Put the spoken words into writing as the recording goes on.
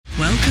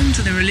Welcome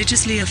to the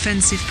Religiously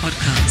Offensive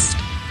Podcast.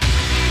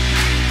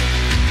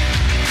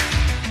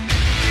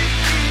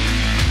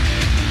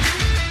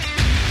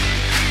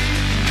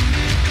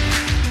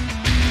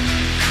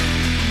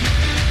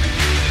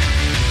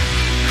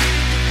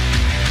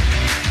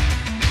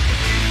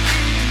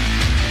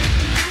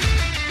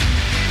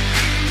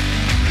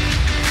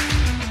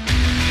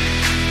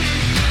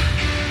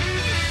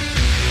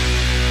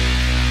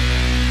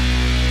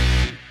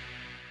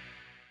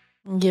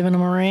 Giving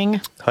him a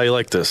ring. How you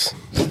like this?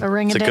 A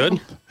ring. Is it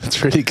good? It's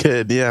pretty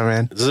good. Yeah,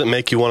 man. Does it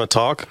make you want to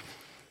talk?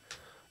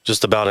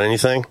 Just about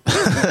anything?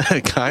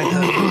 Kind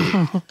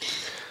of.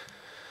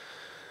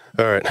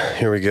 All right,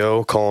 here we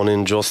go. Calling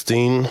in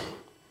Justine.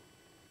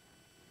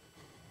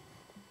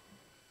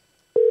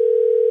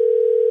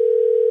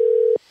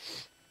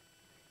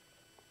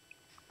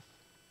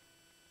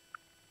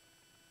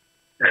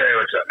 Hey,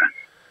 what's up, man?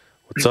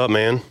 What's up,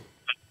 man?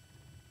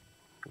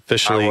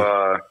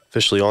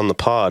 Officially on the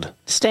pod.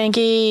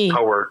 Stanky.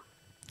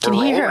 Can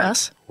you hear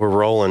us? We're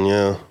rolling,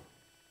 yeah.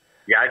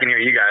 Yeah, I can hear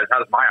you guys. How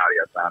does my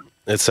audio sound?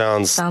 It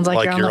sounds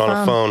like you're on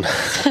a phone.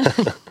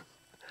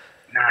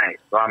 Nice.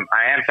 Well,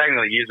 I am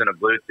technically using a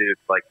Bluetooth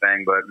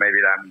thing, but maybe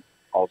that's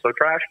also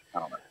trash. I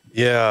don't know.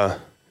 Yeah.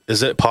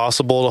 Is it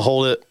possible to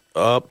hold it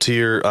up to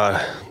your?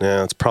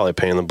 Yeah, it's probably a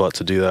pain in the butt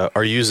to do that.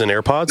 Are you using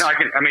AirPods? No,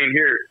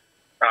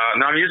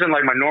 I'm using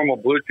my normal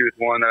Bluetooth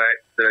one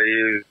that I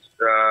use.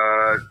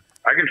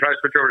 I can try to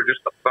switch over to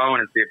just the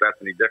phone and see if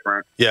that's any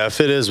different. Yeah, if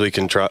it is, we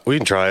can try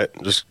it.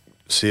 Just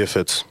see if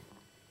it's.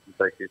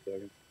 Take 2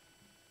 seconds.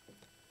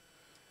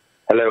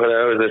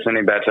 Hello. Is this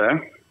any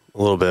better? A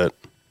little bit.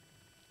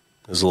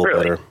 It's a little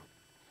better. A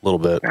little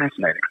bit.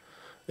 Fascinating.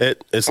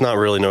 It's not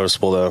really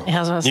noticeable though.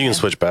 Yeah, you can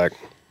switch back.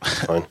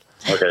 It's fine.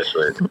 Okay,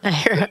 sweet. I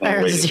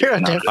heard zero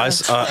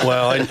difference.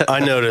 I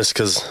noticed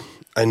because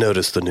I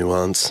noticed the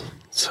nuance.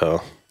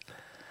 So,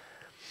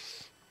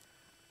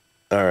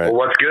 all right. Well,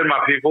 what's good,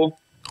 my people?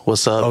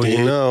 What's up? Oh, dude?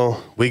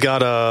 we've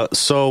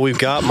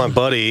got my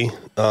buddy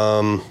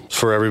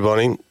for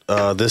everybody.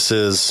 This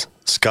is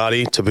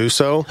Scotty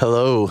Tabuso.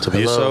 Hello.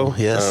 Tabuso?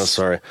 Yes.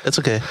 Sorry. It's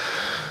okay.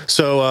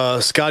 So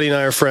Scotty and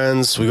I are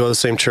friends. We go to the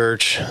same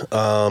church,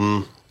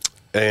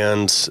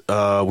 and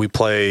we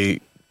play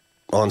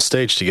on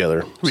stage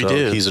together. We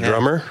do. He's a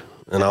drummer,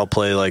 and I'll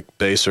play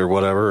bass or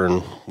whatever,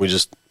 and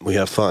we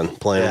have fun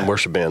playing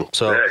worship band.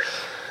 So,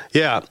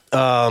 yeah.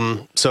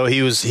 So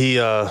he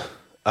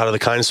out of the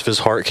kindness of his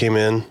heart came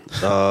in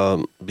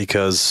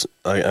because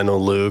I know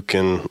Luke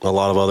and a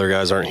lot of other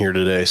guys aren't here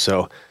today.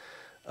 So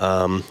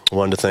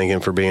wanted to thank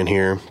him for being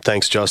here.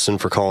 Thanks, Justin,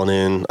 for calling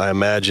in. I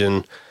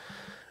imagine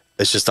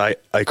it's just I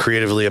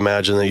creatively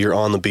imagine that you're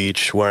on the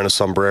beach wearing a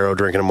sombrero,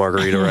 drinking a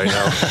margarita right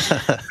now.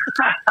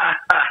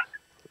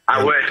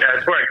 I wish.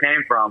 That's where it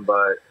came from,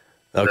 but...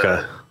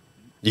 Okay.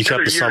 You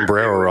kept the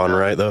sombrero on,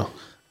 right, though?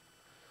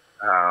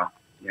 Oh,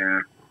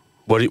 yeah.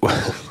 You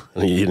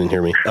didn't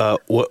hear me.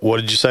 What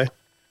did you say?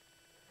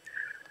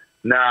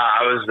 No,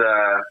 I was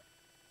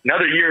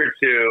another year or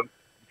two,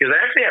 because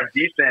I actually have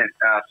decent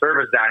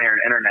service down here on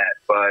internet,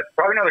 but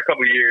probably another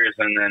couple years,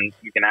 and then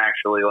you can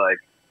actually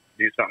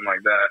do something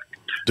like that.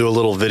 Do a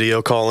little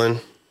video call in?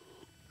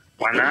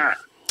 Why not?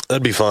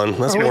 That'd be fun.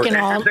 That's or more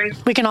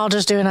we can all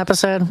just do an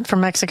episode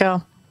from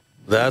Mexico.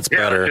 That's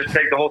better. Just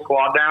take the whole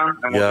squad down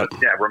and we'll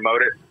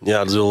remote it.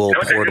 Yeah, do a little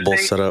portable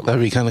setup. That'd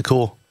be kind of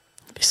cool.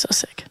 It'd be so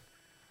sick.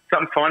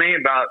 Something funny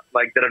about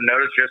that I've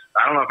noticed,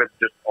 I don't know if it's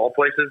just all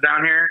places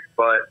down here,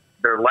 but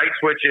their light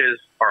switches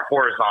are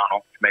horizontal,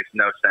 which makes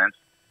no sense.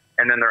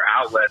 And then their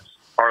outlets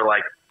are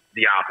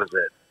the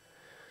opposite.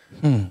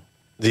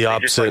 The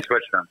opposite. Just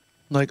switch them.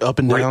 Up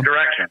and down? Like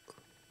direction.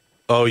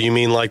 Oh, you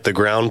mean the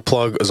ground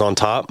plug is on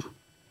top?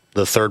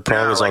 The third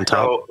prong is on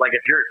top? So,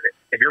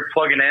 if you're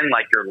plugging in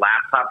your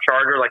laptop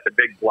charger, the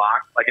big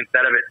block,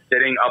 instead of it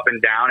sitting up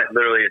and down,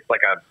 it's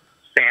like a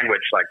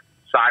sandwich,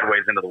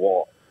 sideways into the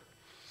wall.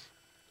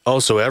 Oh,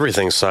 so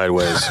everything's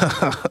sideways.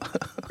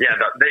 Yeah,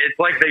 it's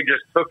like they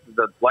just took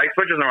the light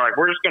switches and were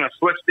we're just going to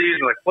switch these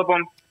and flip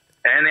them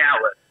and the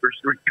outlet. We're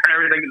just turn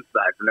everything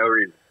inside for no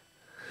reason.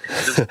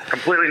 It's just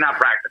completely not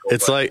practical.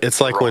 It's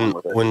like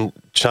when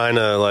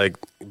China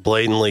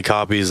blatantly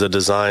copies a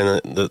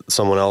design that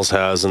someone else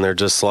has, and they're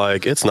just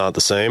it's not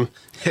the same.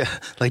 Yeah,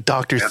 like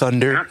Dr.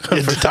 Thunder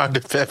for Dr.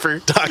 Pepper.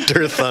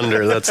 Dr.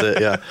 Thunder, that's it.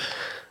 Yeah,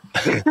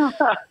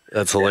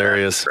 that's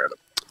hilarious.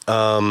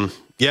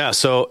 Yeah,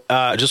 so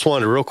just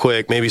wanted to real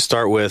quick maybe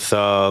start with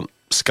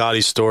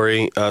Scotty's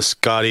story.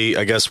 Scotty,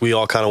 I guess we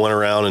all kind of went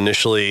around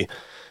initially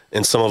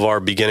in some of our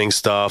beginning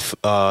stuff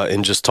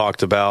and just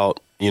talked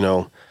about,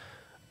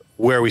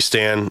 where we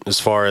stand as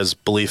far as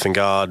belief in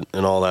God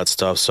and all that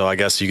stuff. So I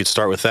guess you could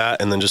start with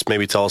that and then just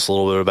maybe tell us a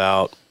little bit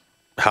about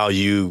how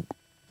you,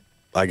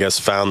 I guess,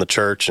 found the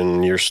church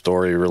and your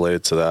story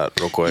related to that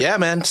real quick. Yeah,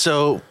 man.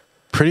 So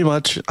pretty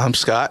much I'm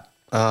Scott,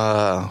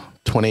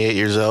 28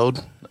 years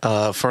old.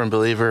 Firm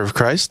believer of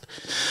Christ.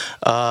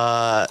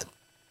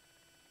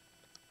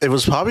 It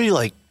was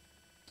probably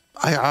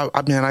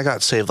I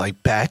got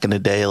saved back in the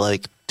day,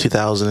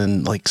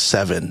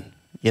 2007,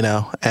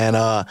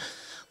 and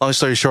long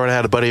story short, I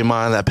had a buddy of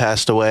mine that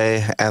passed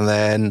away, and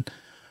then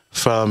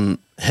from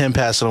him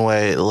passing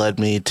away, it led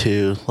me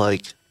to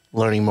like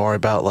learning more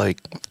about like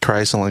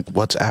Christ and like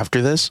what's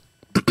after this.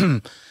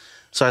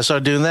 So I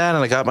started doing that,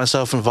 and I got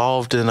myself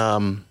involved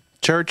in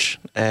church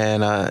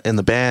and in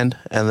the band,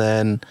 and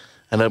then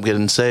ended up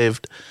getting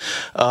saved.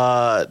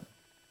 Yeah,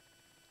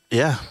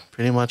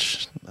 pretty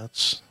much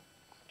that's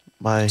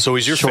my. So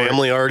is your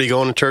family already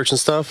going to church and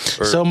stuff?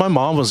 Or? So my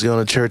mom was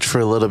going to church for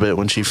a little bit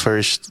when she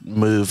first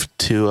moved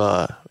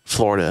to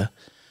Florida,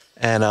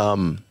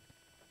 and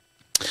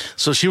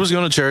so she was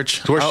going to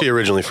church. So where's she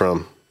originally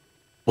from?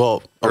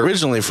 Well,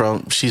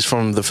 she's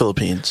from the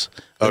Philippines.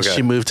 Okay.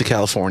 She moved to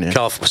California.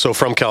 So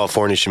from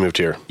California, she moved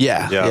here.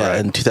 Yeah, right.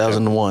 In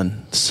 2001. Yeah.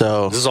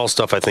 So this is all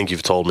stuff I think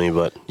you've told me,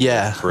 but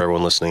yeah, for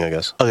everyone listening, I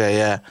guess. Okay,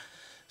 yeah.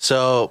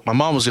 So my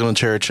mom was going to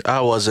church. I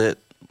wasn't.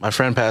 My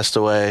friend passed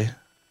away.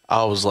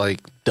 I was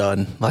like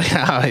done. Like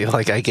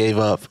I gave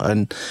up,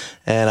 and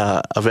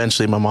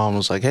eventually my mom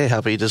was like, "Hey, how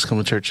about you just come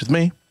to church with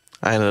me?"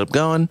 I ended up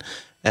going,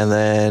 and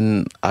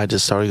then I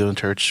just started going to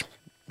church,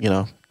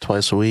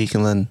 twice a week,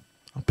 and then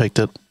I picked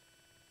up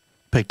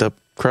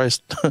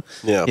Christ.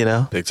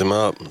 Yeah, picked him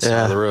up.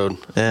 Side of the road.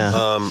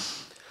 Yeah.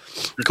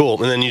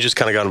 Cool. And then you just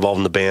kind of got involved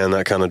in the band.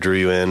 That kind of drew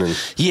you in. And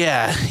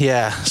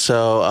yeah.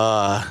 So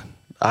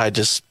I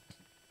just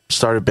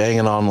started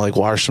banging on like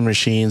washing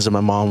machines, and my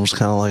mom was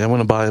kind of like, "I'm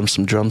going to buy him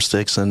some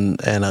drumsticks and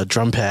a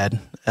drum pad."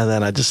 And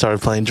then I just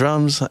started playing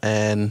drums,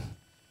 and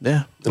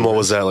yeah. And what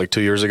was that, like 2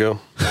 years ago?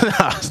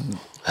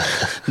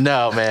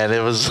 No, man,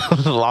 it was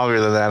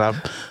longer than that.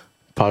 I'm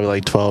probably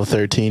like 12,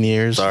 13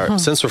 years. All right.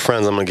 Since we're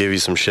friends, I'm going to give you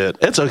some shit.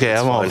 It's okay.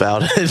 I'm all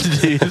about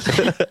it, dude.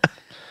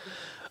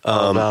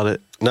 All about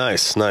it.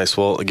 Nice.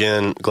 Well,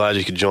 again, glad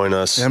you could join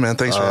us. Yeah, man.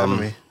 Thanks for having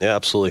me. Yeah,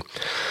 absolutely.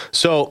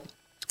 So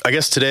I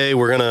guess today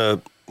we're gonna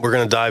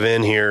dive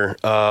in here.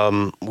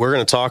 We're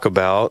gonna talk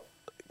about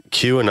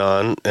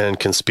QAnon and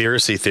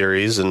conspiracy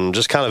theories and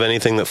just kind of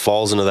anything that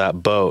falls into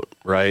that boat,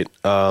 right?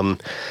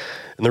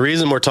 And the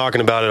reason we're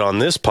talking about it on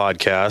this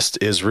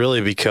podcast is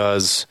really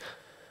because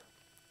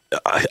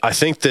I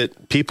think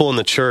that people in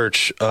the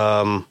church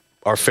are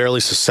fairly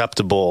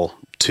susceptible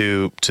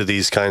to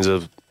these kinds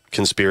of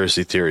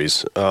conspiracy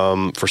theories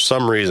for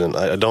some reason.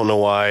 I don't know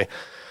why.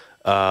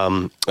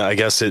 I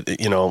guess a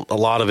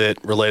lot of it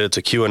related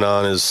to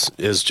QAnon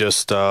is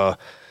just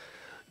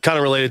kind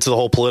of related to the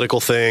whole political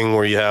thing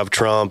where you have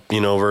Trump,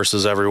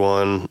 versus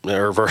everyone,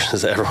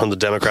 the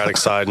Democratic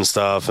side and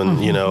stuff.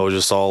 And,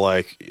 just all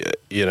like,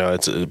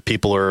 it's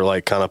people are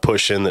like kind of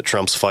pushing that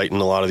Trump's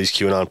fighting a lot of these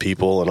QAnon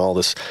people and all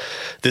this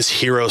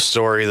hero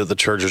story that the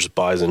church just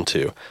buys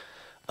into.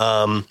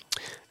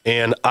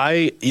 And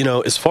I,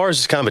 as far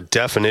as kind of a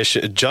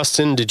definition,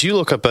 Justin, did you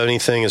look up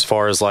anything as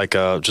far as like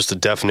just a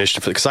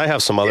definition? Because I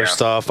have some other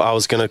stuff. I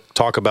was going to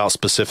talk about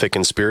specific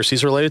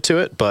conspiracies related to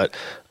it, but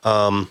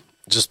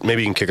just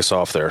maybe you can kick us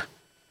off there.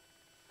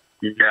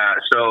 Yeah.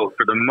 So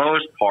for the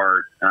most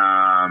part,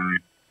 QAnon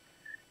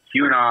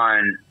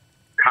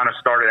kind of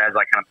started as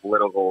like kind of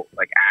political,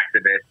 like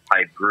activist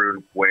type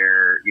group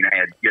where, you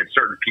had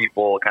certain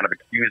people kind of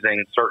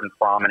accusing certain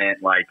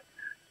prominent, like,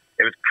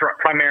 it was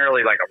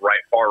primarily like a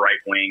far right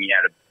wing. You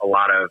had a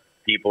lot of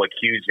people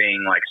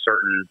accusing like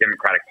certain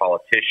Democratic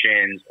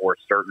politicians or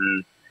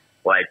certain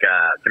like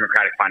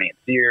Democratic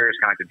financiers,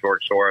 kind of like the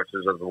George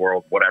Soroses of the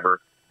world,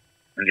 whatever,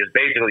 and just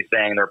basically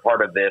saying they're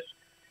part of this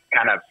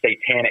kind of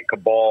satanic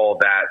cabal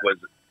that was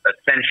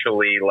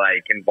essentially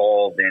like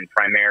involved in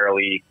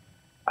primarily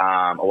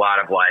a lot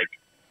of like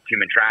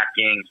human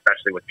trafficking,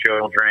 especially with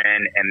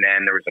children, and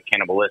then there was a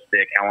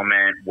cannibalistic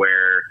element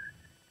where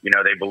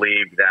they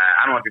believe that,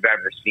 I don't know if you've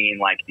ever seen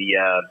like do you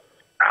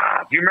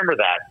remember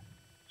that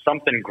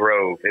Something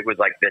Grove? It was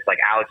like this like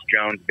Alex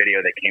Jones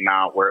video that came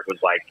out where it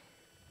was like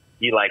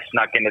he like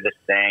snuck into this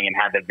thing and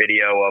had the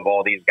video of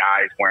all these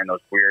guys wearing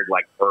those weird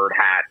like bird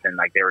hats and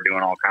like they were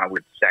doing all kind of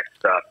weird sex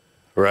stuff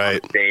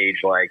right on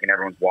stage, like, and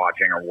everyone's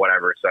watching or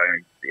whatever. So I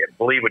mean,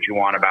 believe what you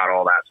want about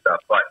all that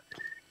stuff, but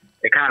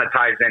it kind of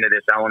ties into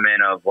this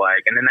element of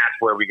like, and then that's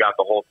where we got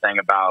the whole thing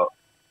about,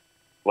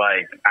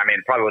 like, I mean,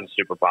 it probably wasn't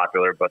super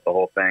popular, but the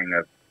whole thing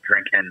of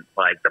drinking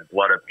like the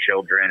blood of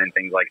children and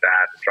things like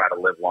that to try to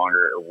live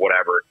longer or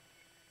whatever.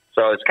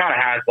 So it kind of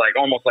has like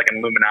almost like an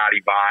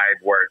Illuminati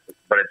vibe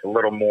but it's a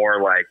little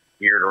more like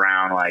geared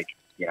around like,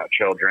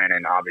 children,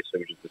 and obviously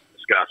which is just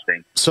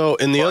disgusting. So,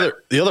 and the other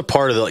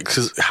part of it, like,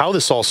 cause how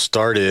this all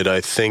started,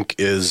 I think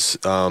was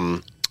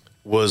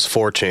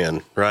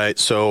 4chan, right?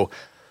 So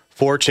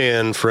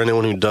 4chan, for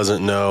anyone who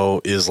doesn't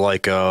know, is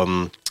like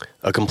a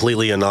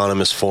completely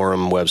anonymous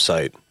forum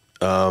website.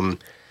 And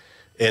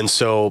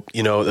so,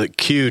 the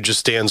Q just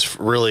stands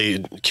really,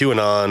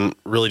 QAnon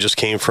really just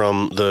came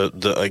from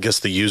the I guess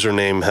the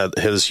username had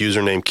his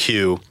username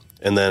Q,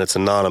 and then it's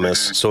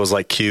anonymous. So it was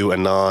like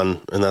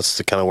QAnon, and that's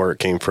the kind of where it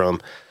came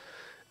from.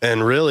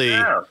 And really,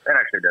 that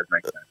actually does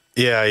make sense.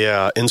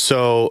 Yeah. And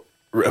so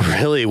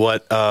really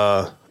what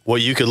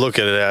you could look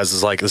at it as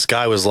is like, this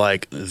guy was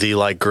like the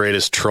like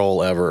greatest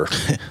troll ever.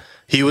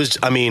 He was,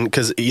 I mean,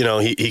 cause he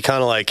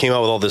kind of like came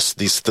out with all this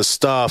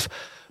stuff,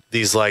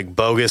 these like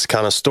bogus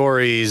kind of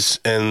stories,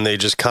 and they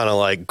just kind of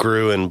like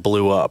grew and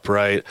blew up,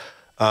 right?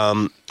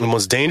 And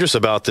what's dangerous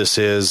about this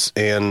is,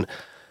 and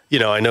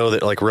I know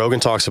that like Rogan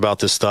talks about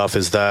this stuff,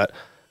 is that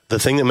the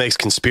thing that makes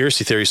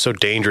conspiracy theories so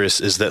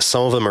dangerous is that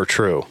some of them are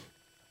true.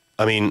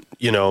 I mean,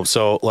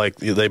 so like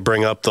they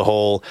bring up the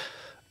whole,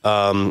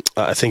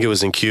 I think it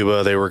was in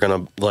Cuba, they were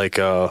going to like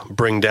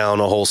bring down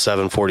a whole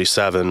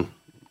 747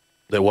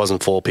 that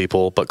wasn't full of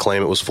people, but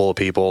claim it was full of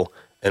people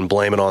and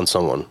blame it on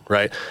someone,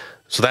 right?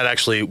 So that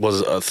actually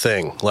was a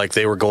thing. Like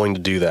they were going to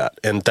do that.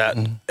 And that,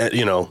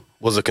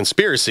 was a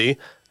conspiracy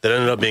that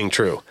ended up being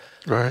true.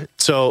 Right.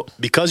 So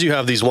because you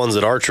have these ones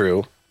that are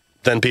true,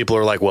 then people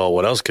are like, well,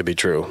 what else could be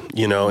true?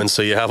 And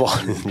so you have all,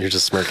 you're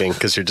just smirking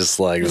because you're just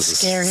like, this is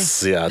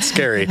scary. Yeah, it's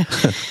scary.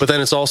 But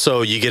then it's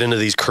also, you get into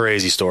these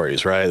crazy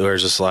stories, right? Where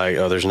it's just like,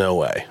 oh, there's no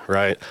way,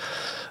 right?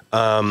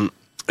 And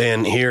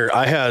here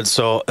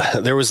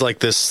there was like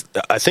this,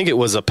 I think it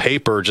was a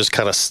paper just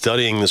kind of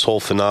studying this whole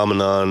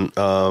phenomenon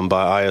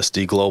by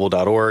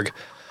isdglobal.org.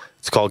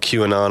 It's called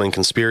QAnon and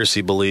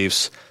Conspiracy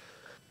Beliefs.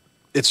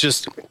 It's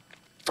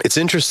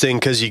interesting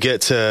because you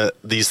get to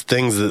these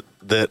things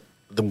that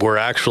were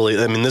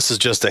actually, I mean, this is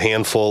just a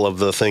handful of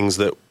the things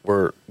that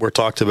were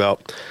talked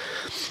about.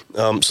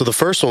 So the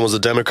first one was the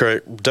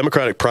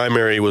Democratic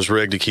primary was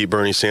rigged to keep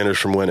Bernie Sanders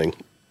from winning.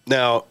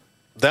 Now,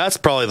 that's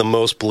probably the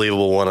most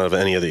believable one of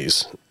any of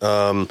these,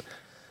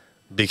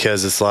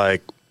 because it's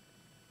like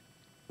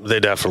they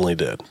definitely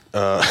did.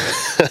 I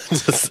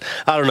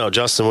don't know,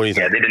 Justin, what do you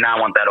think? Yeah, they did not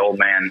want that old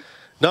man.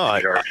 No,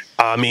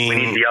 I mean, we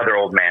need the other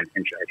old man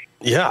in charge.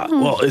 Yeah,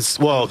 well,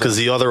 because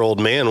the other old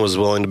man was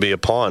willing to be a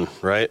pawn,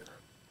 right?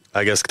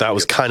 I guess that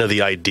was kind of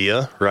the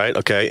idea, right?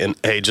 Okay, and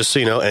hey, just so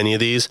you know, any of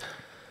these,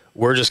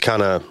 we're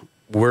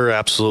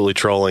absolutely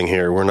trolling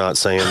here. We're not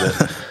saying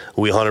that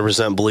we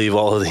 100% believe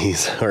all of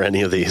these or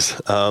any of these.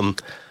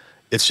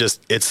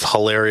 It's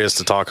hilarious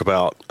to talk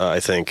about, I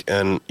think.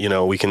 And,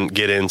 we can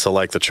get into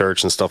like the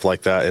church and stuff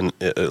like that in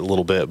a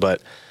little bit,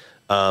 but,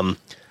 so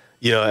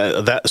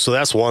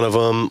that's one of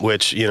them,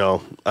 which,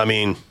 I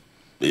mean,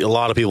 a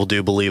lot of people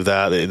do believe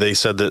that. They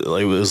said that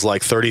it was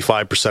like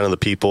 35% of the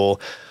people.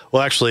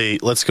 Well, actually,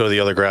 let's go to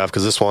the other graph,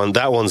 because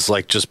that one's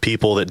like just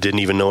people that didn't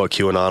even know what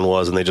QAnon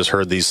was, and they just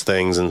heard these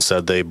things and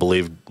said they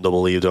believed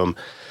them.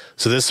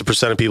 So this is the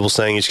percent of people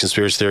saying each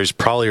conspiracy theories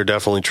probably are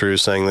definitely true,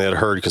 saying they had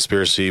heard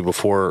conspiracy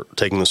before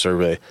taking the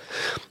survey.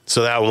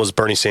 So that one was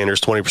Bernie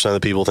Sanders. 20% of the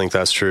people think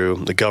that's true.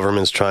 The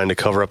government's trying to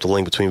cover up the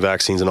link between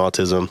vaccines and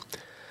autism.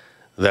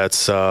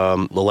 That's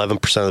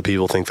 11% of the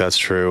people think that's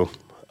true.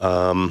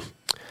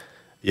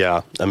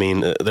 Yeah, I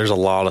mean, there's a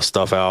lot of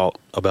stuff out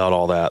about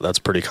all that. That's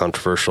pretty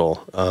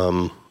controversial.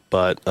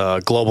 But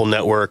global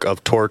network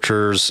of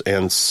tortures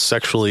and tortures and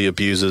sexually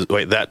abuses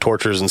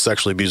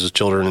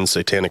children in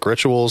satanic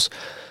rituals.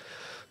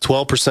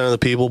 12% of the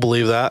people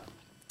believe that,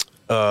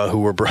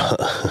 who were brought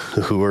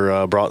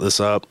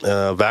this up.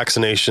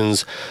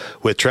 Vaccinations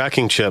with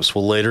tracking chips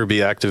will later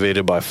be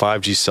activated by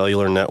 5G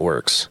cellular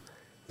networks.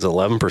 It's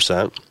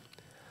 11%.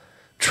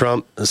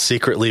 Trump is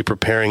secretly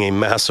preparing a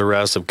mass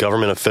arrest of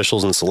government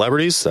officials and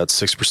celebrities. That's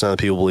 6% of the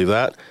people believe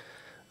that.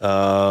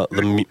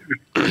 The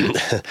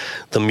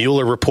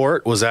Mueller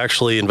report was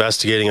actually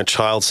investigating a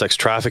child sex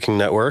trafficking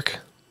network.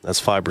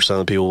 That's 5% of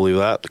the people believe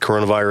that. The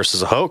coronavirus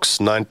is a hoax.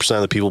 9%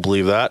 of the people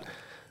believe that.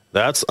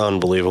 That's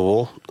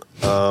unbelievable.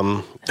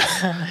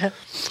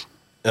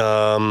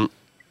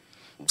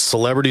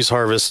 Celebrities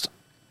harvest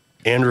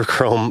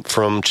androchrome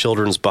from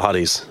children's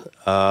bodies.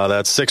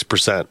 That's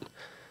 6%.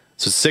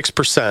 So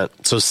 6%.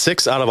 So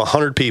 6 out of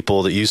 100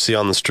 people that you see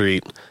on the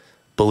street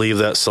believe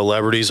that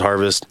celebrities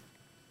harvest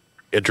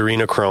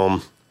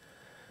adrenochrome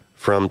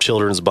from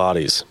children's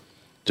bodies.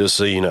 Just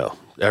so you know,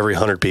 every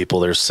 100 people,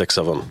 there's 6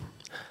 of them.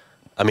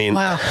 I mean,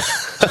 wow.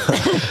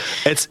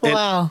 It's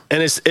wow.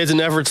 It's an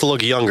effort to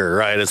look younger,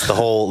 right? It's the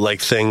whole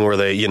like thing where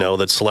they,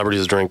 that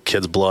celebrities drink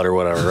kids' blood or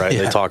whatever, right?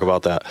 Yeah. They talk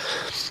about that.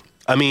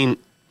 I mean,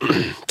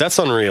 that's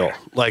unreal.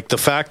 Like the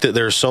fact that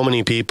there's so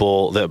many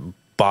people that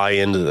buy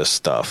into this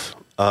stuff.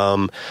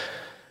 And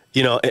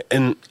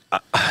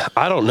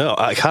I don't know.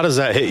 How does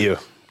that hit you,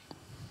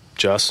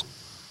 Jess?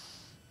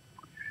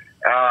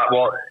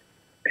 Well,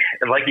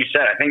 like you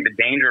said, I think the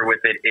danger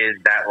with it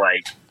is that,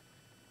 like,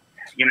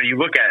 you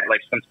look at like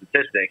some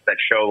statistics that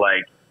show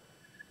like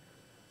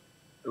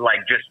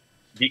just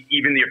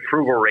even the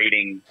approval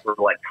rating for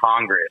like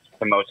Congress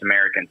to most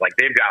Americans, like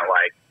they've got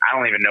like, I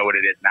don't even know what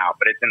it is now,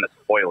 but it's in the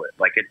toilet.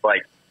 Like it's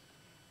like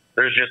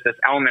there's just this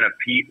element of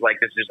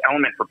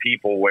element for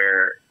people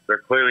where they're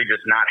clearly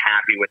just not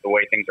happy with the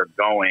way things are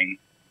going,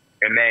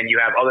 and then you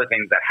have other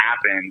things that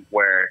happen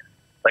where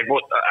like, well,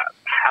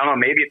 I don't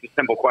know, maybe it's a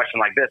simple question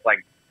like this,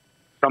 like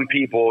some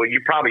people, you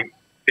probably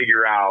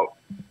figure out,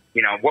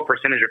 what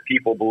percentage of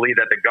people believe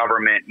that the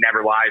government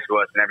never lies to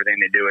us and everything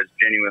they do is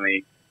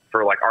genuinely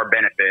for like our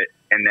benefit.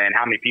 And then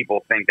how many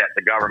people think that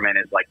the government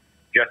is like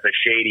just as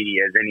shady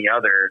as any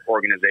other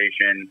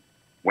organization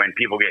when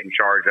people get in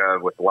charge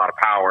of with a lot of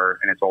power,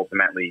 and it's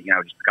ultimately,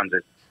 just becomes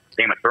this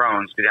Game of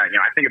Thrones. Because,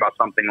 I think about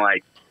something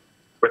like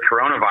with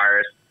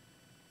coronavirus,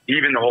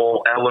 even the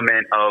whole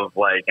element of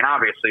like, and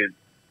obviously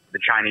the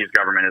Chinese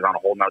government is on a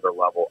whole nother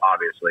level,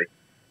 obviously,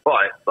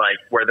 but like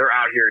where they're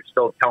out here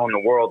still telling the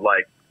world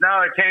like,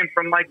 no, it came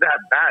from like that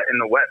bat in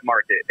the wet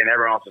market, and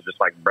everyone else is just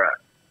like, bruh,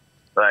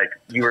 like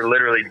you were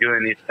literally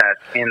doing these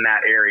tests in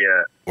that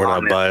area. We're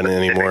not buying it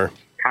anymore.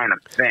 Kind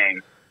of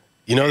thing.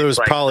 You know, there was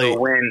like, probably, so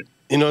when,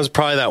 you know, it was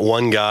probably that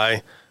one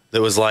guy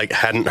that was like,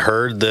 hadn't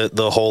heard that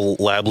the whole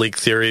lab leak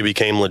theory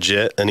became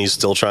legit, and he's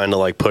still trying to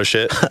like push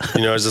it.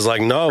 You know, it's just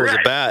like, no, it was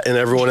a bat. And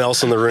everyone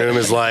else in the room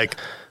is like,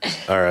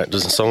 all right,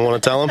 doesn't someone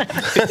want to tell him?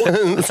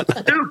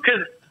 Dude,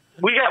 because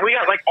we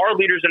got like our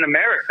leaders in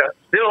America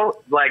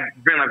still like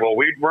being like, well,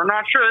 we're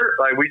not sure.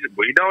 Like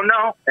we don't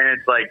know. And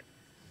it's like,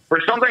 for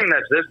something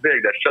that's this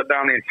big that shut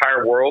down the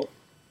entire world,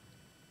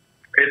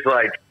 it's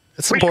like,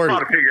 it's we important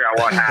should figure out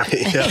what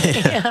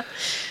happened.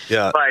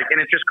 Yeah. Like,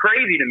 and it's just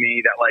crazy to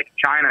me that like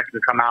China can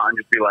come out and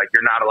just be like,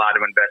 you're not allowed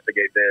to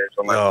investigate this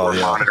unless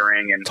we're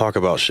monitoring. And talk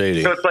about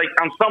shady. So it's like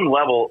on some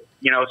level,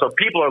 you know, so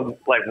people are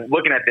like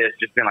looking at this,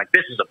 just being like,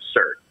 this is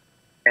absurd.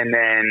 And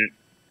then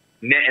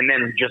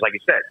just like you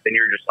said, then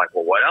you're just like,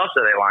 well, what else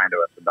are they lying to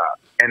us about?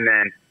 And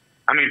then,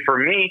 I mean, for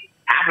me,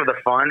 half of the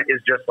fun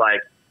is just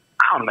like,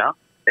 I don't know.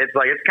 It's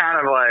like, it's kind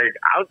of like,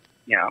 I'll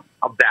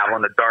dabble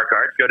in the dark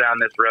arts, go down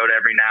this road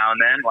every now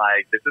and then.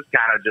 Like, this is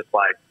kind of just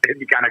like, it'd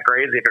be kind of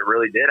crazy if it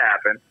really did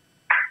happen.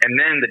 And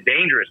then the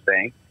dangerous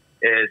thing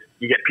is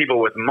you get people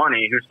with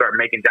money who start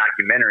making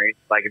documentaries.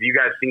 Like, have you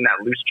guys seen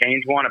that Loose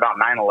Change one about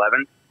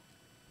 9/11?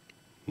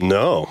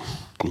 No.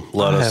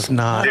 Let us in.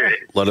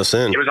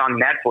 It was on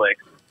Netflix.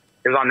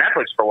 It was on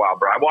Netflix for a while,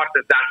 bro. I watched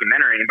this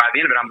documentary, and by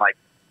the end of it, I'm like,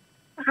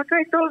 I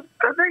think those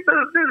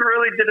dudes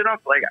really did it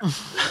up. Like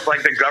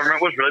the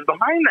government was really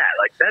behind that.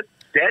 Like, that's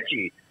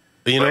sketchy.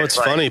 But you know, it's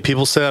like, funny.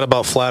 People say that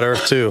about Flat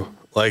Earth, too.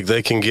 Like,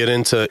 they can get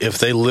into, if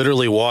they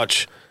literally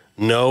watch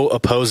no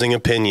opposing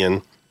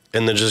opinion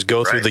and then just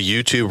go through the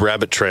YouTube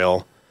rabbit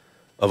trail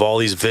of all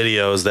these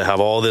videos that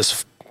have all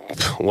this,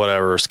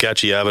 whatever,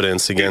 sketchy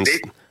evidence against.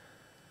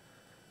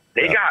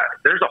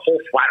 There's a whole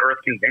Flat Earth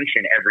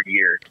convention every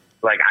year.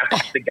 Like, I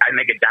watched the guy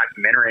make a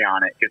documentary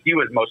on it because he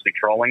was mostly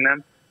trolling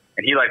them.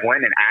 And he like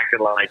went and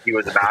acted like he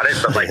was about it,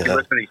 but like you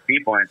listen to these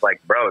people and it's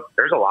like, bro,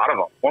 there's a lot of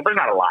them. Well, there's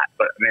not a lot,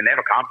 but I mean, they have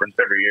a conference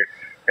every year,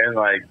 and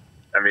like,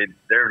 I mean,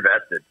 they're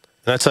invested.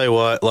 And I tell you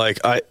what, like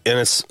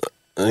it's,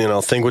 you know,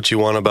 think what you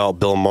want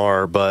about Bill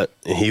Maher, but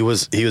he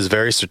was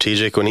very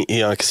strategic when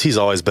because he's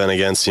always been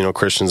against, you know,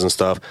 Christians and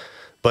stuff.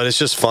 But it's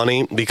just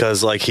funny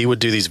because like he would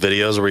do these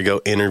videos where he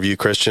go interview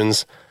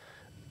Christians,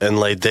 and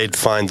like they'd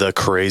find the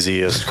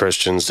craziest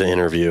Christians to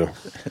interview.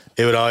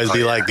 It would always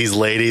be like these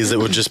ladies that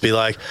would just be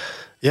like,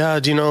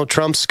 yeah, do you know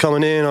Trump's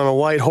coming in on a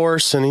white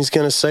horse and he's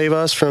going to save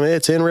us from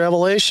it's in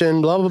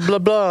Revelation, blah, blah, blah,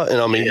 blah. And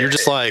I mean, you're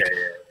just like,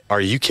 are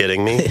you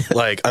kidding me?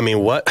 Like, I mean,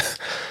 what?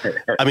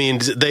 I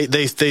mean,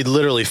 they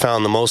literally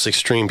found the most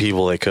extreme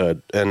people they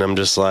could. And I'm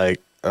just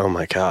like, oh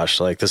my gosh,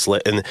 like this.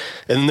 And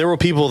there were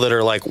people that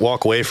are like,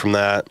 walk away from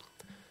that,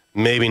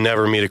 maybe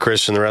never meet a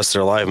Christian the rest of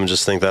their life and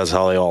just think that's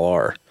how they all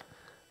are.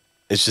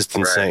 It's just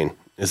insane. Right.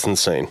 It's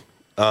insane.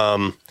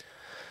 But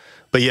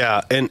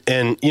yeah.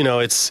 And, you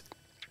know, it's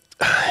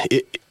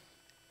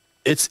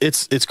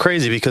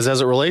crazy because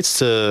as it relates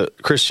to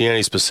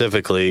Christianity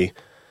specifically,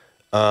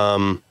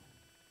 so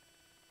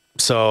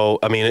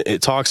I mean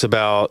it talks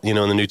about, you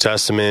know, in the New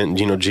Testament,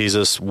 you know,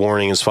 Jesus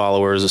warning his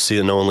followers to see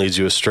that no one leads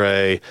you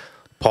astray.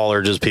 Paul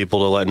urges people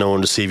to let no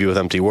one deceive you with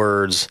empty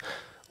words,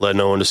 let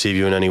no one deceive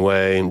you in any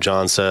way. And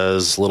John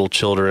says, little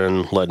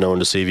children, let no one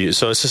deceive you.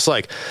 So it's just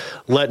like,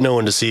 let no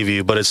one deceive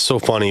you. But it's so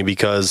funny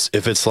because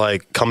if it's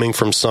like coming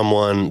from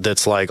someone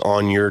that's like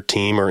on your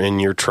team or in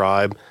your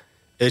tribe,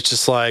 it's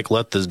just like,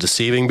 let the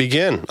deceiving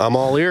begin. I'm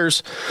all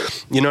ears.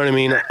 You know what I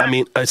mean? I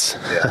mean, it's,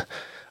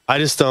 I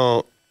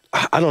don't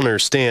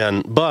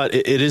understand, but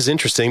it is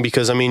interesting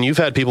because, I mean, you've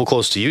had people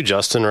close to you,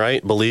 Justin,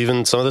 right? Believe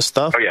in some of this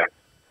stuff? Oh, yeah.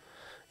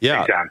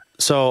 Yeah.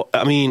 So,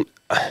 I mean,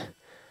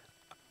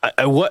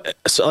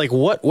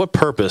 what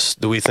purpose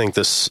do we think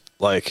this,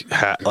 like,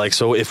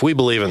 so if we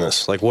believe in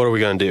this, like, what are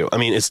we going to do? I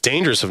mean, it's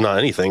dangerous if not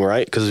anything,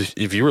 right? Because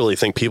if you really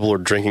think people are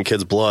drinking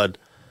kids' blood,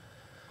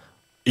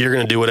 you're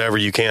going to do whatever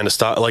you can to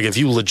stop. Like, if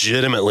you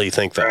legitimately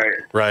think that,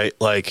 right?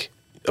 Like,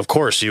 of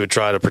course you would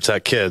try to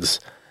protect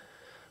kids,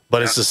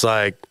 but it's just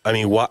like, I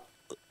mean,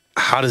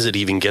 how does it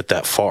even get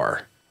that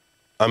far?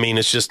 I mean,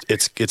 it's just,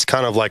 it's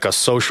kind of like a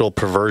social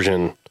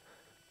perversion.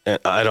 And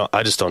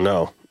I just don't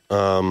know.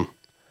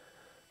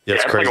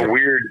 It's crazy.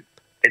 Like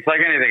it's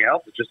like anything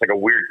else. It's just like a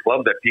weird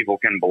club that people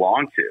can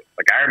belong to.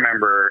 Like, I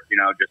remember, you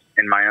know, just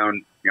in my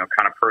own, you know,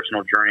 kind of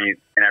personal journey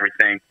and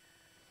everything,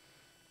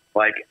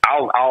 like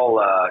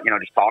I'll you know,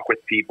 just talk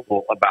with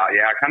people about,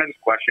 kind of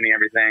just questioning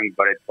everything,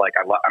 but it's like,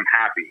 I'm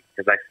happy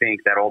because I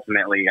think that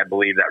ultimately I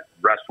believe that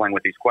wrestling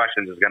with these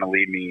questions is going to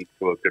lead me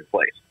to a good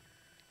place.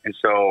 And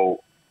so,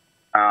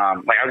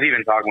 like I was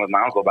even talking with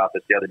my uncle about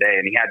this the other day,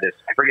 and he had this,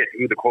 I forget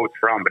who the quote's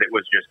from, but it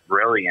was just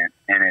brilliant.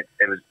 And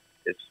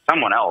it's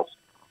someone else,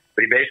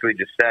 but he basically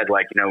just said,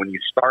 like, you know, when you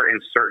start in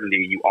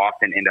certainty, you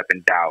often end up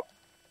in doubt.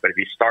 But if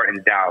you start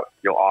in doubt,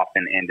 you'll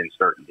often end in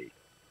certainty.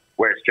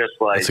 where it's just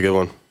like, that's a good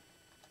one.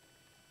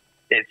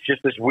 It's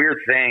just this weird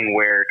thing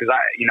where, because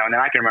and then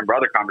I can remember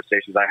other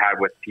conversations I had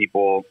with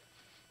people,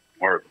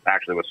 or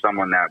actually with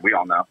someone that we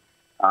all know.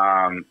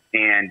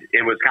 And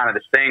it was kind of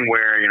this thing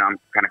where, I'm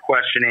kind of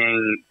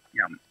questioning,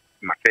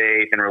 my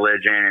faith and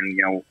religion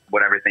and,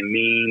 what everything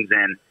means.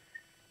 And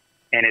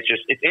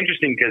it's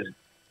interesting because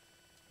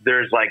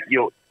there's like,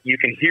 you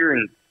can hear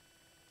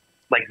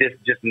like this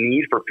just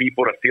need for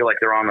people to feel like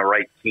they're on the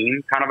right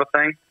team kind of a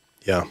thing.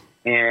 Yeah.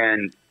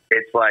 And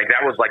it's like,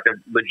 that was like the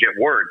legit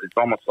words. It's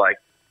almost like,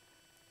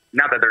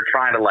 not that they're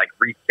trying to like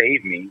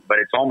resave me, but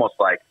it's almost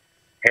like,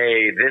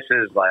 hey, this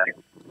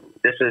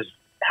is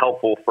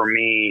helpful for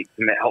me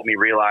to help me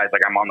realize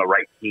like I'm on the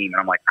right team.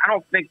 And I'm like, I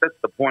don't think that's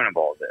the point of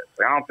all of this.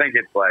 Like, I don't think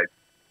it's like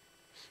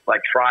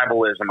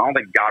tribalism. I don't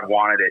think God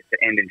wanted it to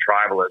end in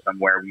tribalism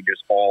where we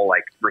just all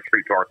like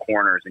retreat to our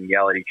corners and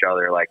yell at each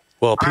other. Like,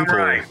 well, people, I'm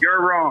right,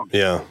 you're wrong.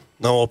 Yeah.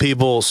 No, well,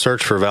 people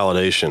search for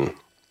validation.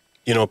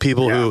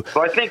 People who.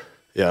 So I think.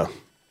 Yeah.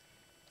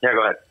 Yeah,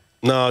 go ahead.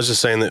 No, I was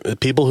just saying that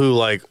people who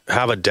like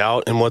have a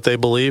doubt in what they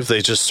believe,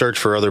 they just search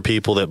for other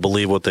people that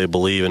believe what they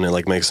believe, and it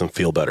like makes them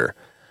feel better.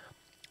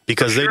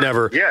 Because they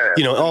never,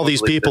 all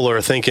these people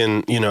are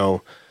thinking,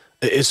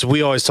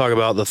 we always talk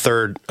about the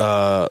third,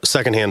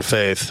 secondhand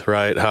faith,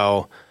 right?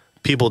 How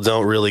people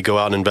don't really go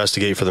out and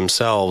investigate for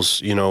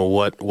themselves,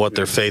 what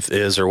their faith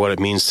is or what it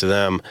means to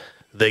them.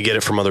 They get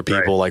it from other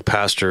people like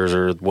pastors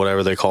or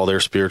whatever they call their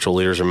spiritual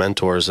leaders or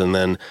mentors. And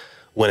then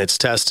when it's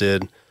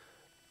tested,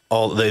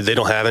 they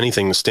don't have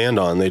anything to stand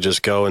on. They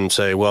just go and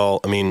say,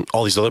 well,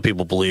 all these other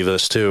people believe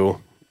this too.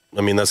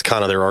 That's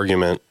kind of their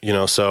argument,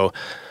 so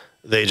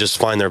they just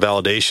find their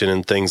validation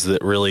in things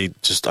that really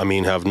just,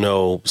 have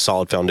no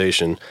solid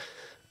foundation.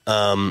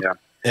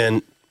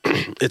 And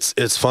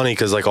it's funny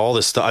because like all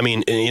this stuff,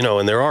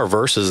 and there are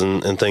verses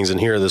and things in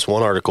here. This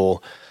one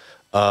article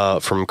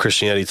from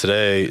Christianity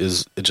Today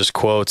it just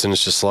quotes, and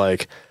it's just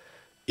like,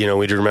 we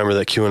need to remember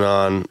that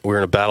QAnon, we're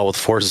in a battle with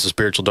forces of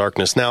spiritual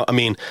darkness. Now,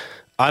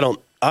 I don't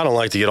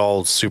like to get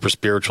all super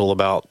spiritual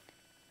about,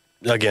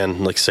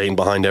 again, like Satan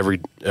behind every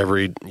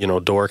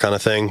door kind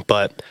of thing,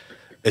 but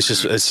it's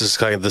just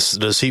kind of the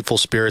deceitful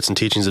spirits and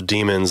teachings of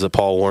demons that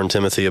Paul warned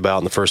Timothy about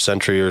in the first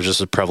century are just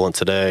as prevalent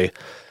today.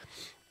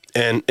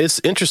 And it's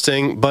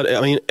interesting, but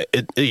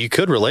you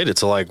could relate it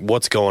to like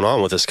what's going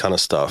on with this kind of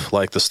stuff,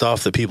 like the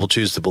stuff that people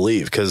choose to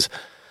believe, because,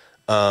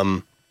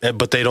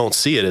 but they don't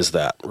see it as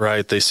that,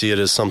 right? They see it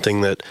as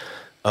something that,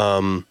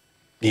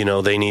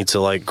 they need to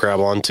like grab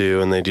onto,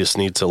 and they just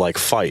need to like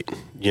fight.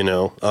 I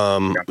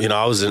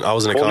was in a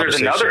conversation. There's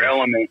another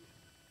element.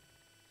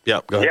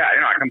 Yeah, go ahead.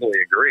 Yeah, I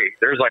completely agree.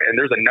 There's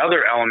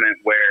another element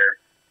where,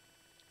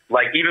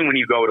 like, even when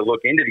you go to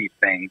look into these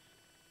things,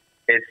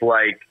 it's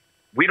like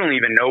we don't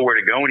even know where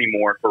to go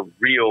anymore for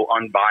real,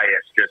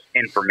 unbiased, just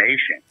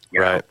information.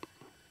 Right.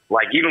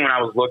 Like, even when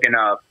I was looking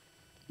up,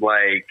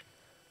 like,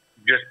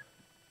 just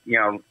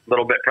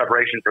little bit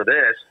preparation for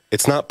this.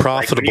 It's not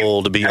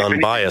profitable to be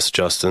unbiased,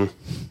 Justin.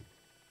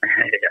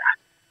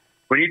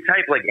 When you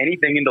type like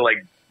anything into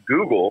like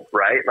Google,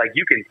 right? Like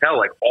you can tell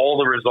like all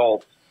the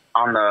results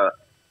on the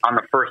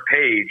first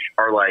page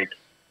are like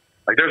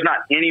there's not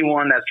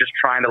anyone that's just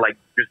trying to like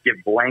just give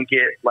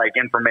blanket like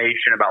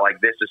information about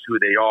like this is who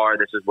they are,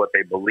 this is what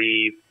they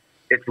believe.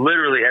 It's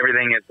literally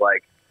everything is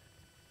like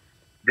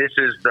this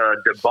is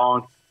the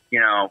debunked,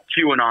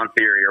 QAnon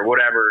theory or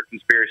whatever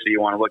conspiracy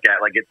you want to look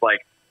at. Like it's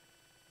like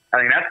I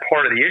think that's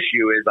part of the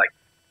issue is like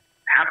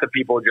half the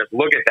people just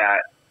look at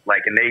that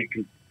like and they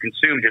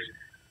consume just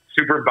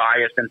super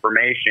biased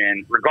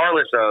information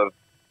regardless of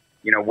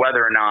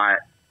whether or not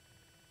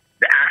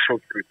the actual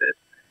truth is.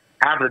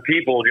 Half of the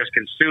people just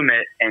consume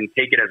it and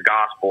take it as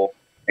gospel,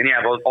 and you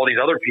have all these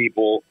other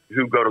people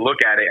who go to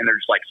look at it and they're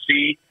just like,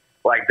 see,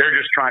 like they're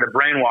just trying to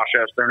brainwash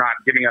us. They're not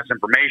giving us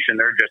information.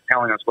 They're just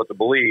telling us what to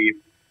believe,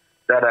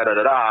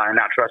 and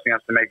not trusting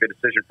us to make the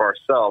decision for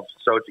ourselves.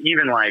 So it's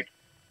even like,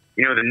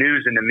 the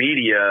news and the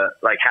media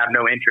like have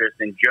no interest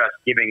in just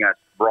giving us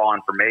raw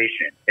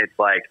information. It's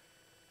like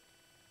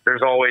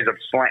there's always a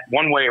slant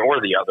one way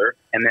or the other,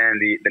 and then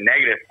the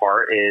negative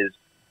part is,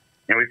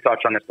 and we've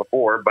touched on this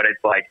before, but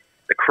it's like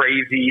the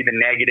crazy, the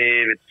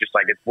negative. It's just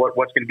like it's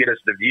what's going to get us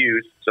the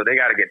views. So they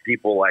got to get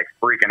people like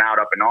freaking out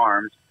up in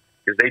arms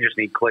because they just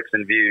need clicks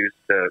and views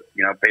to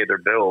pay their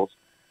bills.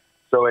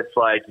 So it's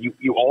like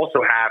you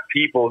also have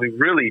people who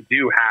really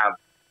do have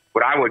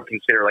what I would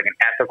consider like an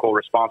ethical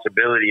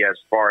responsibility as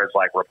far as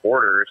like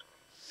reporters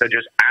to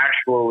just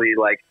actually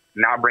like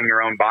not bring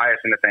your own bias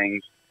into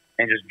things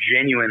and just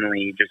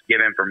genuinely just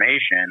give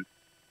information.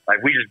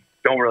 Like we just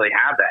don't really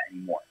have that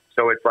anymore.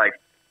 So it's like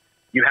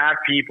you have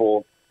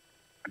people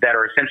that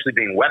are essentially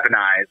being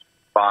weaponized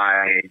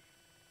by,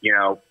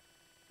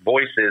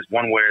 voices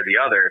one way or the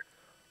other.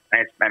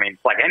 And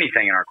it's like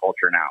anything in our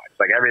culture now. It's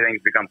like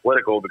everything's become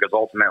political because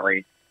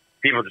ultimately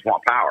people just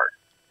want power.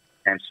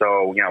 And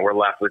so, we're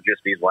left with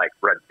just these like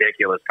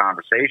ridiculous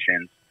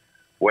conversations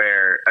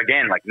where,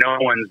 again, like no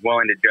one's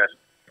willing to just,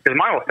 because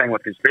my whole thing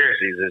with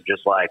conspiracies is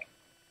just like,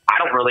 I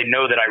don't really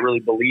know that I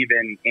really believe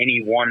in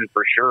any one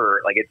for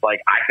sure. Like, it's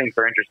like, I think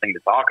they're interesting to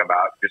talk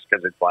about just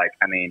because it's like,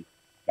 I mean,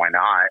 why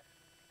not?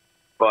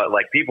 But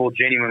like, people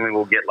genuinely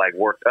will get like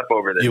worked up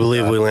over this. You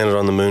believe we landed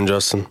on the moon,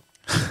 Justin?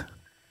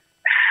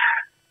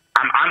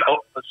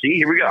 See,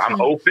 here we go.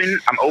 I'm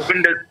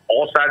open to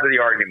all sides of the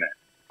argument,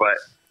 but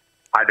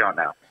I don't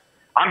know.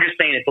 I'm just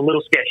saying it's a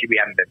little sketchy we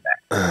haven't been back.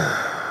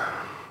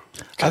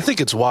 I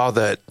think it's wild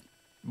that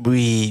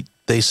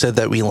they said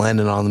that we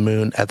landed on the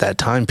moon at that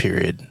time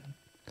period.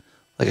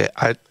 Like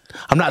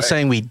I'm not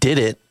saying we did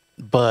it,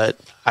 but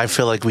I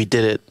feel like we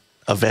did it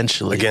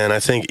eventually. Again, I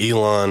think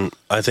Elon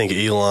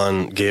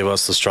gave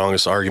us the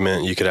strongest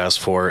argument you could ask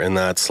for, and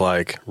that's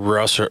like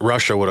Russia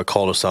would have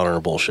called us out on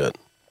our bullshit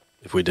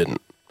if we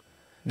didn't.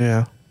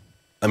 Yeah.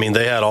 I mean,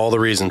 they had all the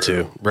reason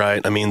to,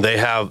 right? I mean, they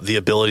have the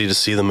ability to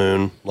see the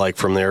moon, like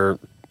from their,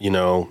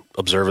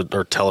 observant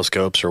or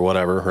telescopes or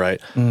whatever,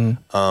 right?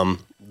 Mm.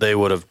 They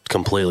would have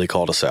completely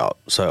called us out.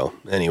 So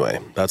anyway,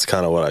 that's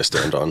kind of what I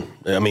stand on.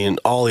 I mean,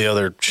 all the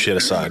other shit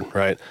aside,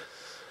 right?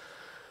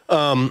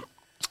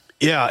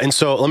 Yeah. And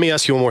so let me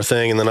ask you one more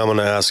thing, and then I'm going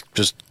to ask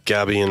just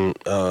Gabby and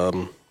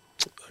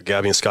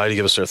Scotty to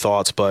give us their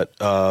thoughts. But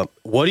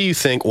what do you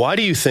think? Why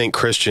do you think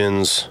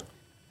Christians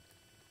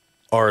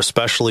are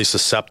especially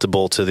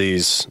susceptible to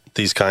these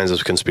kinds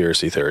of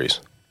conspiracy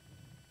theories?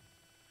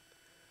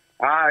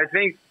 I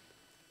think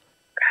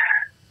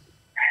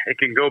it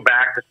can go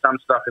back to some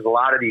stuff, because a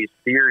lot of these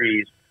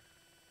theories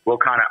will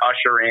kind of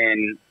usher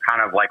in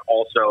kind of like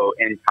also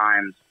end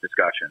times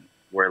discussions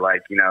where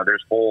like,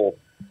 there's whole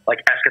like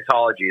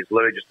eschatology is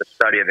literally just a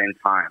study of end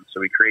times. So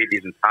we create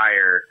these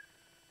entire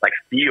like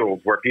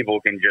fields where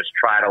people can just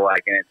try to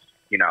like, and it's,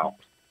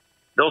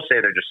 they'll say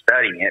they're just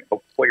studying it, but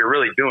what you're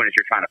really doing is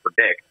you're trying to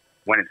predict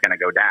when it's going to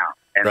go down.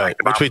 And right.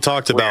 Like, which we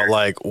talked about,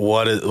 like,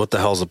 what the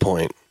hell's the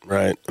point,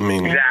 right? I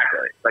mean,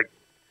 exactly. Like,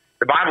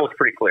 the Bible is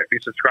pretty clear. If you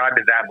subscribe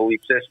to that belief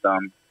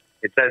system,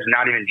 it says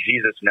not even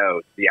Jesus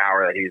knows the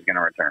hour that he's going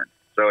to return.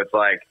 So it's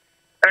like,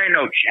 there ain't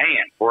no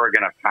chance we're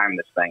going to time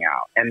this thing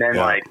out. And then,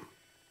 like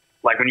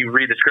when you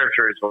read the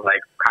scriptures,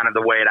 like, kind of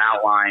the way it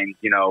outlines,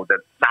 the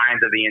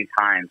signs of the end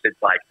times,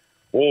 it's like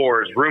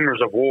wars,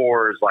 rumors of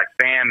wars, like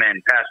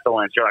famine,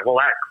 pestilence. You're like, well,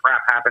 that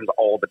crap happens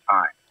all the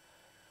time.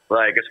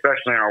 Like,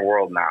 especially in our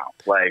world now,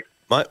 like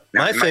my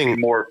thing might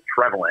be more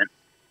prevalent.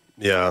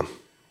 Yeah,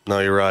 no,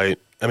 you're right.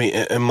 I mean,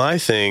 and my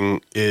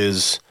thing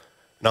is,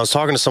 and I was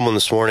talking to someone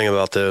this morning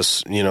about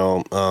this,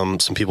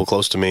 some people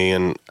close to me,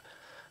 and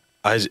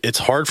it's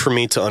hard for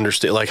me to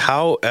understand, like,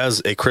 how,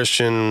 as a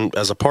Christian,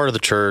 as a part of the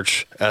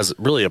church, as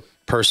really a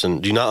person,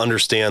 do you not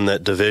understand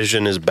that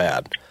division is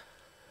bad?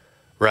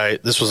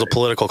 Right? This was a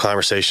political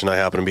conversation I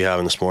happened to be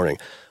having this morning,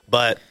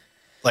 but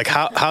like,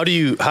 how do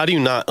you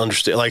not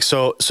understand? Like,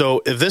 so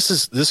if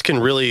this can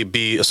really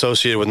be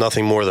associated with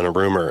nothing more than a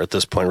rumor at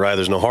this point, right?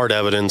 There's no hard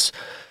evidence.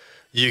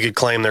 You could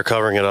claim they're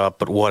covering it up,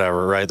 but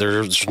whatever, right?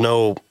 There's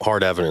no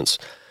hard evidence.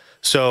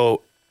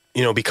 So,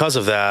 because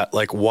of that,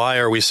 like, why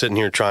are we sitting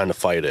here trying to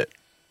fight it,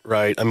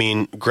 right? I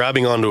mean,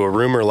 grabbing onto a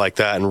rumor like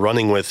that and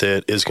running with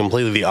it is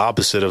completely the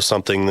opposite of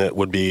something that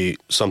would be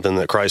something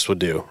that Christ would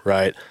do,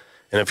 right?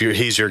 And if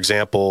he's your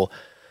example,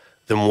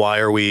 then why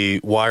are we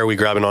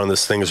grabbing on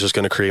this thing that's just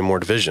going to create more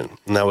division?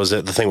 And that was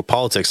it. The thing with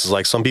politics is,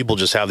 like, some people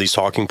just have these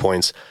talking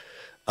points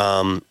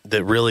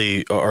that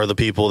really are the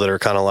people that are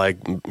kind of like,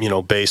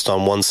 based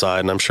on one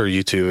side. And I'm sure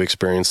you two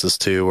experience this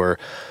too, where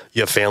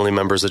you have family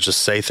members that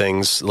just say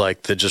things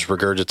like that just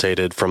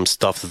regurgitated from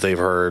stuff that they've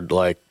heard,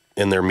 like,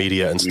 in their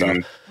media and stuff.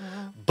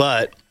 Mm-hmm.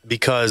 But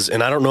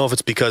and I don't know if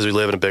it's because we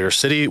live in a bigger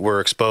city,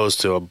 we're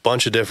exposed to a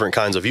bunch of different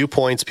kinds of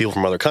viewpoints, people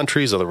from other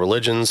countries, other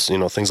religions,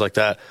 things like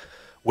that,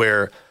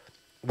 where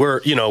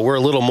we're a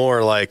little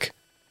more like,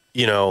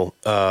 we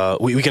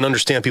can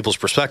understand people's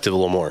perspective a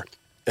little more.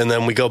 And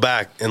then we go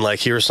back and, like,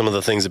 hear some of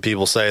the things that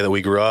people say that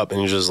we grew up, and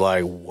you're just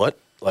like, what?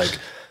 Like,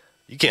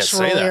 you can't just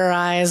say roll that. Your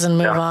eyes and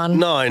move on.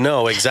 No, I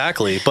know,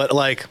 exactly. But,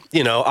 like,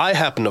 I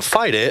happened to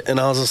fight it, and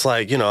I was just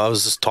like, I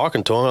was just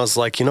talking to him, and I was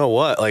like, you know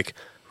what? Like,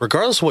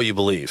 regardless of what you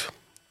believe,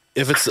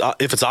 if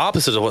it's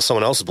opposite of what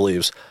someone else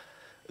believes,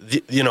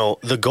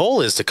 the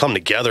goal is to come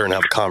together and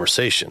have a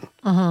conversation.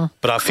 Mm-hmm.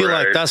 But I feel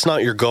like that's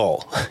not your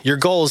goal. Your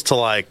goal is to,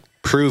 like,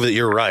 prove that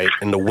you're right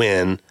and to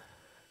win.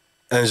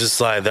 And it's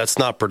just like, that's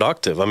not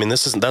productive. I mean,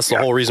 that's the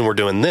whole reason we're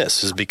doing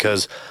this, is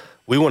because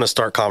we want to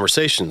start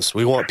conversations.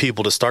 We want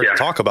people to start to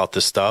talk about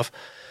this stuff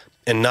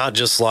and not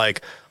just,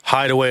 like,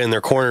 hide away in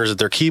their corners at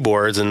their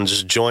keyboards and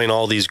just join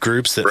all these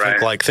groups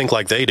that think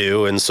like they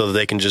do. And so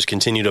they can just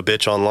continue to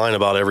bitch online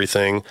about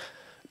everything,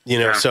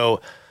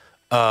 So,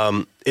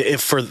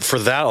 if for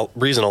that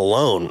reason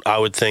alone, I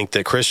would think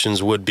that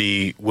Christians would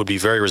be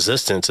very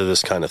resistant to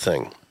this kind of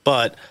thing.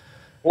 But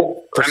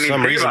for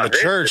some reason, the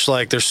church,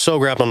 like, they're so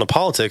grabbed onto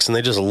politics, and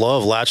they just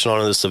love latching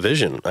onto this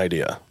division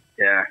idea.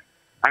 Yeah.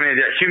 I mean,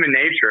 the human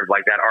nature of,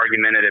 like, that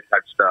argumentative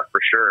type stuff, for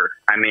sure.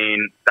 I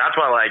mean, that's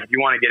why, like, if you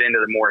want to get into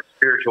the more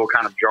spiritual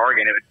kind of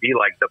jargon, it would be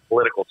like the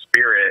political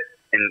spirit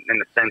in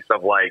the sense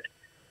of, like,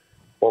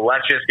 well,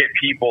 let's just get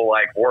people,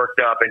 like, worked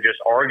up and just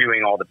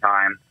arguing all the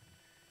time.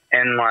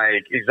 And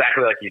like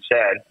exactly like you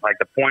said, like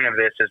the point of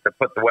this is to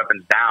put the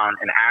weapons down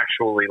and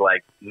actually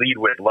like lead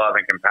with love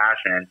and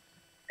compassion.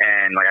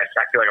 And like I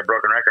feel like a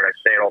broken record. I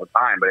say it all the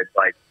time, but it's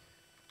like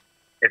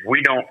if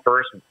we don't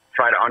first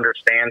try to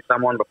understand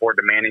someone before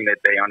demanding that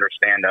they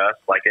understand us,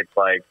 like it's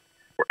like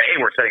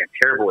we're setting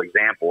a terrible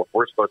example. If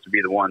we're supposed to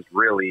be the ones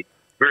we're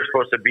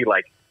supposed to be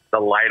like the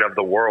light of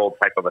the world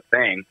type of a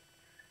thing.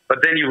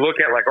 But then you look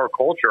at like our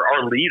culture,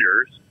 our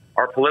leaders,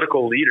 our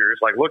political leaders,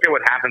 like look at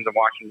what happens in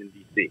Washington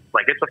D.C.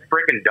 Like it's a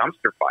freaking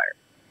dumpster fire.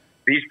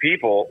 These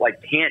people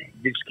like can't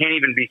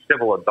even be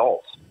civil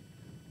adults.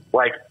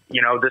 Like,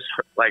 you know, this,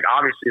 like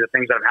obviously the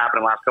things that have happened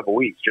in the last couple of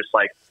weeks, just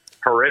like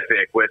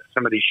horrific with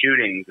some of these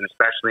shootings, and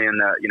especially in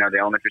the, you know, the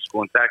elementary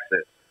school in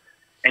Texas.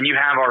 And you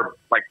have our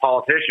like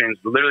politicians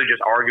literally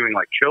just arguing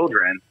like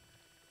children.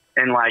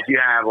 And like you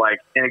have like,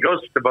 and it goes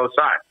to both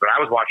sides. But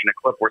I was watching a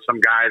clip where some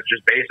guys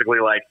just basically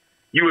like,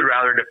 you would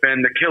rather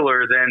defend the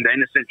killer than the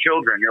innocent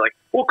children. You're like,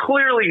 well,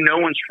 clearly no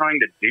one's trying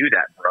to do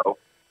that, bro.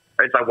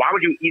 It's like, why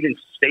would you even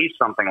say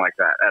something like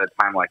that at a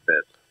time like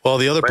this? Well,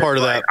 the other part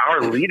of like, that,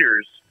 our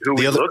leaders who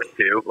we look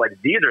to, like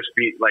these are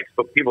like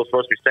people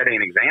supposed to be setting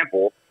an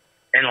example,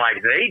 and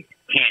like they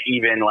can't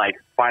even like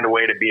find a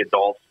way to be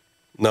adults.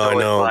 No, I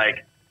know. Like,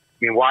 I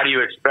mean, why do you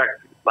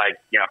expect like,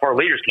 you know, if our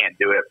leaders can't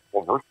do it,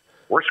 well,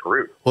 we're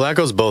screwed. Well, that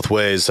goes both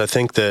ways. I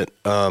think that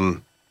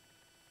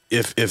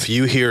if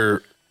you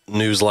hear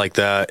news like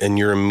that and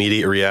your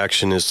immediate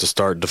reaction is to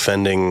start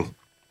defending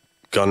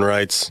gun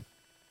rights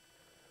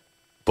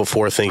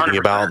before thinking 100%.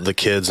 About the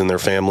kids and their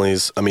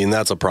families, I mean,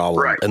 that's a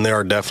problem. Right. And there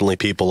are definitely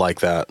people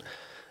like that.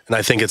 And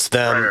I think it's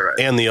them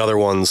and the other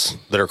ones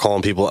that are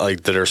calling people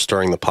like that are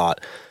stirring the pot.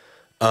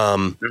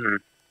 And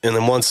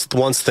then once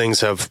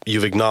things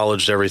you've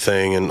acknowledged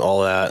everything and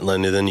all that,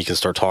 and then you can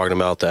start talking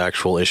about the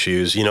actual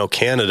issues. You know,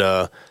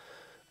 Canada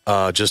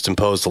just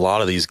imposed a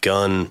lot of these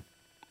gun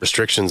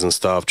restrictions and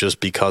stuff just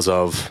because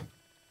of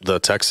the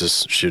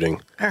Texas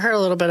shooting. I heard a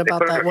little bit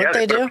about that. What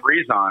they do? Put a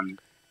freeze on.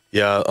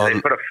 Yeah,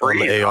 on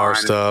the AR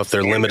stuff,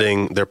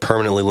 they're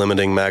permanently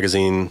limiting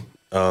magazine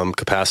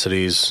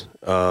capacities.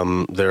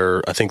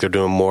 I think they're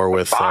doing more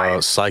with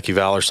psych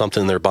eval or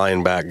something. They're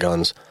buying back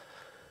guns,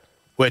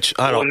 which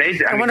I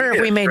wonder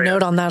if we made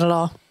note on that at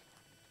all.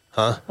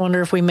 Huh? I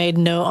wonder if we made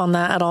note on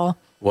that at all.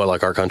 What,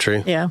 like our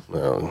country? Yeah.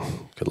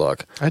 Good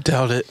luck. I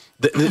doubt it.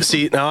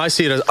 See, now I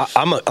see it as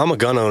I'm a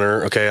gun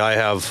owner. Okay, I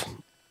have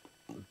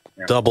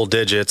double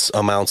digits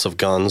amounts of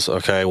guns.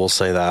 Okay, we'll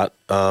say that.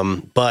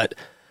 But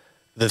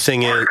the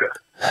thing is,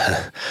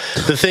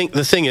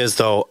 the thing is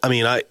though. I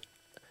mean,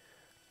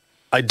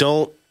 I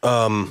don't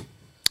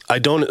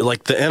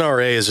like the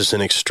NRA is just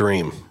an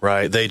extreme,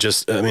 right? They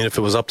just, I mean, if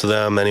it was up to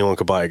them, anyone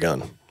could buy a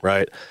gun,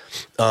 right?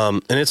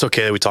 And it's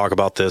okay we talk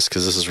about this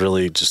because this is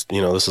really just,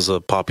 you know, this is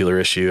a popular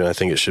issue and I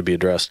think it should be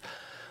addressed.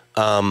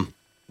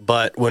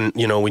 But when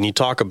you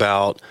talk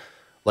about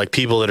like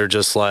people that are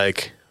just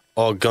like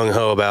all gung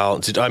ho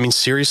about, I mean,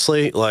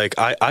 seriously, like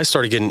I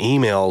started getting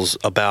emails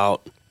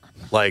about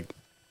like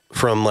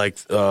from like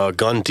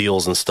gun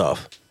deals and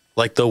stuff.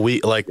 Like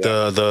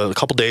the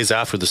couple days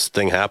after this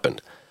thing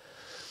happened.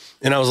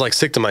 And I was like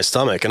sick to my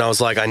stomach. And I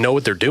was like, I know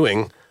what they're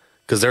doing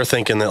because they're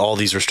thinking that all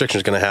these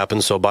restrictions are going to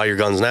happen. So buy your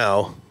guns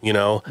now, you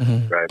know?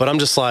 Mm-hmm. Right. But I'm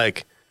just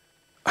like,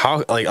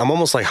 I'm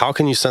almost like, how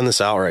can you send this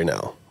out right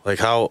now?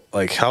 How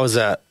is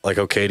that like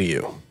okay to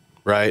you?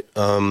 Right.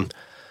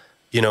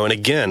 You know, and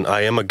again,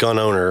 I am a gun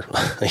owner,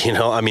 you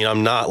know, I mean,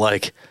 I'm not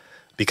like,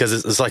 because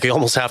it's like you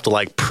almost have to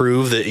like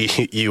prove that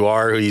you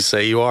are who you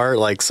say you are,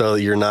 like so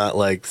you're not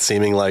like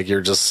seeming like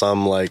you're just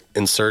some like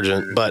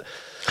insurgent. But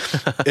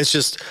it's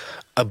just,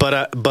 but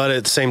at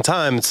the same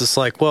time, it's just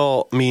like,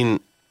 well, I mean,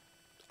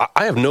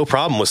 I have no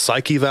problem with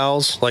psych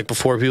evals. Like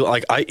before people,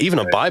 like even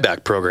a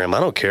buyback program, I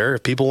don't care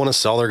if people want to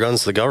sell their guns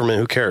to the government.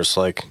 Who cares?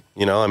 Like,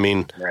 you know, I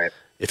mean,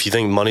 if you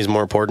think money's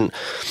more important,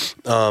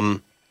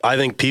 I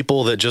think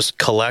people that just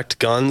collect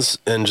guns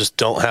and just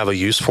don't have a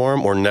use for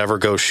them or never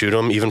go shoot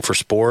them, even for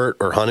sport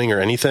or hunting or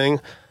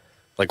anything,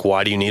 like,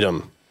 why do you need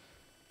them?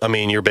 I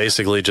mean, you're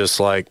basically just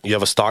like, you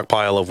have a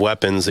stockpile of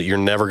weapons that you're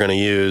never going to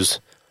use,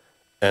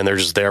 and they're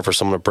just there for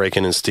someone to break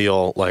in and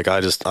steal. Like, I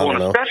don't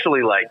know.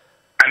 Especially, like,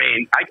 I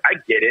mean, I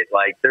get it.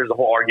 Like, there's a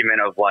whole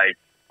argument of, like,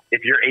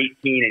 if you're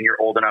 18 and you're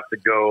old enough to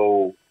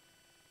go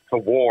to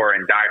war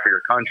and die for your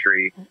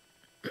country,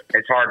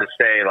 it's hard to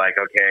say, like,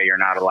 okay, you're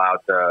not allowed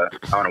to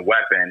own a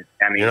weapon.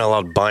 I mean, you're not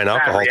allowed to buy an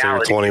alcohol till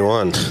you're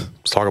 21.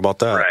 Let's talk about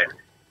that. Right.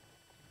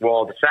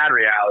 Well, the sad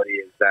reality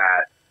is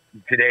that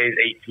today's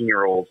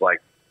 18-year-olds,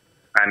 like,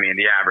 I mean,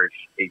 the average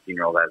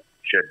 18-year-old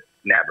should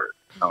never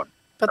own.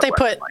 But they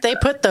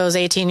put those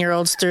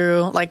 18-year-olds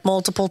through like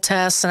multiple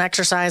tests and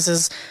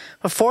exercises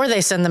before they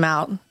send them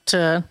out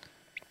to.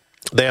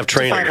 They have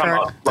training.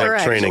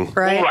 Training,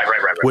 right.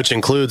 Right. Which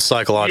includes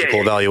psychological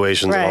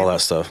evaluations and all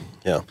that stuff.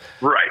 Yeah.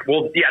 Right.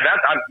 Well, yeah.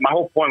 My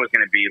whole point was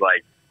going to be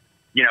like,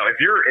 you know,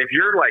 if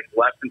you're like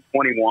less than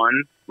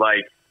 21,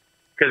 like,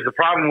 because the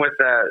problem with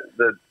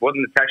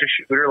wasn't the Texas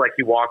shooter, like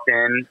he walked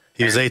in.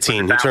 He was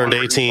 18. He turned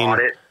 18.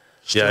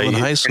 Yeah, in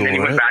high school. And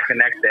then he went back the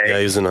next day. Yeah,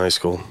 he was in high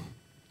school.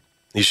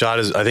 He shot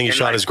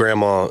his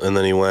grandma, and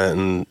then he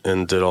went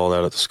and did all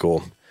that at the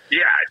school. Yeah,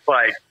 it's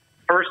like,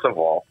 first of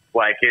all,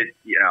 like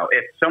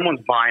if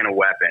someone's buying a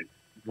weapon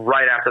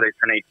right after they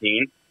turn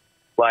 18,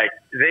 like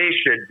they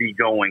should be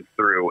going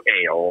through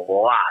a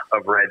lot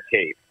of red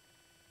tape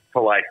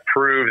to like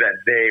prove that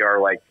they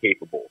are like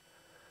capable.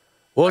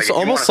 Well, it's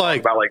almost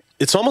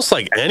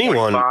like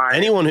anyone.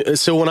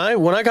 So when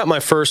I got my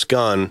first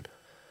gun,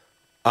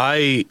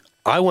 I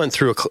went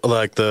through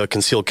the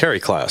concealed carry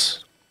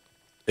class.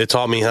 It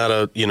taught me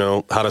how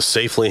to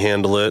safely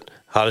handle it,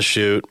 how to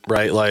shoot,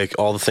 right? Like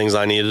all the things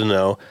I needed to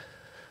know.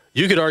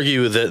 You could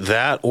argue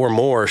that or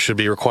more should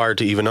be required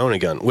to even own a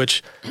gun,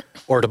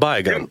 or to buy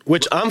a gun,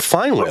 which I'm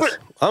fine with.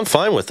 I'm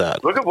fine with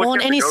that. Well,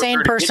 and any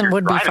sane person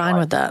would be fine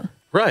with that.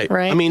 Right.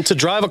 I mean, to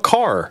drive a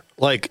car,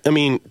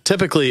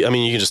 typically, you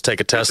can just take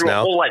a test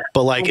now,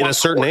 but like at a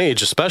certain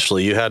age,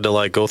 especially, you had to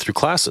like go through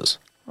classes.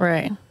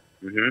 Right.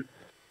 Mm-hmm.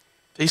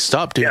 They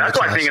stopped doing that's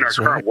why I think in our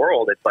current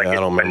world, it's like it's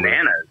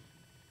bananas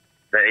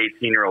that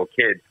 18-year-old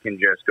kids can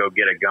just go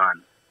get a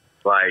gun.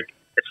 Like,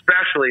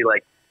 especially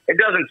like, it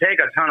doesn't take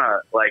a ton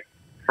of I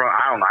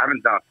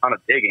haven't done a ton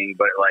of digging,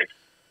 but like,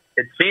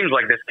 it seems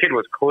like this kid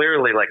was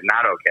clearly like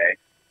not okay.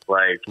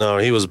 Like, no,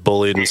 he was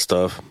bullied and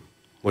stuff,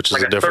 which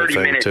is a different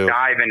thing too. 30-minute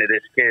dive into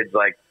this kid's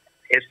like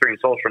history and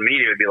social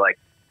media would be like,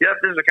 yep,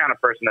 this is the kind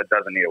of person that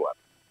doesn't need a weapon.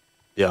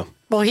 Yeah.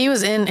 Well, he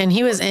was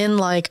in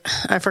like,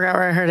 I forgot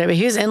where I heard it, but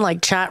he was in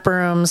like chat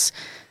rooms,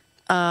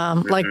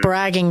 like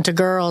bragging to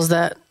girls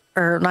that,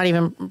 or not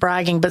even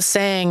bragging, but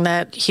saying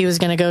that he was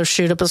going to go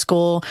shoot up a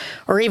school,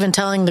 or even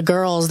telling the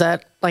girls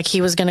that like he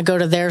was going to go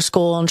to their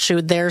school and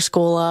shoot their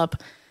school up.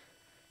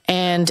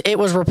 And it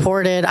was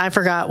reported, I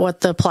forgot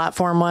what the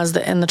platform was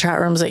that in the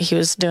chat rooms that he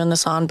was doing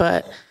this on,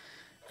 but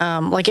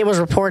like it was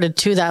reported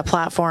to that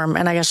platform,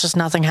 and I guess just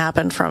nothing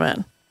happened from it.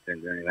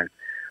 Didn't do anything.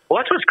 Well,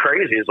 that's what's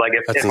crazy is like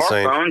if our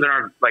phones and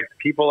our like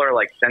people are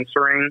like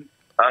censoring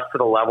us to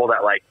the level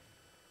that like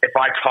if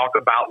I talk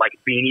about like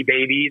Beanie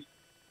Babies,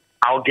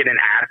 I'll get an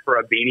ad for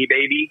a Beanie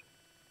Baby.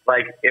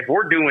 Like if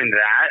we're doing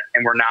that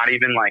and we're not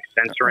even like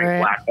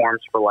censoring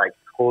platforms for like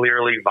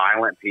clearly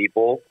violent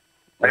people,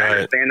 like I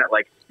understand that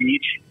like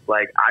speech,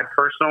 like I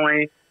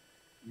personally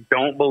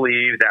don't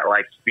believe that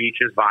like speech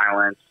is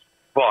violence,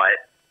 but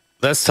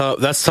that's tough.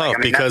 That's tough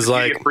because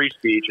like free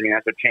speech. I mean,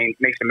 that's what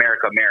makes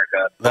America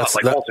America. That's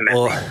but, like, ultimately,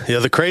 well, yeah.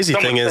 The crazy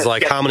thing is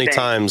like how many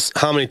times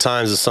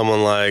is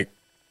someone like,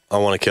 I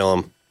want to kill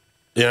him?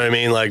 You know what I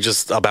mean? Like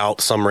just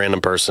about some random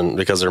person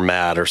because they're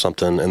mad or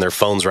something, and their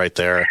phone's right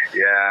there.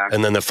 Yeah.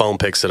 And then the phone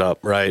picks it up,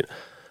 right?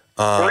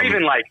 Or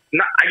even like,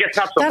 I guess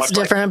not so much. That's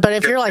different. But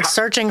if you're like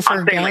searching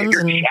for guns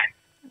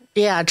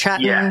and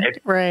chatting,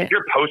 right? If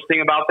you're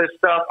posting about this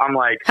stuff, I'm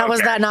like, how was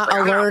that not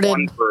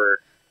alerted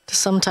to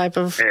some type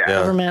of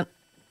government?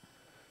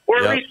 Or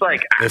at least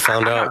like they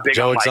found out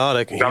Joe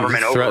Exotic, he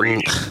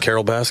threatened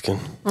Carol Baskin.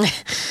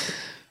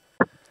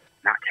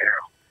 Not Carol.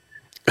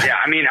 Yeah,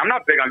 I mean, I'm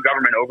not big on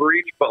government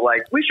overreach, but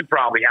like we should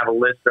probably have a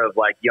list of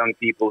like young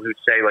people who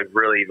say like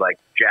really like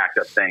jacked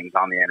up things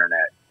on the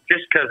internet.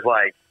 Just because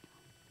like,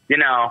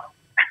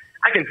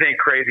 I can think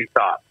crazy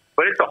thoughts,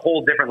 but it's a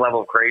whole different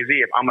level of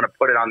crazy if I'm going to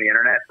put it on the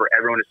internet for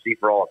everyone to see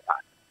for all the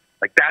time.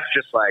 Like that's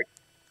just like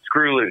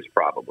screw loose,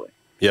 probably.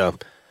 Yeah.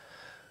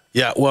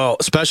 Yeah, well,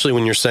 especially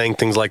when you're saying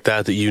things like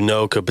that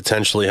could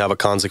potentially have a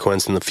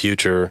consequence in the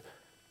future.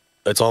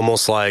 It's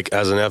almost like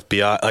as an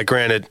FBI, like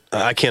granted,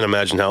 I can't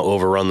imagine how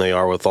overrun they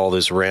are with all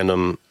this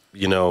random,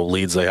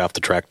 leads they have to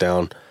track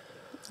down.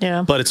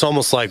 Yeah. But it's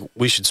almost like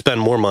we should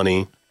spend more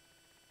money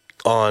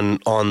on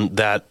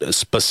that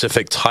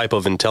specific type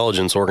of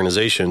intelligence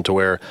organization to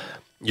where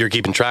you're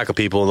keeping track of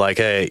people like,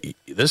 hey,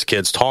 this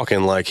kid's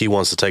talking like he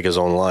wants to take his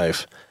own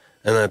life.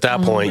 And then at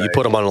that point, you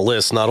put him on a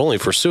list, not only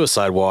for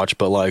suicide watch,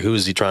 but like,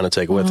 who's he trying to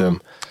take with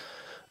him?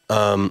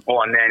 Well,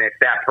 and then if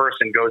that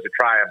person goes to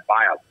try to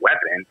buy a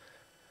weapon,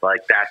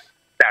 like that's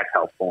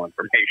helpful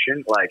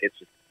information. Like it's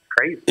just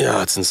crazy.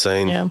 Yeah, it's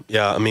insane.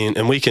 Yeah. I mean,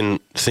 and we can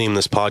theme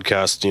this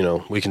podcast,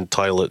 we can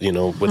title it,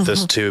 with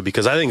this too,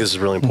 because I think this is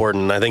really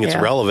important and I think it's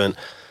relevant.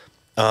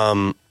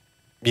 And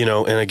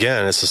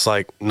again, it's just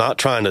like not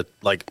trying to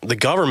like the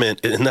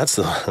government. And that's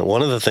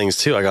one of the things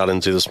too, I got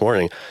into this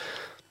morning.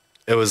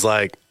 It was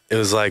like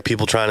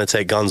people trying to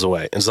take guns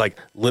away. It's like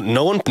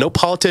no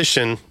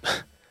politician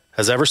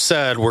has ever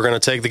said we're going to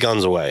take the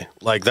guns away.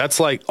 Like that's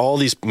like all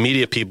these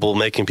media people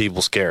making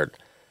people scared.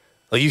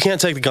 Like you can't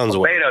take the guns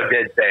away. Beto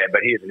did say it,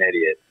 but he's an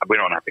idiot. We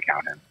don't have to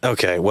count him.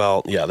 Okay,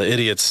 well, yeah, the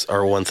idiots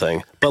are one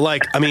thing, but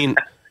like I mean,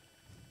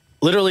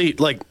 literally,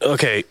 like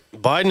okay,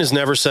 Biden has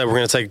never said we're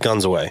going to take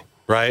guns away,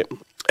 right?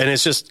 And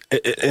it's just,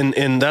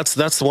 and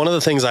that's one of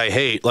the things I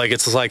hate. Like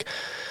it's like.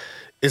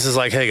 This is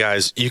like, hey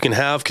guys, you can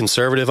have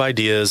conservative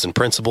ideas and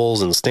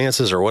principles and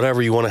stances or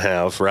whatever you want to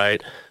have,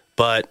 right?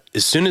 But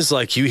as soon as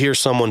like you hear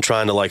someone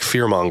trying to like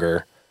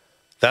fearmonger,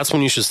 that's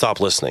when you should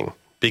stop listening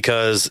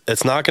because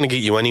it's not going to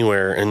get you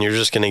anywhere and you're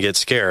just going to get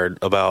scared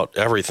about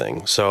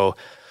everything. So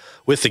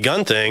with the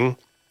gun thing,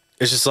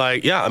 it's just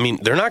like, yeah, I mean,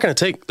 they're not going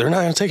to take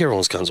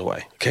everyone's guns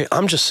away. Okay.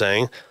 I'm just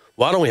saying,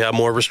 why don't we have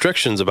more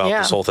restrictions about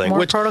this whole thing?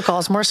 More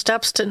protocols, more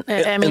steps to.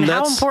 I mean,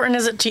 how important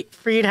is it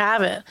for you to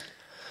have it?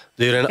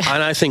 Dude, and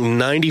I think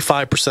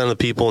 95% of the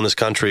people in this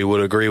country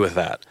would agree with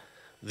that.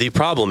 The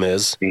problem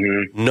is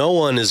no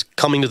one is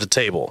coming to the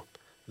table.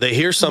 They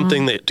hear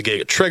something that to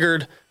get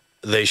triggered,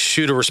 they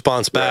shoot a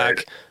response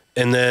back,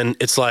 and then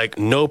it's like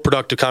no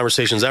productive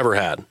conversations ever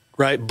had,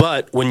 right?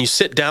 But when you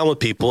sit down with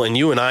people, and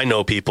you and I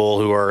know people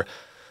who are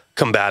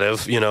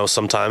combative, you know,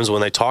 sometimes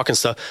when they talk and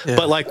stuff,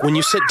 but like when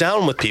you sit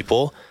down with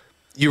people,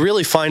 you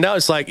really find out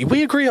it's like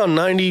we agree on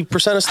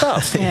 90% of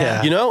stuff,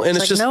 you know, and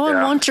it's just no one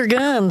wants your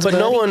guns, but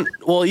no one.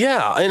 Well,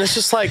 yeah, and it's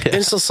just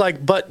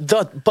like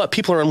but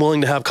people are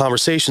unwilling to have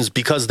conversations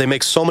because they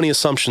make so many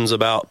assumptions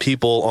about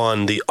people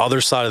on the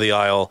other side of the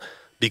aisle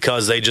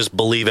because they just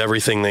believe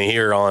everything they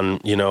hear on,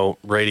 you know,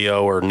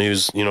 radio or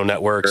news, you know,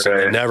 networks, and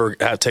they never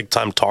take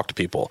time to talk to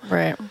people,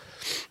 right?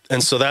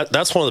 And so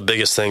that's one of the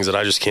biggest things that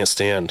I just can't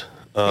stand.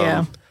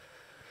 I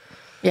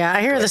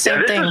hear the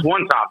same thing. This is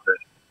one topic.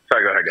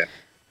 Sorry, go ahead, guys.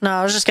 No,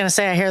 I was just going to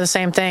say, I hear the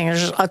same thing.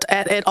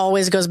 It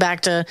always goes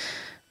back to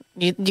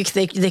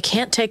they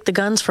can't take the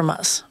guns from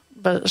us,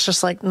 but it's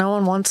just like no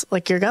one wants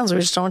like your guns.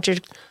 We just don't want you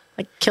to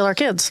like kill our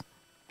kids.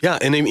 Yeah,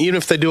 and even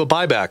if they do a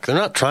buyback, they're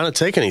not trying to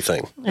take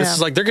anything. Yeah. It's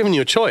like they're giving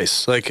you a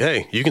choice. Like,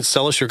 hey, you can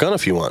sell us your gun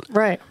if you want,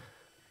 right?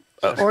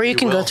 Or you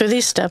can go through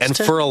these steps. And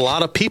for a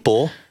lot of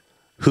people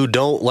who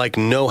don't like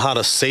know how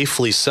to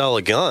safely sell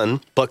a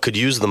gun, but could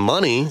use the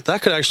money,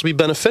 that could actually be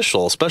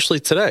beneficial, especially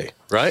today,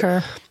 right?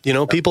 Sure. You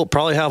know, people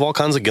probably have all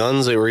kinds of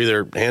guns they were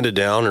either handed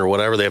down or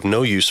whatever they have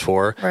no use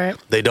for. Right.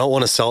 They don't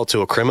want to sell it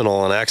to a criminal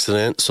on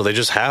accident, so they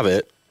just have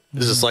it.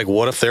 It's just like,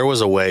 what if there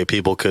was a way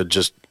people could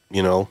just,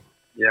 you know?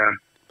 Yeah.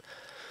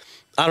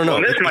 I don't know.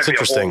 Well, this might be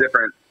interesting. a whole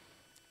different.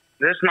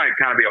 This might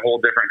kind of be a whole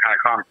different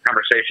kind of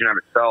conversation of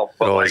itself.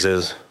 But it always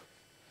is.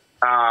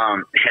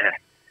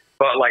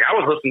 But like I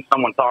was listening to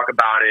someone talk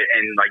about it,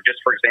 and like just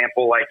for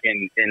example, like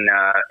in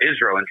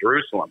Israel and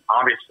Jerusalem,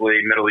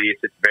 obviously Middle East,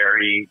 it's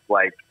very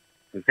like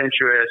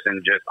contentious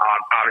and just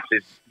obviously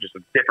it's just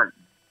a different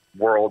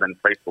world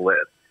and place to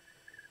live.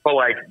 But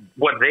like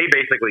what they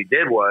basically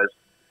did was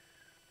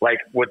like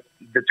what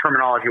the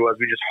terminology was,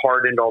 we just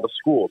hardened all the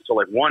schools. So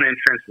like one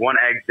entrance, one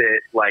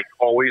exit, like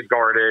always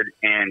guarded,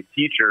 and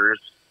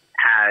teachers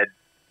had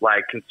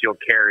like concealed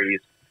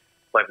carries,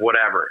 like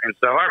whatever. And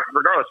so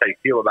regardless how you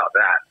feel about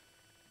that,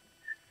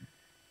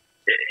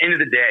 end of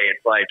the day,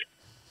 it's like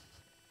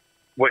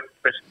what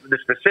the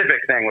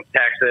specific thing with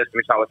Texas,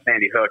 we saw with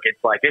Sandy Hook,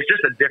 it's like it's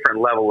just a different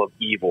level of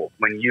evil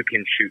when you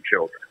can shoot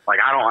children. Like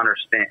I don't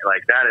understand.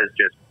 Like that is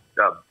just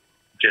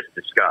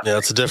disgusting. Yeah,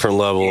 it's a different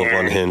level of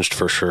unhinged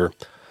for sure.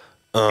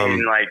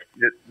 And like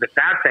the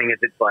sad thing is,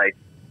 it's like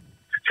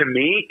to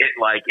me,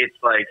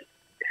 it's like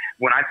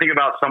when I think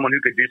about someone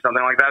who could do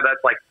something like that,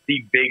 that's like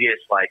the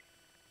biggest like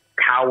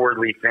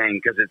cowardly thing,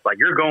 because it's like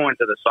you're going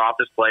to the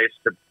softest place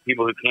to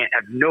people who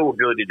have no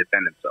ability to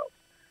defend themselves.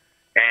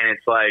 And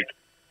it's like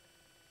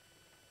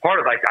part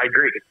of, like, I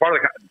agree, because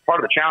part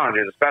of the challenge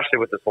is, especially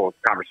with this whole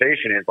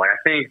conversation, is like I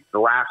think the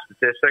last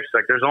statistics,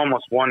 like there's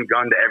almost one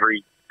gun to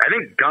every. I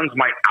think guns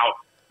might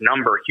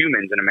outnumber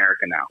humans in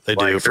America now. They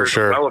like, do for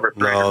sure. Well over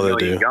 300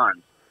 million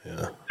guns.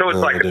 Yeah. So it's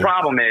like the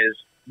problem is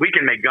we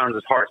can make guns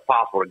as hard as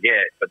possible to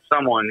get, but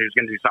someone who's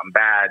going to do something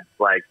bad,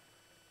 like.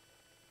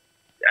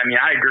 I mean,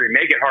 I agree.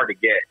 Make it hard to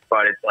get,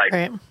 but it's like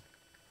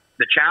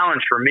the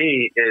challenge for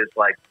me is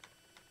like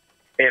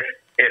if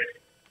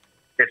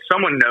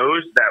someone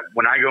knows that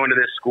when I go into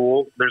this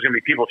school, there's going to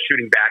be people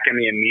shooting back at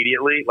me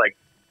immediately. Like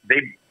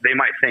they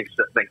might think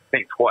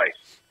twice.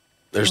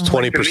 There's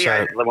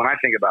 20%. When I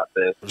think about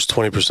this, there's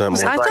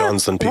 20% more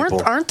guns than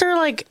people. Aren't there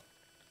like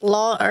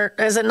law? Or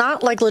is it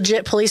not like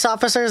legit police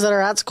officers that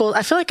are at school?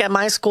 I feel like at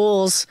my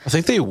schools, I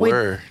think they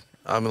were.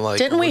 I mean, like,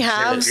 didn't we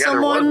have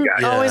someone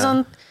always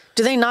on?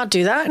 Do they not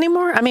do that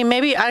anymore? I mean,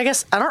 maybe, I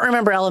guess, I don't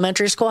remember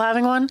elementary school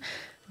having one.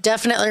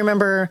 Definitely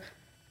remember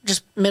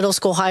just middle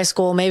school, high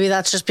school. Maybe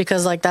that's just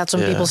because, like, that's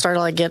when people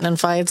started, like, getting in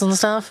fights and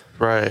stuff.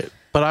 Right.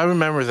 But I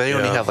remember they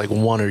only had, like,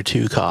 one or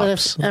two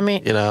cops. But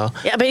you know?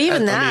 Yeah, but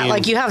even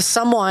like, you have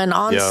someone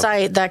on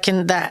site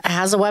that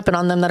has a weapon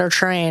on them that are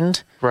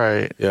trained.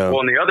 Right. Yeah.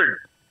 Well, and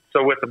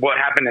so with what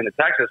happened in the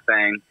Texas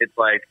thing, it's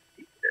like,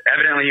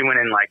 evidently he went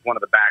in, like, one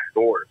of the back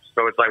doors.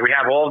 So it's like we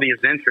have all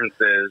these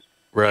entrances.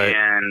 Right.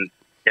 And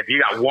if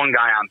you got one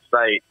guy on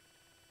site,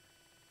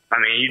 I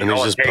mean, and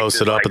he's just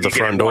posted up at the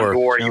front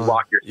door. You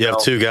lock yourself. You have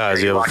two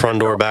guys. You have a front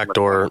door, back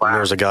door, and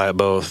there's a guy at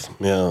both.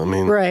 Yeah, I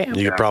mean,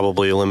 you could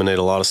probably eliminate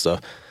a lot of stuff,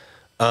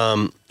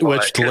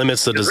 which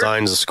limits the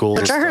designs of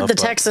schools. But I heard the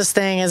Texas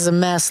thing is a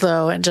mess,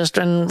 though, and just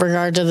in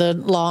regard to the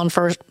law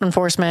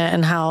enforcement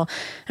and how,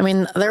 I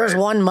mean, there was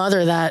one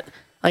mother that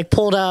like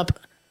pulled up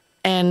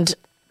and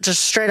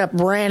just straight up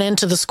ran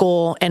into the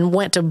school and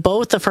went to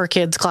both of her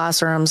kids'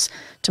 classrooms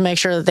to make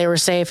sure that they were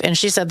safe. And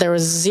she said there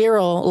was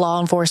zero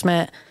law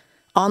enforcement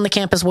on the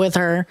campus with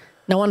her.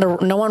 No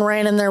one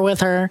ran in there with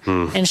her.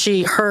 And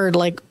she heard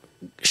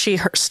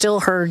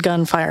still heard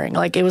gun firing.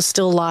 Like it was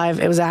still live.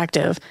 It was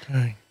active.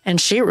 And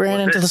she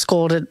ran into the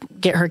school to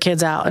get her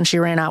kids out, and she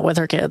ran out with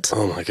her kids.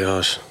 Oh my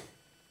gosh.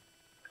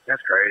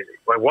 That's crazy.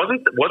 Like,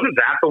 wasn't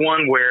that the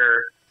one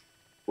where,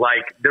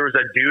 like, there was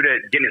a dude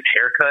getting his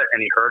hair cut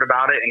and he heard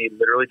about it and he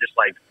literally just,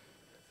 like,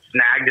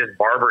 snagged his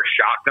barber's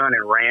shotgun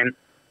and ran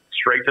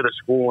straight to the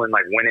school and,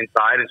 like, went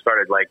inside and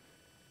started, like,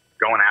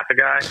 going at the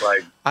guy?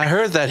 Like, I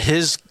heard that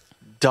his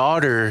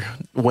daughter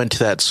went to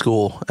that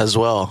school as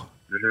well.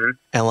 Mm-hmm.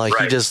 And, like,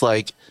 Right. he just,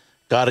 like,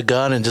 got a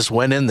gun and just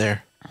went in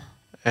there.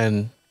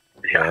 And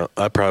yeah,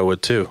 I probably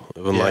would too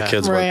when my Yeah.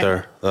 kids Right. went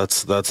there.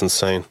 That's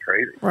insane.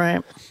 crazy.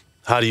 Right.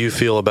 How do you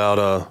feel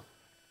about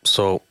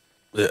so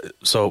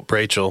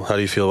Rachel? How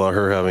do you feel about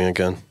her having a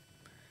gun?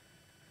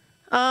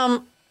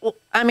 Well,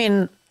 I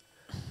mean,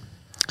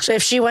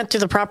 if she went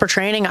through the proper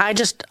training,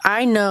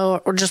 I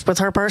know, or just with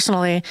her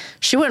personally,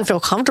 she wouldn't feel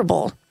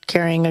comfortable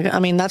carrying a gun. I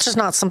mean, that's just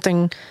not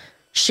something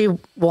she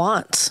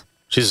wants.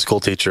 She's a school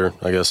teacher,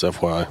 I guess.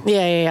 FYI.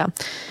 Yeah.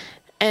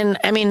 And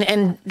I mean,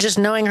 and just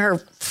knowing her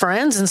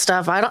friends and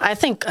stuff, I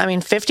think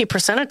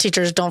 50% of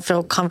teachers don't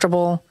feel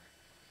comfortable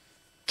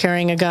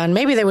carrying a gun.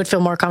 Maybe they would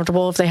feel more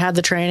comfortable if they had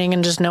the training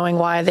and just knowing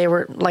why they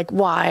were, like,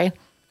 why,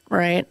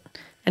 right?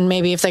 And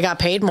maybe if they got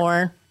paid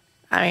more,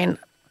 I mean,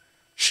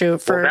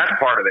 shoot, Well, that's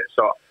part of it.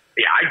 So,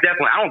 yeah, I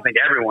don't think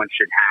everyone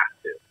should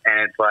have to.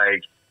 And it's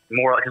like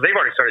more, because they've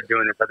already started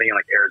doing this, I think, in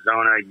like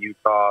Arizona,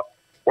 Utah,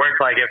 where it's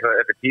like if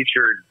a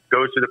teacher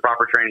goes through the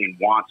proper training and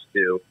wants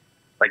to,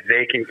 like,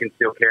 they can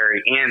conceal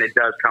carry, and they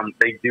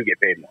do get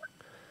paid more.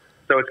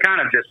 So it's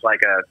kind of just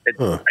like I think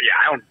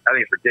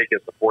it's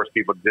ridiculous to force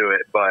people to do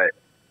it, but,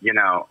 you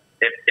know,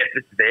 if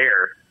it's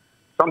there,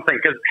 something,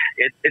 because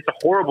it's a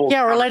horrible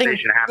or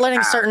conversation to have.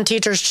 letting certain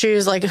teachers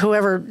choose, like,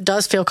 whoever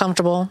does feel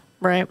comfortable,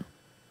 right?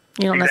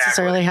 You don't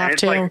necessarily have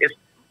to. Like,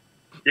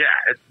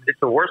 it's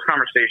the worst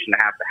conversation to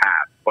have,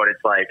 but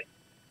it's like,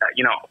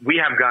 you know, we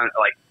have guns,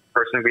 like,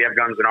 personally, we have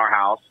guns in our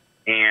house,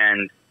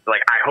 and,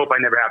 like, I hope I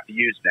never have to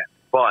use them.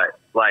 But,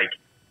 like,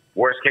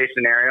 worst case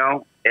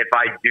scenario, if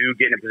I do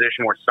get in a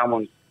position where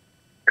someone's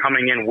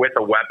coming in with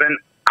a weapon,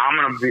 I'm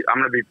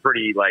gonna be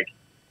pretty, like,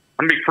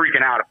 I'm gonna be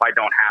freaking out if I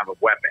don't have a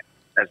weapon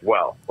as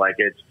well. Like,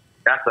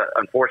 that's the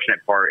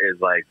unfortunate part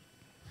is, like,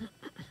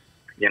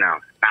 you know,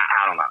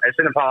 I don't know. It's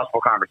an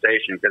impossible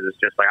conversation because it's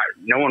just like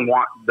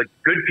the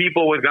good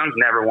people with guns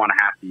never want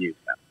to have to use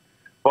them.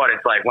 But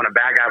it's like when a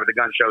bad guy with a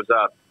gun shows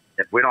up,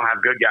 if we don't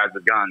have good guys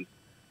with guns,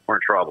 we're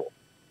in trouble.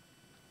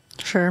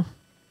 Sure.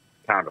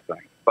 Kind of a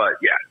thing. But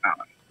yeah, I don't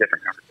know.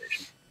 Different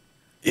conversation.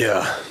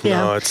 Yeah.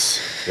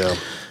 Yeah.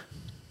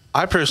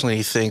 I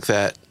personally think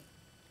that,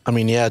 I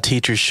mean, yeah,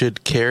 teachers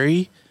should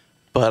carry,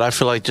 but I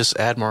feel like just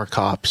add more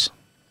cops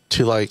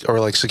to, like, or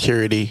like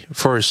security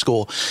for a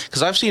school.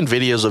 Because I've seen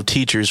videos of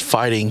teachers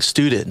fighting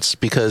students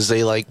because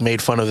they, like,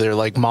 made fun of their,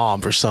 like,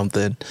 mom or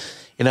something.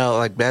 You know,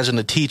 like, imagine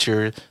a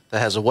teacher that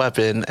has a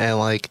weapon and,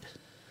 like,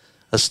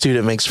 a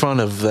student makes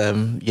fun of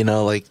them, you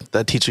know, like,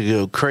 that teacher could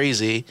go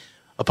crazy,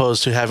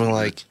 opposed to having,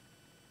 like,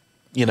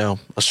 you know,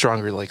 a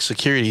stronger, like,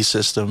 security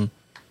system,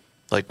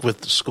 like,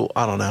 with the school.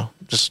 I don't know,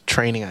 just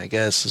training, I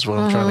guess, is what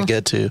I'm trying to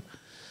get to,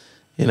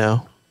 you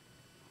know?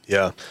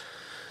 Yeah.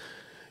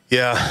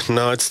 Yeah.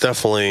 No, it's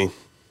definitely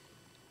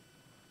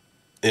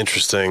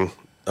interesting.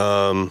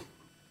 Yeah.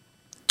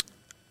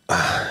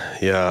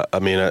 I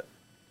mean,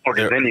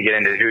 Because then you get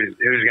into who's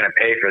going to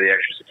pay for the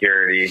extra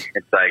security.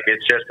 It's like,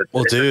 it's just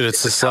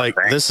it's just like,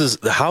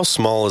 how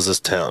small is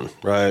this town,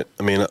 right?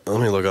 I mean, let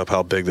me look up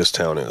how big this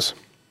town is.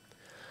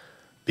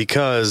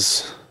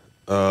 Because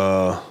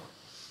I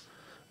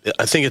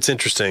think it's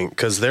interesting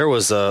because there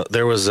was a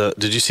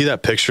did you see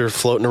that picture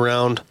floating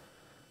around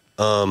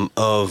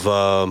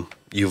of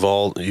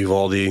Uvalde?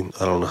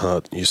 I don't know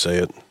how you say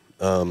it.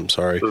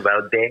 Sorry.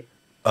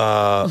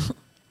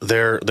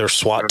 Their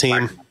SWAT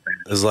team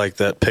is like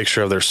that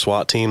picture of their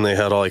SWAT team. They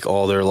had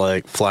all their,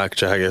 like, flak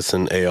jackets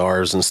and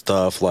ARs and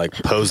stuff, like,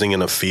 posing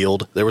in a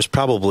field. There was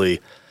probably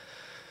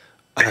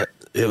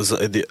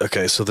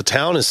okay. So the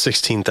town is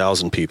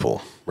 16,000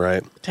 people,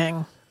 right?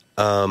 Dang.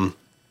 Wow.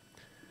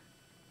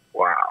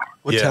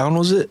 What town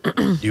was it?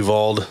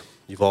 Uvalde.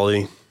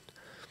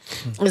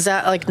 Is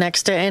that, like,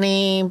 next to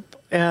any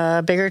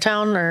bigger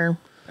town or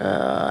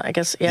I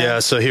guess, yeah. Yeah,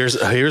 so here's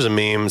a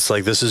meme. It's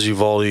like, this is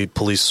Uvalde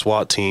police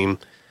SWAT team.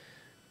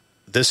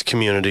 This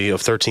community of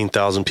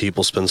 13,000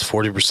 people spends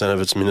 40% of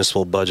its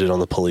municipal budget on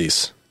the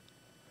police.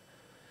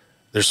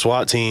 Their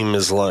SWAT team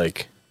is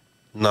like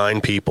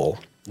 9 people.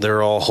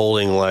 They're all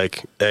holding,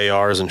 like,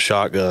 ARs and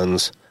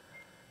shotguns,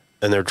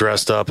 and they're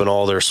dressed up in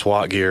all their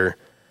SWAT gear.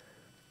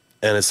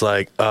 And it's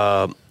like,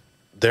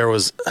 there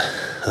was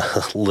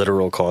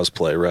literal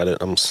cosplay.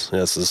 Reddit.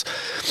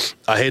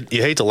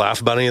 You hate to laugh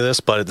about any of this,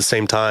 but at the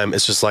same time,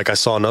 it's just like I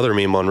saw another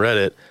meme on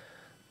Reddit.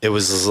 It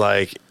was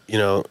like, you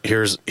know,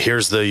 here's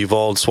the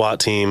Uvalde SWAT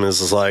team.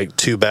 Is like,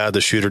 too bad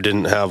the shooter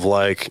didn't have,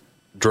 like,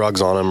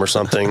 drugs on him or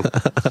something.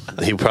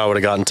 He probably would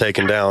have gotten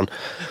taken down.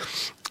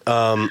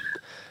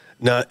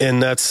 No,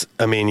 and that's,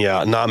 I mean,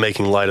 yeah, not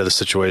making light of the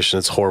situation.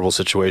 It's a horrible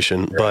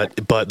situation, right.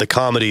 But the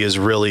comedy is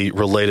really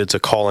related to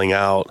calling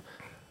out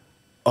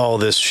all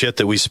this shit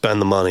that we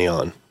spend the money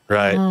on,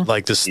 right? Mm-hmm.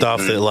 Like the stuff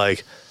that,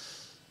 like,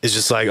 is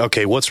just like,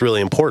 okay, what's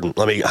really important?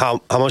 I mean,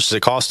 how much does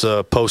it cost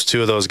to post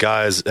 2 of those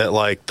guys at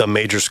like the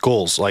major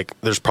schools? Like,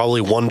 there's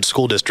probably one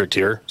school district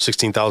here,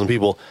 16,000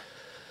 people.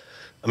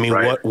 I mean,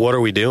 what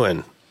are we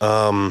doing?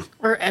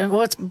 And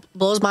what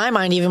blows my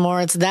mind even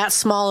more, it's that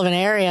small of an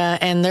area,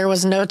 and there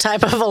was no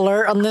type of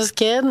alert on this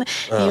kid.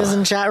 He was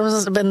in chat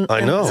rooms.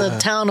 I know. It's a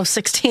town of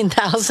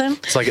 16,000.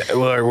 It's like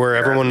where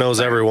everyone knows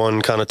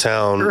everyone kind of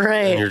town.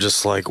 Right. And you're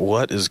just like,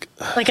 what is...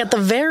 Like, at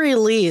the very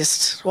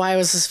least, why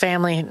was his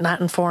family not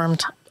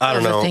informed I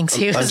don't of know. the things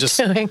he was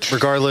doing?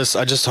 Regardless,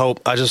 I just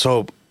hope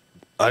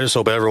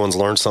everyone's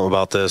learned something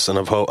about this, and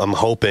I'm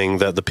hoping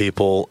that the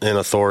people in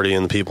authority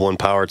and the people in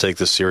power take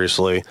this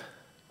seriously.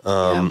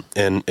 And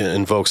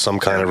invoke some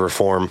kind of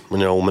reform,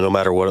 no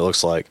matter what it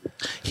looks like.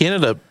 He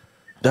ended up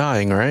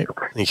dying, right?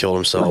 He killed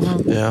himself.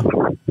 Mm-hmm. Yeah.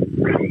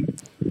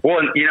 Well,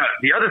 and,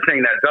 the other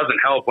thing that doesn't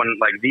help when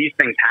like these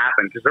things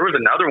happen, because there was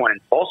another one in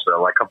Tulsa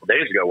like a couple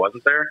days ago,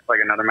 wasn't there? Like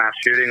another mass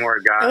shooting where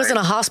a guy. It was in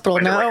a hospital.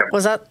 went to, No, like,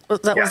 was that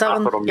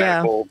hospital, one?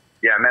 medical,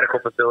 medical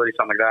facility,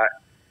 something like that.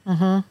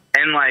 Mm-hmm.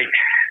 And like,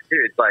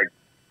 dude, it's like,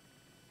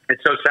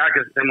 it's so sad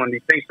because then when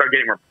these things start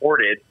getting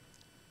reported,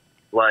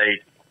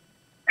 like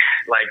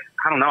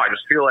I don't know, I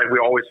just feel like we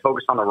always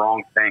focus on the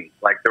wrong things.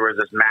 Like there was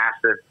this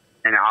massive,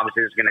 and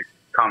obviously it's going to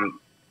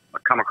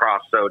come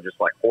across so just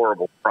like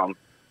horrible from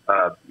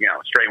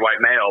straight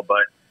white male,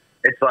 but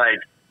it's like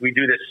we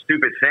do this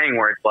stupid thing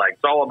where it's like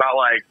it's all about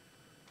like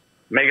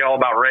make it all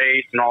about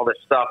race and all this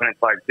stuff, and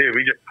it's like, dude,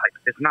 we just like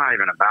it's not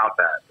even about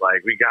that.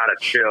 Like we gotta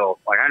chill.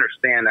 Like I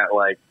understand that,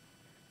 like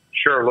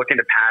sure, look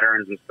into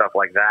patterns and stuff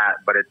like that,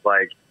 but it's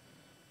like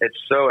it's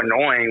so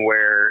annoying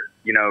where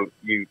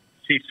you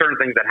see certain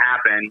things that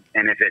happen,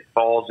 and if it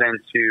falls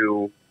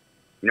into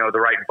the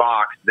right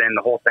box, then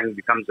the whole thing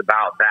becomes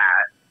about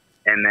that,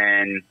 and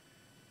then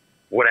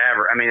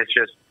whatever. I mean,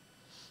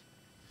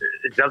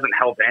 it doesn't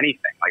help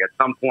anything. Like at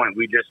some point,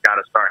 we just got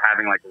to start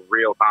having like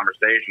real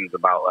conversations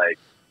about like.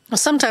 Well,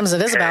 sometimes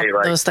it is about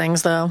those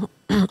things, though,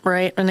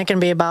 right? And it can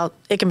be about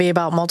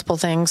multiple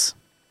things.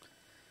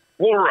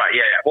 Well, right,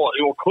 yeah. Well,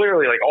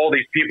 clearly, like all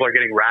these people are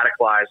getting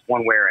radicalized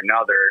one way or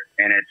another,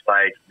 and it's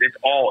like it's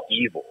all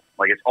evil,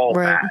 like it's all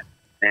bad,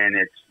 and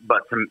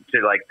but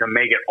to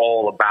make it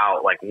all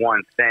about like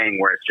one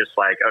thing where it's just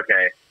like,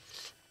 okay,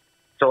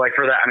 so like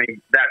for that, I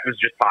mean that was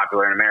just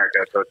popular in America,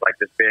 so it's like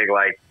this big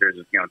like there's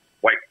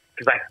white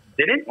because I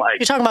didn't like.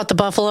 You're talking about the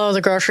Buffalo, the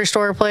grocery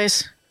store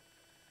place.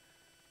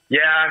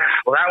 Yeah,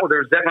 well,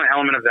 there's definitely an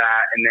element of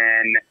that, and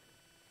then.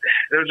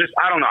 There was just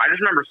I don't know. I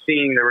just remember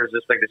seeing there was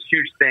this like this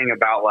huge thing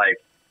about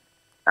like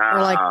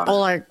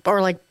or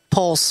like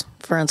Pulse,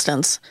 for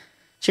instance.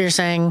 So you're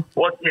saying?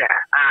 Well, yeah,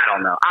 I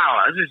don't know.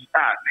 It's just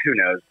who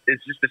knows?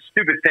 It's just a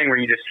stupid thing where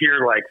you just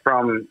hear like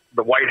from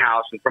the White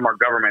House and from our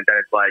government that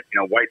it's like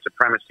white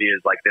supremacy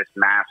is like this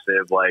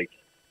massive like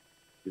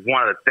is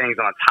one of the things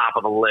on the top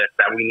of the list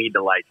that we need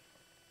to like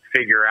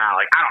figure out.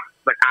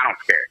 Like I don't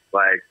care.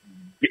 Like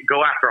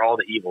go after all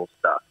the evil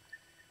stuff.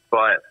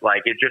 But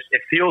like it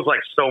feels like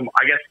so.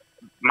 I guess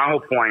my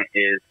whole point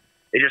is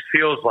it just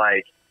feels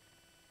like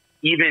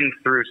even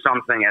through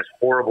something as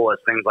horrible as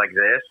things like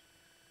this,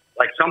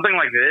 like something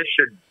like this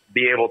should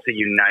be able to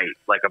unite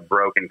like a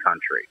broken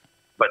country,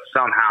 but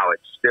somehow it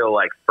still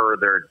like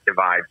further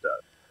divides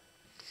us.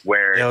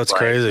 Where it's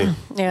crazy.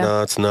 Yeah,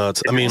 no, it's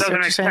nuts. I mean,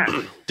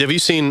 have you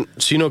seen?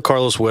 So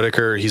Carlos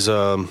Whitaker? He's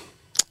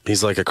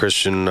like a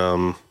Christian.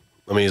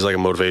 He's like a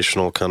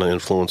motivational kind of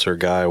influencer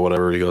guy,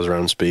 whatever. He goes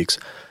around and speaks.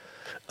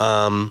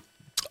 I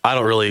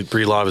don't really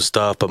read a lot of his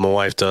stuff, but my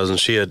wife does, and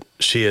she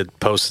had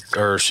posted,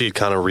 or she'd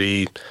kind of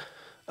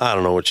I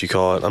don't know what you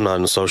call it. I'm not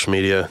into social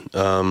media.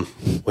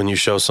 When you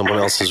show someone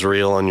else's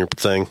reel on your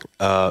thing,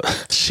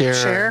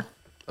 share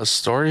a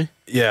story.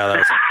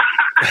 Yeah,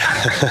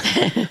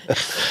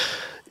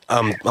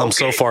 I'm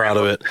so far out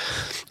of it.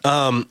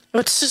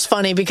 It's just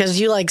funny because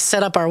you like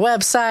set up our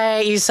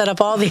website, you set up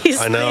all these.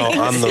 I know things.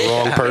 I'm the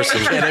wrong person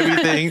and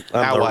everything.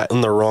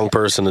 I'm the wrong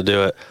person to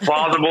do it.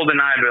 Plausible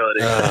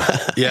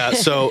deniability. Yeah.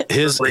 So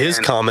his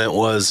comment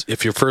was,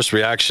 if your first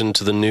reaction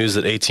to the news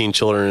that 18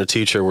 children and a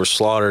teacher were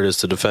slaughtered is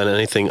to defend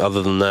anything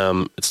other than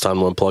them, it's time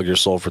to unplug your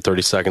soul for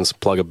 30 seconds,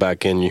 plug it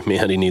back in.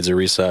 Humanity needs a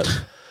reset.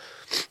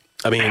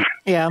 I mean,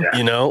 yeah.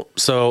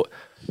 So.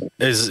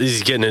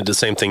 He's getting into the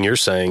same thing you're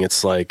saying.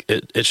 It's like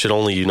it should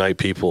only unite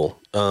people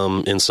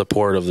in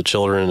support of the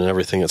children and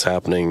everything that's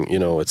happening.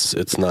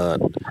 It's not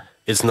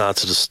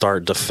to just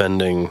start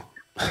defending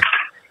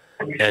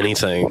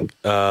anything.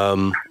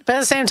 But at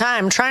the same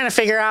time, trying to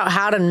figure out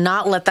how to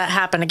not let that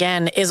happen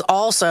again is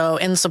also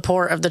in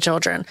support of the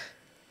children.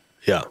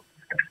 Yeah.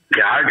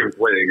 Yeah, I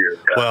completely agree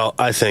with that. Well,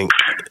 I think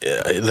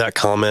that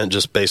comment,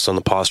 just based on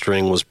the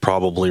posturing, was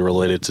probably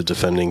related to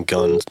defending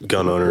gun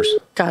owners.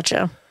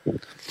 Gotcha.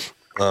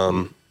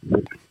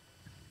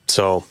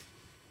 So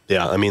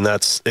yeah, I mean,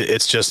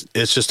 it's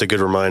just a good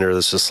reminder.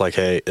 That's just like,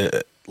 hey,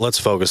 let's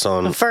focus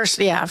on first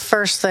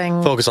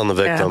thing. Focus on the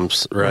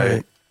victims,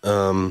 right?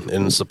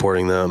 And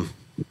supporting them,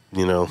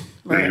 Right.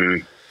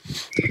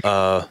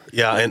 Mm-hmm.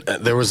 Yeah. And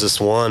there was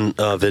this one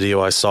video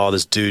I saw,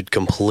 this dude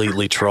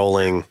completely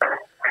trolling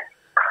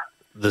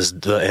the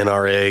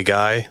NRA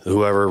guy,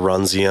 whoever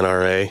runs the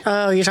NRA.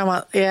 Oh, you're talking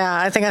about, yeah,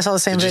 I think I saw the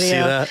same Did you see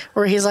video that?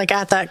 where he's like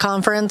at that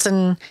conference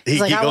and He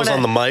like, goes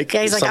on the mic.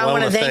 Yeah, he's like, I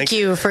want to thank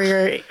you for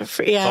your thoughts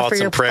for your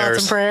and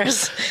thoughts and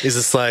prayers. He's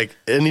just like,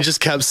 and he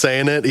just kept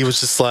saying it. He was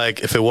just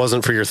like, if it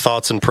wasn't for your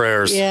thoughts and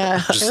prayers. Yeah,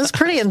 just it was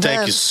pretty intense.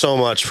 Thank you so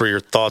much for your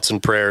thoughts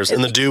and prayers.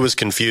 And the dude was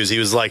confused. He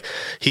was like,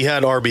 he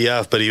had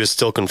RBF, but he was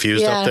still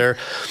confused up there.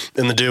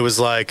 And the dude was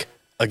like,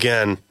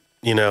 again,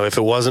 you know, if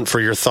it wasn't for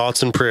your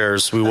thoughts and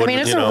prayers, we wouldn't. I mean,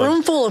 it's a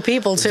room full of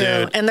people too,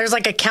 dude. and there's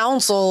like a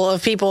council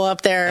of people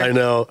up there. I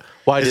know.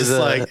 Why does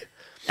like?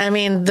 I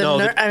mean,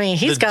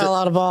 he's got a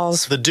lot of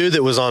balls. The dude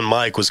that was on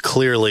mic was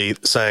clearly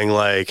saying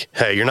like,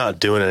 "Hey, you're not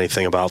doing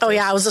anything about this." Oh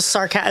yeah, it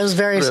was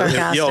very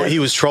sarcastic. Yo, he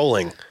was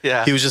trolling.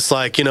 Yeah. He was just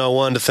like,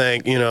 wanted to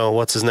thank,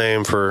 what's his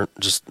name for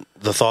just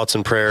the thoughts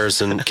and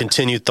prayers and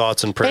continued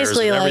thoughts and prayers.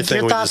 Basically, and like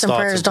everything your thoughts and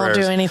prayers don't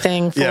do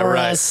anything for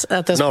us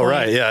at this point. No,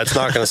 right. Yeah. It's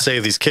not going to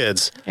save these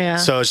kids. Yeah.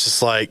 So it's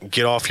just like,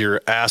 get off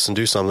your ass and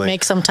do something.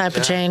 Make some type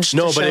of change.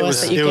 No, to but show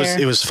us that you care.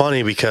 it was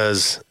funny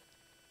because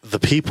the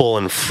people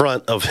in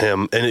front of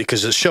him, and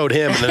because it showed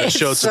him and then it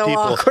showed some so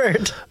people.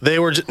 Awkward. They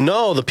were,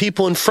 the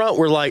people in front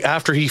were like,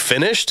 after he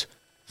finished,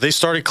 they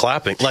started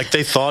clapping. Like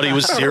they thought he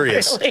was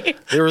serious. Really?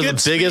 They were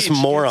the biggest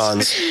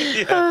morons.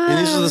 And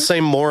these are the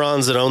same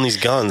morons that own these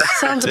guns.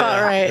 Sounds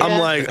about right. I'm yeah.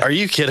 like, are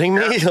you kidding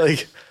me?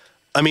 Like,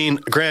 I mean,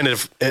 granted,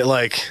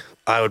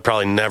 I would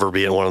probably never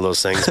be in one of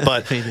those things,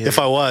 but if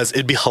I was,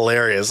 it'd be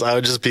hilarious. I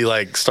would just be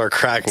like, start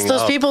cracking It's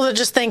those up. people that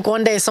just think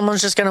one day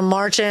someone's just going to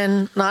march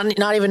in, not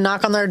even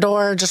knock on their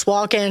door, just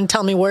walk in,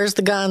 tell me where's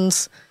the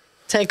guns,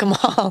 take them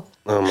all.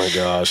 Oh my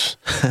gosh.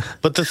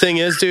 But the thing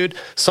is, dude,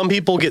 some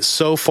people get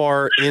so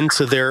far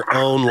into their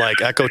own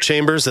like echo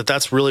chambers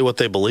that's really what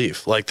they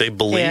believe. Like they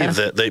believe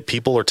that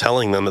people are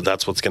telling them that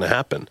that's what's going to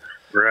happen.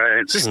 Right.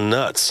 It's just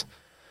nuts.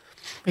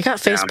 We got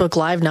Facebook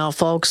Live now,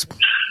 folks.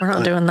 We're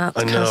not doing that.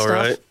 I kind of know, stuff.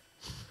 right?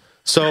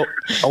 So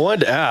I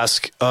wanted to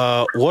ask,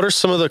 what are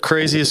some of the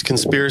craziest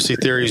conspiracy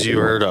theories you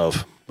heard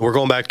of? We're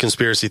going back to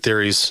conspiracy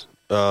theories.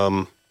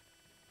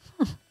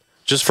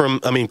 Just from,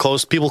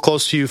 people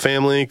close to you,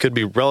 family, could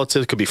be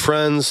relatives, could be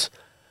friends.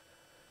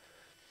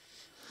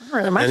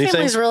 My Anything?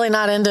 family's really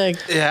not into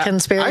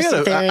conspiracy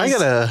theories. I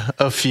got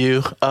a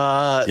few.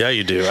 Yeah,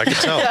 you do. I could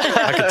tell.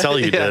 I could tell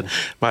you did.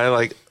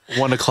 My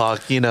 1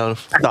 o'clock,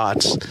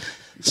 thoughts.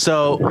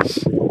 So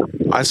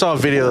I saw a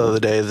video the other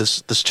day.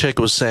 This chick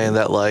was saying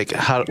that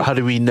how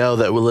do we know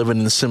that we're living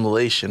in a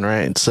simulation,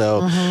 right?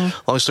 So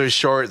long story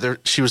short,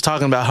 she was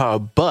talking about how a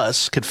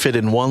bus could fit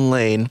in one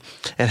lane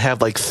and have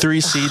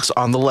 3 seats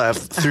on the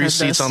left, 3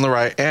 seats on the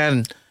right,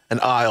 and an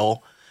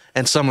aisle,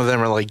 and some of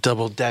them are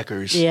double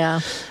deckers.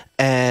 Yeah.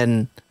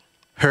 And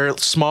her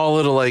small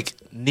little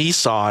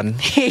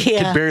Nissan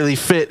could barely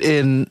fit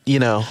in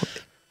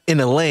in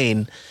a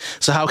lane.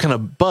 So how can a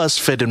bus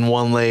fit in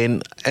one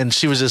lane? And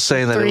she was just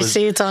saying that 3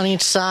 seats on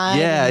each side.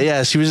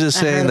 Yeah. She was just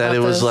saying that it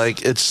was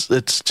this.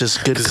 it's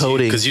just good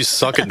coding. Because you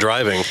suck at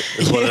driving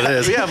is what it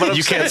is. Yeah, but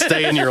you can't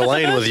stay in your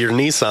lane with your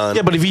Nissan.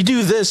 Yeah, but if you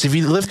do this, if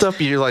you lift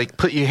up your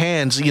put your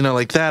hands,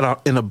 like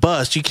that in a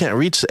bus, you can't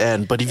reach the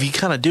end. But if you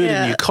kind of do it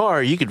in your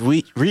car, you could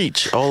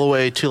reach all the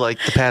way to the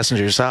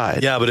passenger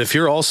side. Yeah, but if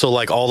you're also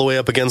all the way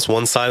up against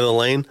one side of the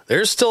lane,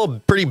 there's still a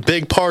pretty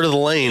big part of the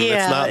lane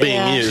that's not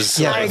being used.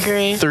 Yeah, I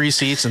agree. 3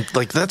 seats and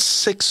that's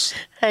 6.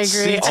 I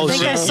agree. Oh, I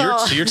think I saw.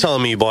 so you're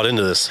telling me you bought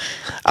into this?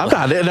 I'm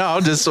not. No,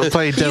 I'm just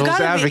playing devil's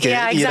advocate.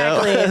 Yeah,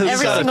 exactly. Every Got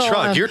a single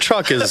truck. one. Your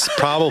truck is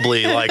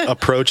probably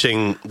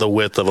approaching the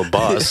width of a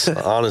bus.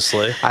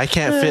 Honestly, I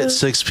can't fit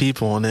 6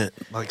 people in it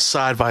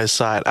side by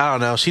side. I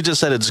don't know. She just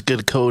said it's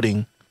good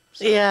coding.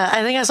 Yeah,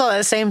 I think I saw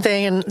that same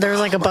thing, and there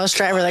was a bus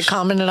driver that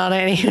commented on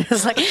it, and he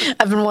was like,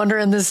 I've been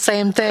wondering this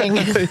same thing.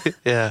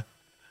 Yeah.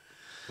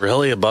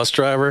 really, a bus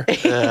driver?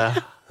 Yeah.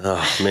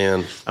 Oh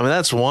man,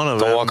 that's one of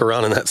them. don't walk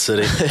around in that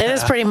city. It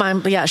is pretty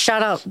Yeah,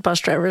 shout out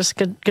bus drivers.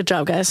 Good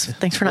job, guys.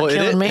 Thanks for not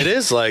killing me. It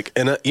is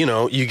and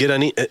you get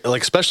any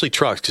especially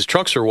trucks, because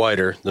trucks are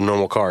wider than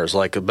normal cars,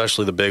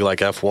 especially the big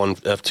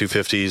F1,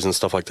 F250s and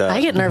stuff like that.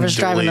 I get nervous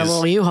driving a Dualies.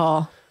 little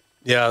U-Haul.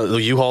 Yeah,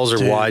 the U-Hauls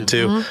are wide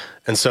too,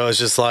 and so it's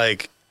just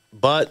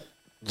but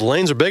the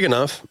lanes are big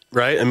enough,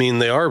 right? I mean,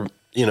 they are,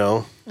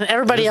 And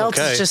everybody else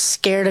okay. is just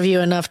scared of you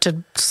enough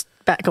to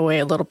back away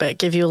a little bit,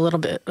 give you a little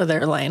bit of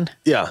their lane.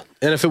 Yeah,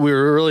 and if we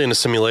were really in a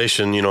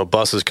simulation,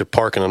 buses could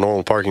park in a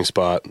normal parking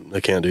spot.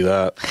 They can't do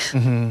that.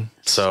 Mm-hmm.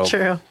 So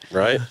True.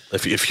 Right?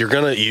 If you're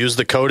gonna use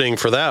the coding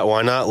for that,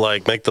 why not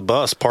make the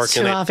bus park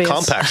in a obvious.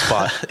 compact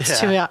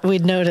spot?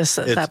 We'd notice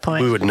at that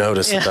point. We would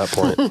notice at that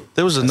point.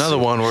 There was another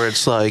one where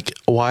it's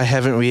why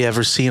haven't we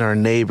ever seen our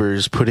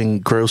neighbors putting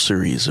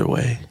groceries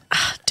away?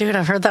 Dude,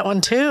 I've heard that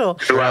one too.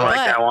 Ooh, I like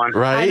that one.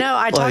 Right? I know.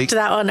 I talked to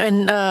that one,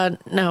 and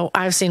no,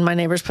 I've seen my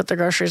neighbors put their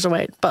groceries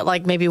away, but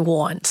maybe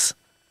once.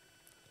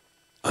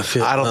 I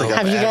don't think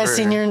Have you guys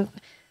seen your?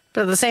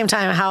 But at the same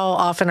time, how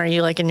often are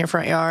you like in your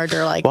front yard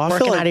or like Well, I feel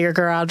working like- out of your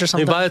garage or I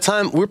something? mean, by the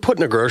time we're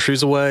putting the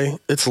groceries away,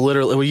 it's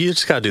literally, well, you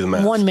just got to do the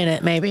math. 1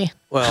 minute, maybe.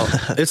 Well,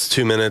 it's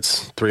 2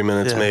 minutes, 3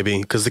 minutes, Yeah.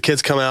 maybe, because the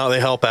kids come out, they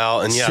help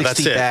out, and yeah, 60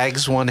 that's it.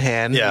 bags, one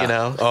hand, Yeah. you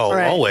know? Oh,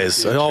 Right.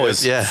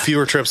 always. Yeah.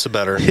 Fewer trips the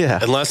better. Yeah.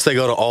 Unless they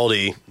go to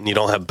Aldi and you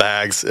don't have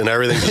bags and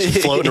everything's just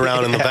floating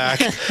around in the back.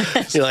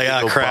 You're like, ah,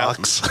 Little crap.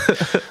 box.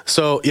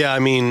 So, yeah, I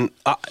mean,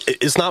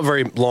 it's not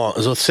very long.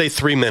 So let's say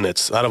 3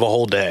 minutes out of a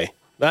whole day.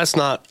 That's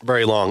not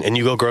very long. And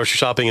you go grocery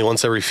shopping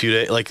once every few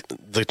days. Like,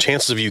 the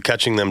chances of you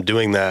catching them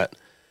doing that,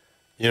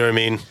 you know what I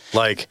mean?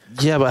 Like,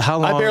 Yeah, but how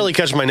long? I barely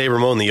catch my neighbor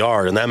mowing the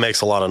yard, and that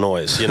makes a lot of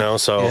noise, you know?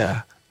 So,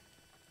 Yeah.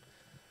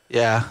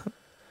 Yeah.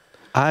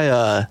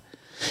 Yeah,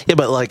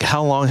 but like,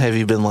 how long have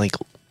you been like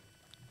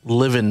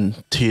living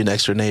to your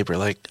next door neighbor?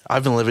 Like,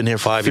 I've been living here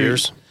for 5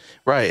 years.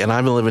 Right. And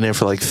I've been living here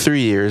for like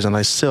 3 years and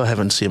I still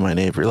haven't seen my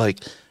neighbor. Like,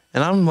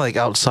 and I'm like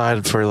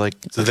outside for like.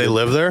 Do they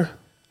live there?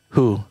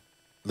 Who?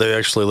 They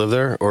actually live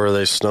there, or are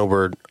they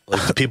snowbird?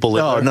 Like, the people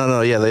live there? No.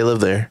 Yeah, they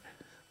live there.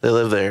 They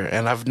live there.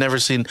 And I've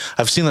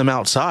seen them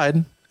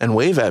outside and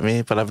wave at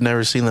me, but I've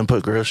never seen them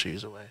put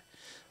groceries away.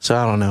 So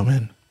I don't know,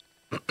 man.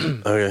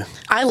 Okay.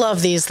 I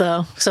love these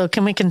though. So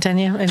can we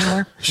continue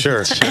anymore?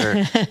 Sure.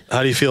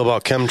 How do you feel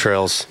about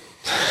chemtrails?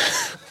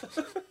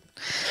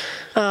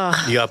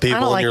 You got I people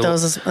don't in like your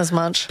those as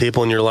much.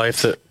 people in your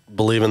life that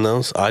believe in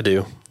those? I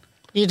do.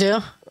 You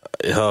do?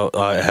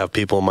 I have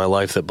people in my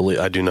life that believe.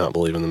 I do not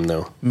believe in them.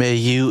 No. May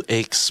you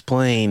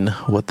explain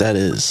what that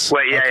is?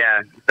 Wait,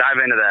 yeah. Dive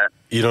into that.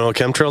 You don't know what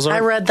chemtrails are? I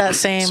read that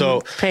same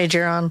So- page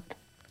you're on.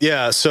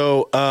 Yeah.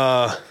 So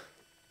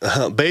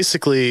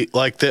basically,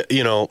 like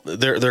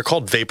they're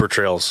called vapor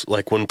trails.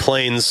 Like when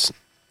planes,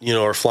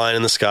 are flying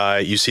in the sky,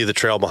 you see the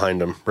trail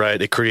behind them,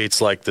 right? It creates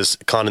like this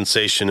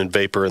condensation and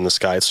vapor in the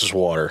sky. It's just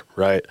water,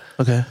 right?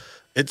 Okay.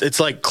 It's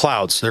like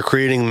clouds. They're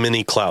creating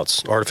mini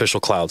clouds, artificial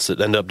clouds that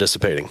end up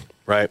dissipating,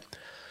 right?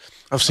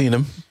 I've seen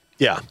them.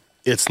 Yeah.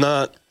 It's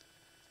not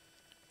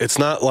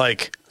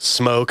like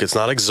smoke. It's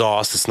not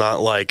exhaust. It's not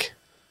like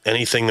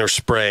anything they're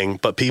spraying.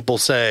 But people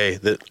say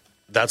that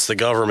that's the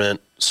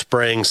government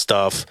spraying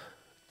stuff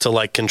to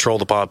like control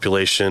the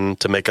population,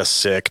 to make us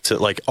sick, to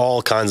like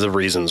all kinds of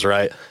reasons,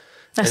 right?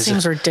 That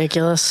seems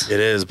ridiculous. It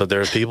is, but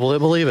there's people that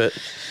believe it.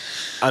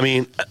 I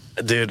mean,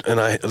 dude, and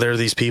there are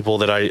these people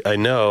that I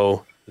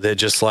know that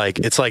just like,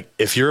 it's like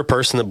if you're a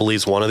person that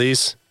believes one of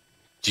these,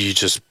 you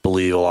just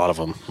believe a lot of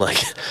them. Like,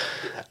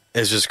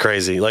 it's just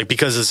crazy. Like,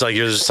 because it's like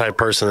you're just the type of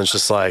person that's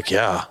just like,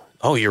 yeah,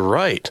 oh, you're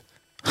right.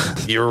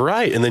 You're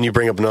right. And then you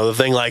bring up another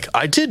thing like,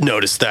 I did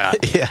notice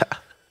that. Yeah.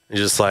 You're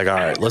just like, all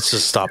right, let's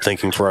just stop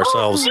thinking for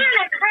ourselves.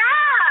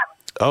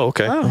 Oh,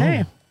 okay. Oh,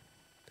 hey.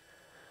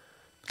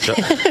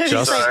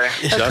 Just Sorry.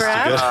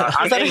 crab? good.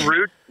 I'm en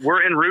route.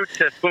 We're en route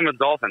to swim with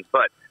dolphins,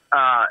 but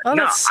Oh, no,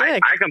 that's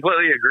sick. I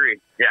completely agree.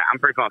 Yeah, I'm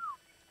pretty pumped.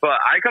 But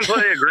I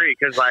completely agree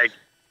because like,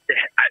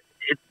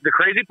 the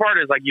crazy part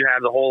is like you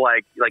have the whole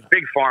like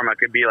big pharma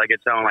could be like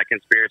its own like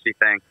conspiracy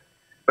thing,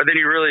 but then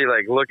you really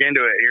like look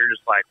into it and you're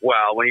just like,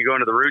 well, when you go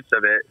into the roots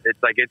of it,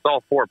 it's like it's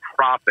all for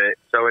profit.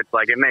 So it's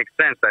like it makes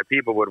sense that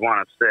people would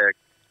want us sick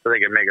so they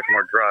can make us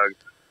more drugs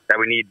that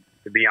we need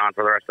to be on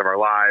for the rest of our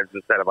lives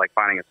instead of like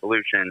finding a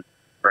solution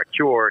or a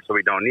cure so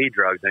we don't need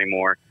drugs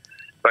anymore.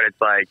 But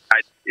it's like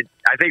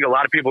I think a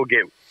lot of people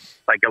get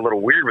like a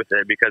little weird with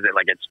it because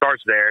it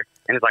starts there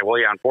and it's like, well,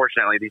 yeah,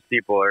 unfortunately these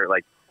people are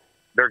like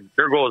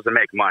their goal is to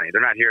make money.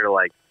 They're not here to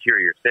like cure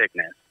your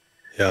sickness.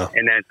 Yeah.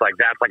 And then it's like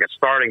that's like a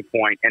starting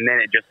point, and then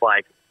it just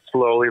like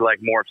slowly like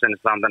morphs into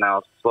something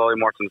else.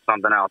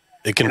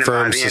 It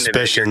confirms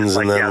suspicions,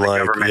 and then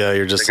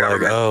you're just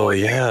like, oh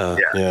yeah,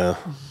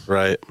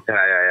 right.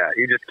 Yeah.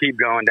 You just keep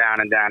going down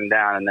and down and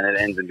down, and then it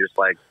ends in just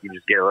like you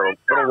just get a little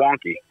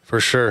wonky. For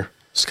sure.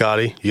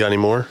 Scotty, you got any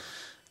more?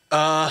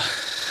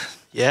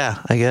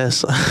 Yeah, I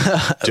guess.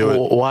 Do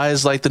it. Why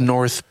is like the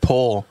North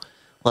Pole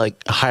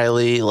like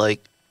highly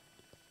like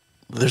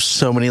there's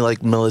so many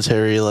like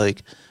military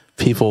like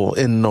people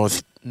in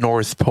North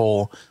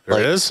Pole There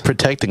like is?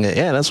 protecting it.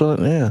 Yeah, that's what.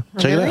 Yeah,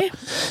 check Really? it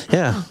out.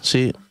 Yeah,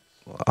 see,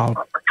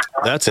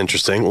 That's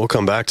interesting. We'll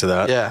come back to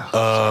that.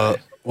 Yeah.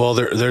 Well,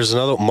 there's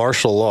another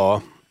martial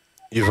law.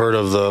 You've heard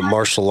of the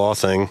martial law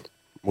thing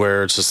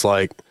where it's just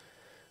like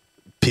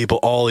people,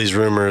 all these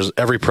rumors,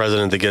 every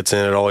president that gets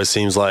in, it always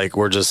seems like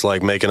we're just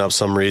like making up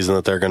some reason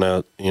that they're going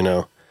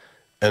to,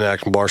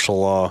 enact martial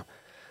law.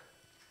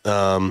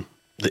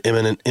 The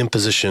imminent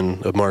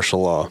imposition of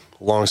martial law,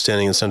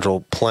 longstanding and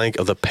central plank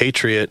of the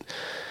Patriot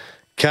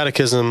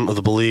Catechism of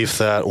the belief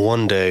that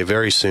one day,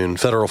 very soon,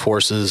 federal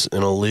forces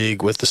in a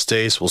league with the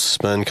states will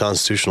suspend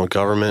constitutional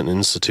government and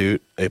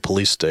institute a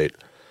police state.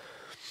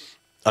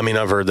 I mean,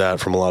 I've heard that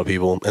from a lot of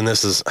people, and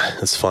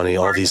it's funny.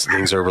 All these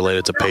things are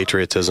related to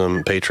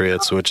patriotism,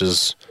 patriots, which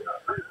is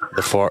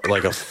the far,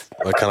 like a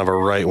kind of a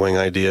right-wing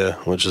idea,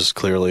 which is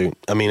clearly,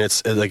 I mean,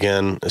 it's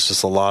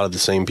just a lot of the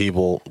same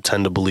people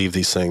tend to believe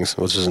these things,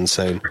 which is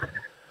insane.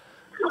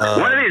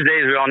 One of these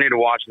days, we all need to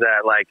watch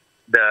that, like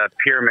the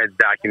pyramids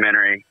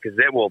documentary, because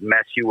it will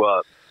mess you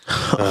up.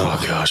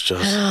 Oh gosh,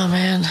 Just. Oh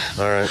man.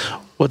 All right.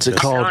 What's it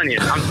called? I'm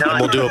telling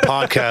We'll you. do a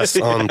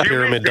podcast on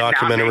Pyramid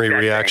documentary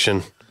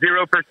reaction.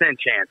 0%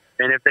 chance.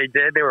 And if they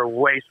did, they were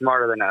way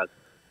smarter than us.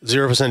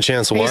 0%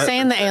 chance of Are you what?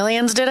 saying the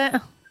aliens did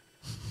it?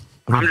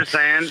 I'm just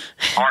saying,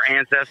 our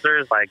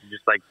ancestors,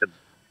 just like the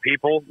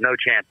people, no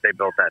chance they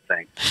built that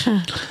thing.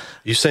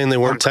 You saying they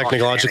weren't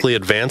technologically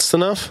advanced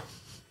enough?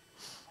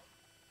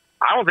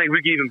 I don't think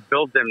we can even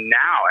build them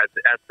now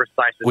as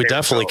precise as We they were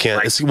definitely built. can't.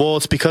 Like,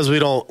 It's because we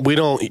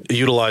don't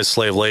utilize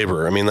slave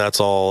labor. I mean, that's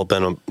all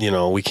been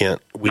we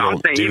can't. We I'm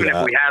don't saying do even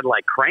that. if we had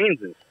like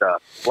cranes and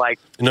stuff, like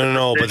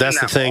No. But that's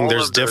the thing.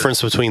 There's a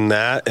difference between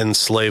that and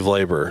slave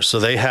labor.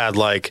 So they had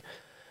like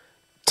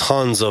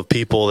tons of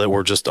people that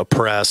were just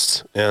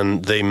oppressed,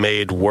 and they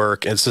made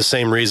work. It's the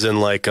same reason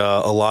like a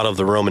lot of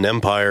the Roman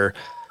Empire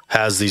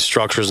has these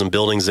structures and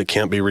buildings that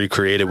can't be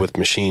recreated with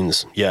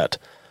machines yet.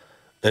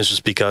 And it's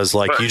just because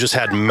you just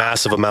had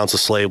massive amounts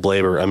of slave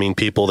labor. I mean,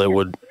 people that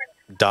would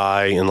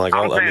die and like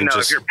I'm all. saying, I mean, no,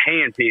 just if you're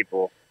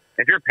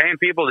paying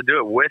people to do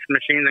it with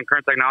machines and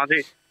current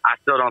technology, I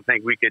still don't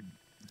think we could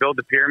build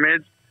the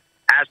pyramids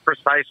as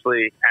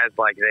precisely as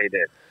like they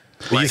did.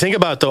 Well, you think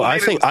about it, though. I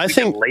think.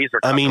 laser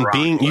cut I mean, the rock,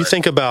 you but-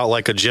 think about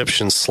like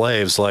Egyptian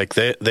slaves. Like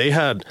they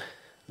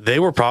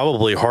were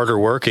probably harder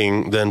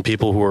working than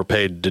people who were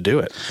paid to do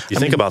it. You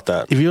think about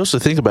that. If you also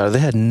think about it, they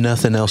had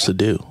nothing else to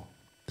do.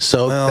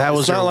 So that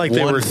was it's not like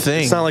they were.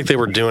 thing. It's not like they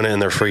were doing it in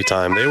their free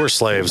time. They were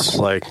slaves.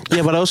 Like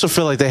Yeah, but I also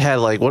feel like they had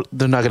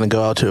they're not going to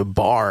go out to a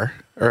bar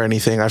or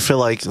anything. I feel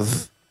like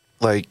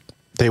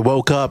they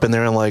woke up and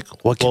they're like,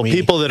 what can we...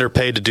 people that are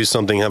paid to do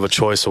something have a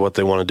choice of what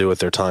they want to do with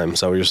their time. Is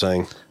that what you're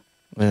saying?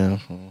 Yeah.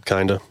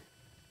 Kind of.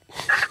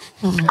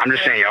 I'm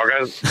just saying, y'all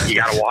guys, you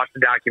got to watch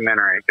the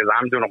documentary because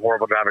I'm doing a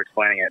horrible job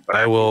explaining it. But I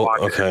after you will.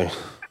 watch Okay.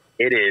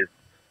 It is.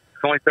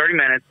 It's only 30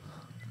 minutes.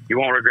 You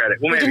won't regret it.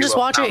 Well, We maybe can just you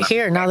will. watch I it don't know.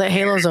 here now that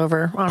Halo's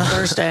over on a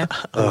Thursday.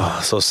 Oh,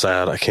 so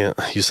sad. I can't.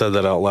 You said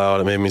that out loud.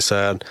 It made me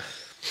sad.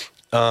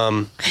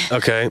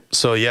 Okay.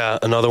 So yeah,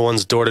 another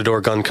one's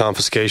door-to-door gun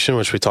confiscation,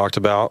 which we talked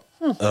about.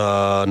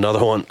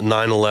 Another one,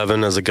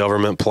 9/11 as a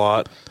government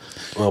plot.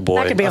 Oh boy.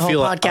 That could be a whole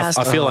feel podcast.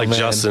 I feel Oh, like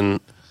man.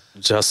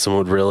 Justin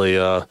would really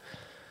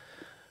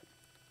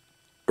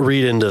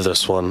read into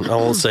this one. I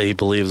won't say he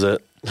believes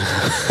it.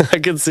 I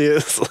can see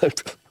it.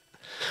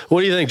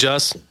 What do you think,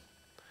 Just?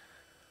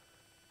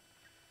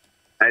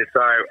 Hey,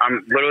 sorry.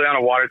 I'm literally on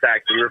a water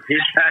taxi.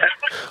 Repeat that.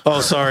 Oh,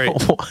 sorry.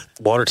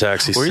 Water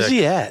taxi. Where's sick.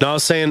 he at? No, I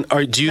was saying,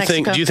 do you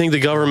Mexico. think the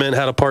government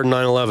had a part in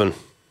 9/11?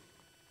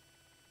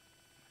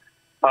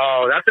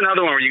 Oh, that's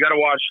another one where you got to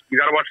watch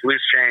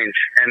Loose Change,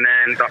 and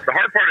then the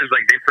hard part is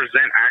like they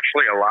present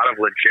actually a lot of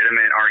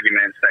legitimate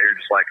arguments that you're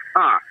just like,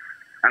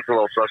 that's a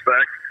little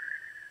suspect,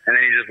 and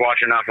then you just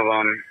watch enough of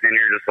them, and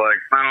you're just like,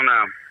 I don't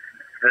know,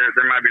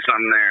 there might be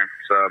something there.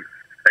 So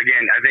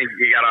again, I think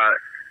you gotta,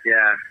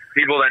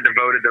 people that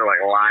devoted their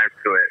like lives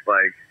to it,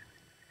 like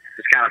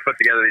just kind of put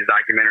together these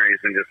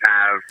documentaries and just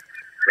have,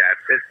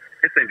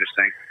 it's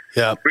interesting.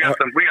 Yeah. We got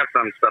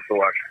some stuff to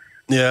watch.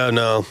 Yeah,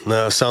 no,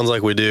 sounds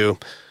like we do.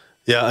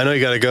 Yeah, I know you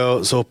got to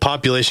go. So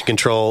population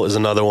control is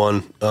another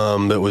one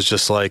that was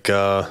just like,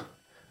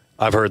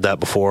 I've heard that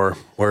before,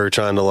 where you're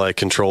trying to like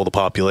control the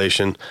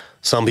population.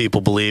 Some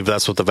people believe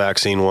that's what the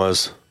vaccine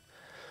was.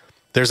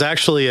 There's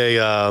actually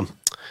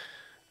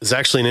it's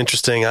actually an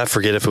interesting, I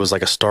forget if it was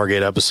like a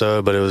Stargate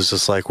episode, but it was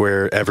just like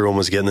where everyone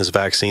was getting this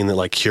vaccine that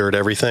like cured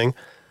everything,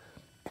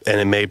 and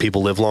it made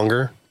people live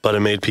longer, but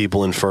it made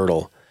people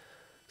infertile.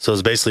 So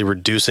it's basically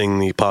reducing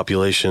the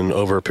population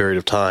over a period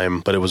of time,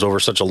 but it was over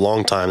such a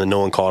long time that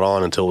no one caught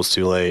on until it was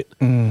too late.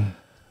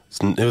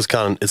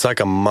 It's like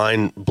a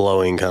mind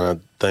blowing kind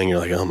of thing. You're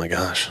like, oh my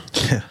gosh.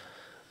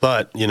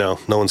 But, no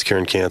one's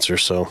curing cancer,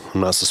 so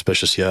I'm not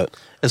suspicious yet.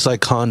 It's like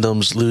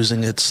condoms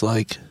losing its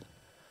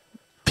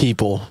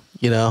people,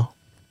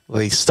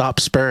 Like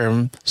stop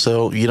sperm,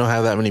 so you don't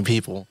have that many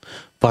people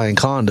buying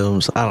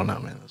condoms. I don't know,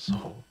 man.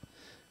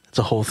 It's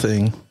a whole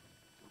thing.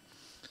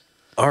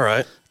 All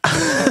right.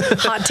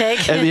 Hot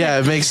take. And yeah,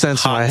 it makes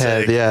sense in Hot my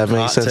head. take. Yeah, it makes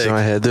Hot sense take. in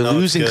my head. They're No, it's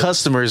losing good.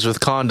 customers with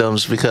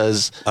condoms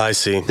because I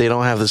see. they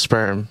don't have the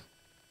sperm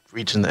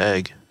reaching the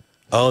egg.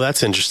 Oh,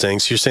 that's interesting.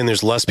 So you're saying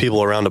there's less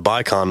people around to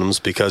buy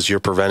condoms because you're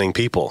preventing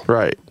people.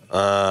 Right.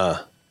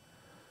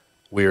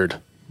 Weird.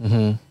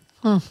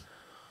 Mm-hmm.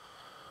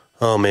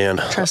 Oh, man.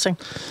 Interesting.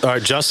 All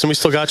right, Justin, we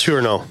still got you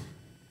or no?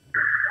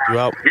 You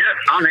out? Yes,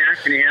 I'm here.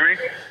 Can you hear me?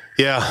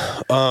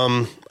 Yeah.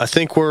 I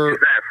think we're...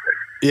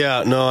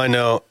 Yeah, no, I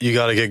know. You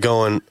got to get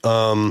going.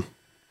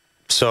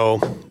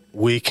 So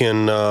we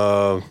can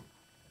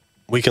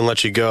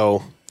let you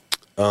go.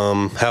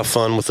 Have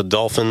fun with the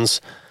Dolphins.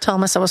 Tell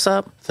them I said what's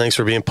up. Thanks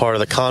for being part of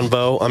the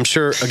convo. I'm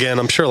sure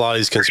a lot of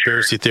these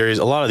conspiracy theories,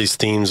 a lot of these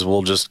themes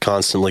will just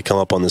constantly come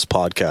up on this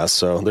podcast.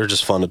 So they're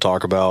just fun to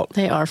talk about.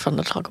 They are fun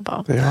to talk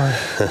about. They are.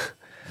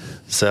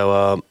 So,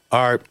 all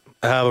right.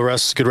 Have a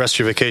good rest of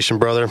your vacation,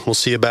 brother. We'll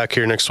see you back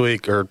here next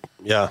week.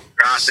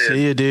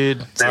 See you,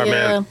 dude. All right, ya.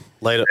 man.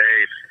 Later.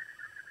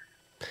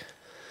 Hey.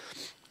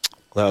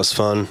 That was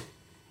fun.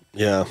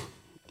 Yeah.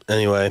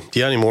 Anyway, do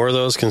you have any more of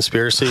those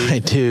conspiracy? I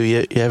do.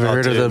 You ever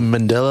heard of the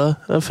Mandela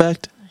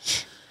effect?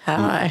 Have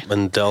I?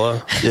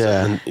 Mandela?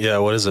 Yeah. Yeah,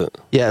 what is it?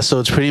 Yeah, so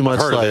it's pretty much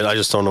Heard like of it, I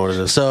just don't know what it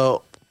is.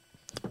 so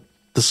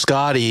the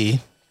Scotty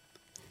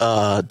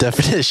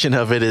definition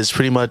of it is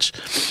pretty much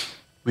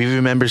we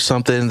remember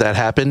something that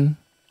happened,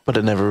 but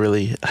it never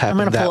really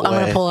happened I'm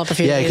gonna pull up a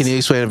few. Yeah, can you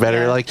explain it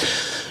better? Yeah. Like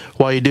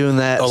while you're doing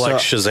that. Oh, like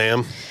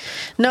Shazam?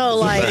 No,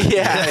 like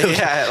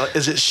yeah.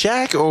 Is it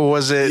Shaq or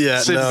was it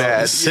Sinbad?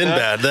 No,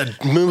 Sinbad.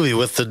 That movie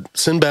with the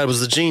Sinbad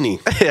was the genie.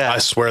 Yeah. I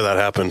swear that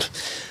happened.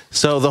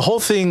 So the whole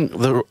thing,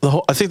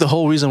 I think the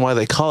whole reason why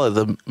they call it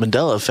the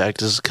Mandela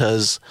effect is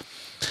because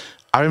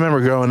I remember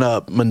growing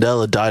up,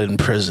 Mandela died in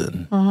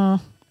prison.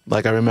 Mm-hmm.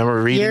 Like I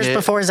remember reading years it.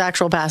 before his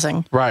actual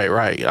passing. Right.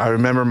 I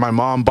remember my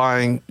mom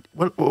buying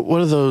what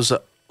are those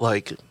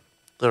like?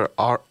 There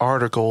are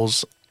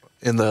articles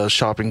in the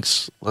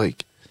shoppings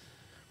like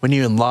when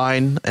you're in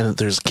line and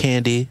there's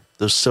candy,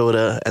 there's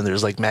soda, and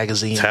there's like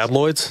magazines.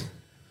 Tabloids?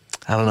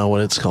 I don't know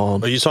what it's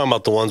called. Are you talking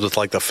about the ones with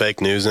like the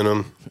fake news in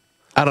them?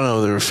 I don't know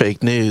if they were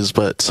fake news,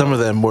 but some of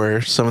them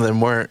were, some of them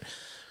weren't.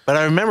 But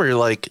I remember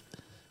like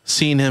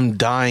seeing him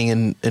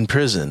dying in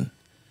prison.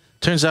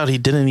 Turns out he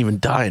didn't even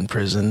die in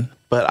prison,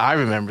 but I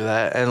remember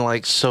that. And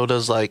like, so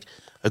does like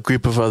a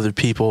group of other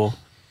people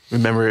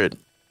remember it,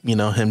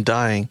 him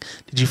dying.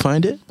 Did you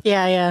find it?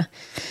 Yeah.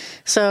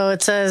 So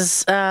it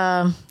says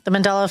the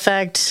Mandela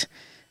effect.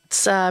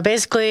 It's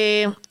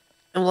basically,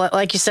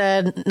 like you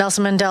said,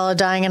 Nelson Mandela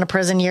dying in a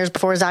prison years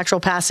before his actual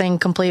passing,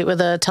 complete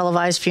with a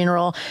televised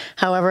funeral.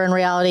 However, in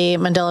reality,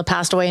 Mandela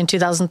passed away in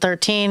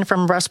 2013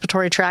 from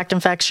respiratory tract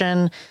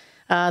infection.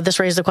 This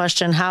raised the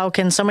question, how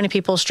can so many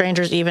people,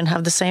 strangers even,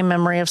 have the same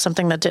memory of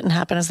something that didn't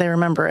happen as they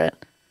remember it?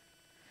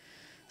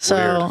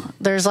 So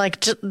there's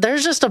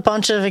just a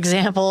bunch of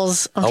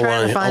examples. I'm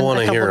trying to find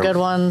a couple good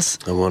ones.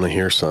 I want to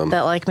hear some.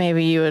 That like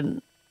maybe you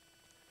would.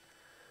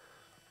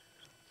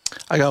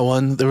 I got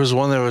one. There was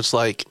one that was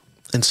like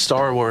in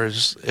Star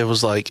Wars. It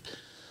was like,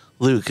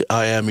 Luke,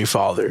 I am your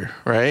father,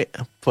 right?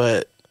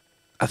 But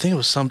I think it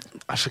was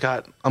I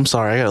forgot. I'm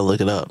sorry. I got to look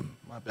it up.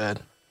 My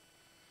bad.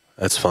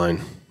 That's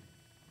fine.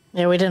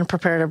 Yeah, we didn't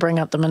prepare to bring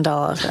up the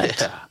Mandela effect.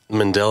 Yeah.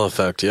 Mandela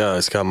effect. Yeah,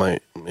 it's got my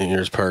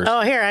ears perked.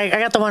 Oh, here, I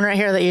got the one right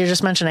here that you're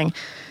just mentioning.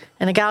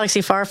 In a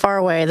galaxy far, far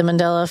away, the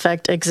Mandela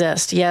effect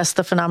exists. Yes,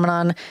 the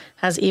phenomenon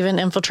has even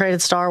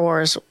infiltrated Star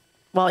Wars.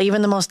 While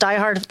even the most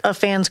diehard of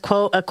fans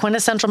quote a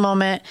quintessential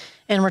moment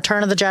in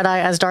Return of the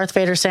Jedi as Darth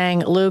Vader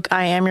saying, Luke,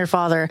 I am your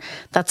father.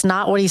 That's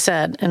not what he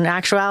said. In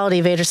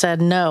actuality, Vader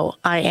said, no,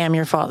 I am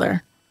your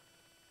father.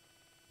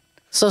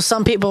 So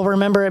some people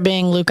remember it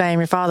being Luke, I am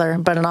your father,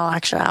 but in all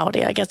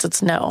actuality, I guess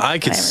it's no. I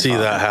could see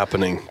that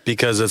happening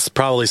because it's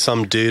probably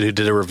some dude who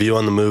did a review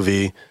on the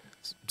movie,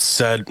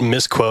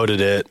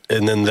 misquoted it,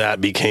 and then that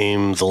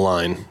became the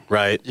line,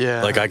 right?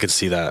 Yeah. Like I could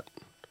see that.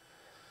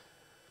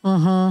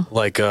 Mm-hmm.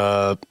 Like,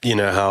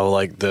 how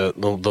like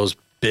those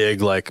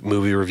big like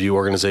movie review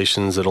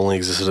organizations that only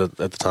existed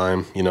at the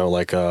time,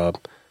 like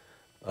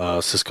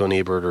Cisco and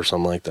Ebert or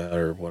something like that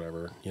or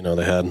whatever,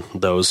 they had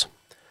those.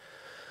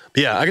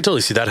 But yeah, I could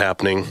totally see that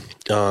happening.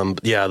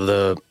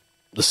 The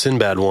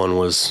Sinbad one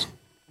was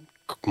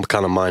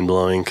kind of mind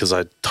blowing because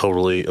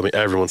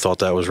everyone thought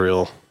that was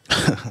real.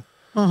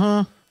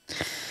 Mm-hmm.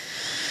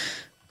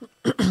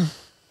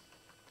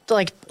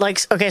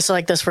 Okay, so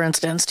like this, for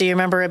instance, do you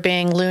remember it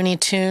being Looney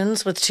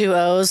Tunes with 2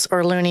 O's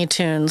or Looney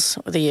Tunes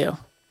with a U?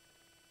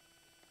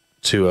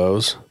 2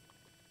 O's?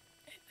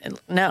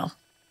 No.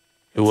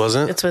 It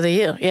wasn't? It's with a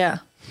U, yeah.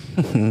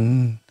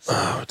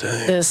 Oh,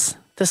 dang.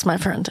 This, my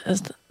friend,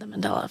 is the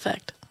Mandela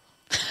effect.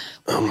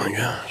 Oh, my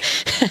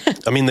gosh.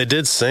 I mean, they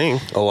did sing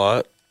a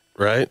lot,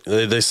 right?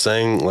 They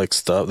sang, like,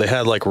 stuff. They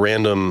had, like,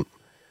 random,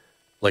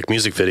 like,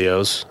 music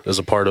videos as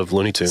a part of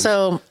Looney Tunes.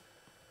 So,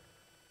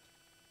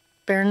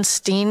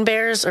 Berenstain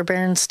Bears or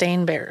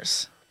Berenstain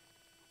Bears?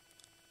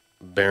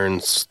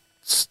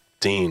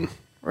 Berenstein.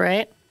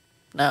 Right?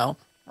 No,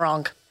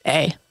 wrong.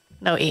 A,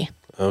 no E.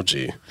 Oh,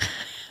 gee.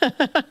 Oh,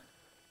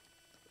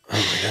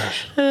 my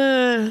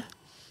gosh.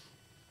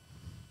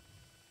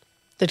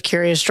 Did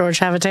Curious George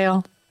have a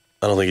tail?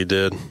 I don't think he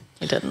did.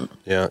 He didn't.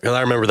 Yeah, because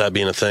I remember that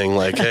being a thing.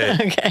 Like, hey,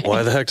 Okay.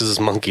 Why the heck does this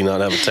monkey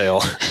not have a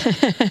tail?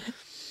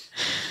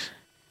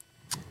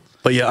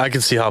 But yeah, I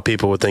can see how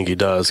people would think he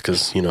does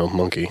because,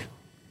 monkey.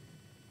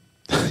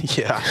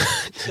 Yeah.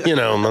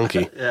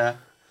 Monkey. Yeah.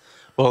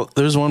 Well,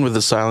 there's one with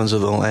the Silence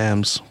of the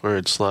Lambs where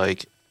it's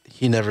like,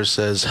 he never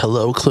says,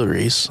 hello,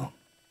 Clarice.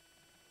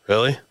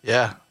 Really?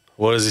 Yeah.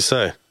 What does he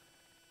say?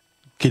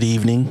 Good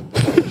evening.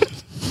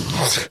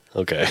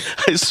 Okay.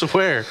 I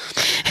swear.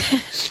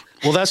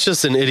 Well, that's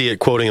just an idiot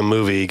quoting a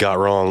movie he got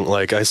wrong.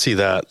 Like, I see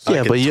that.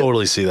 Yeah, I can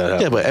totally see that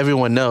happen. Yeah, but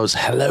everyone knows,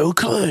 hello,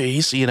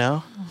 Clarice,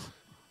 I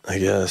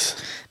guess.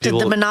 Did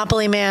the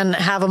Monopoly Man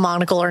have a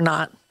monocle or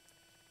not?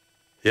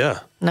 Yeah.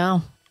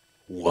 No.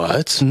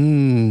 What?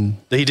 He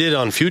did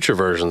on future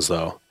versions,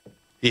 though.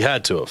 He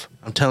had to have.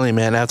 I'm telling you,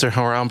 man, after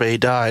Harambe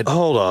died,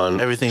 Hold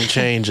on. everything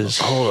changes.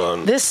 Hold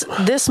on.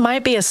 This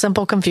might be a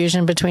simple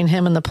confusion between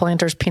him and the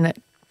Planters Peanut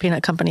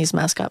Company's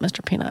mascot,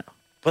 Mr. Peanut.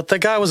 But the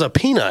guy was a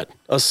peanut.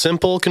 A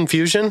simple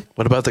confusion.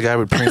 What about the guy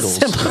with Pringles?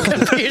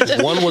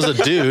 One was a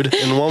dude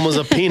and one was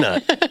a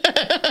peanut.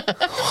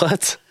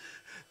 What?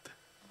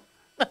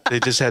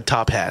 They just had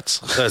top hats.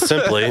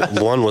 Simply,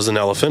 one was an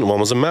elephant, one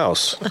was a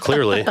mouse.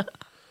 Clearly.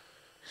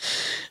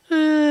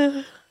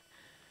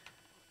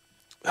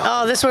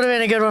 Oh, this would have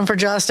been a good one for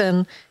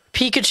Justin.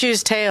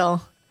 Pikachu's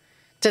tail.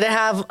 Did it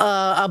have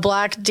a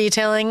black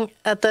detailing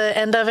at the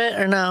end of it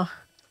or no?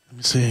 Let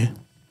me see.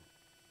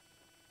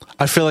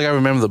 I feel like I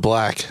remember the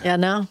black. Yeah,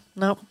 no,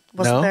 nope,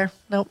 wasn't No? there.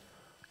 Nope.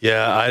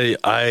 Yeah, I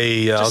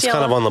was kind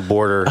of yellow? on the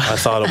border. I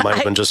thought it might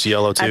have been just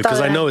yellow too, I thought because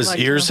it I know had his black,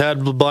 ears too.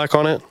 had black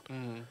on it.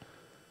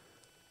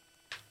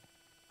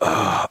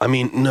 I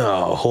mean,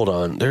 no, hold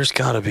on. There's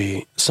got to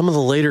be some of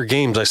the later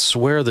games. I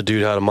swear the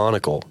dude had a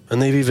monocle,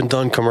 and they've even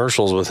done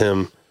commercials with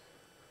him.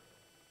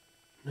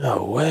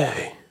 No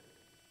way.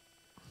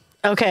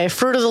 Okay,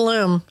 Fruit of the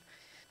Loom.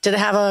 Did it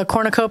have a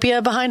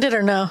cornucopia behind it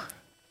or no?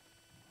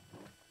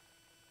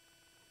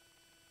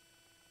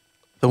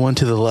 The one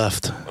to the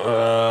left.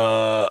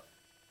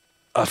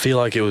 I feel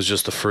like it was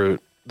just the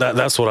fruit.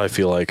 That's what I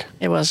feel like.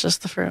 It was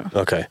just the fruit.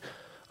 Okay.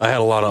 I had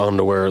a lot of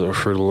underwear that were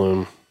Fruit of the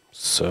Loom,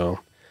 so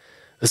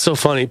it's so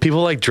funny.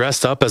 People like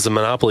dressed up as a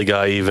Monopoly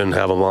guy even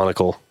have a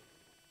monocle.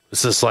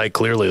 It's just like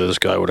clearly this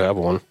guy would have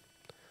one.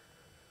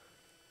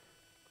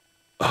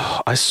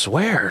 Oh, I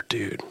swear,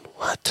 dude.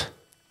 What?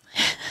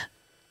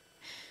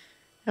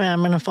 I mean,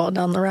 I'm gonna fall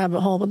down the rabbit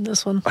hole with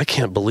this one. I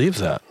can't believe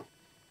that.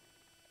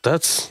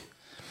 That's.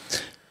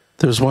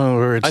 There's one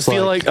where it's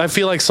I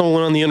feel like someone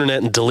went on the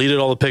internet and deleted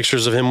all the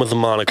pictures of him with a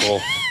monocle.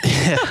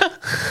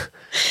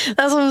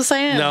 That's what I'm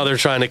saying. Now they're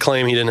trying to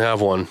claim he didn't have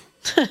one.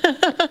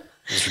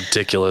 It's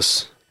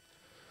ridiculous.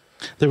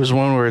 There was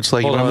one where it's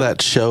like, Hold remember on.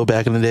 that show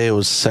back in the day? It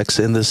was Sex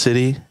in the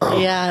City.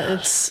 Yeah,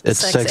 it's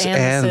Sex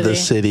and the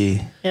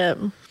City. Yep.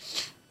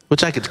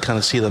 Which I could kind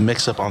of see the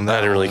mix up on that.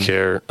 I didn't really one.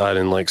 care. I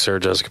didn't like Sarah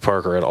Jessica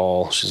Parker at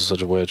all. She's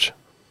such a witch.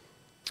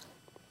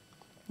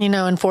 You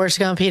know, in Forrest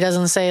Gump, he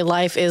doesn't say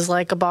life is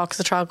like a box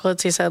of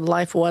chocolates. He said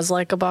life was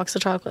like a box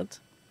of chocolates.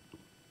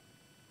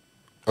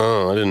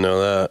 Oh, I didn't know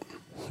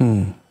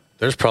that.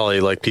 There's probably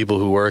like people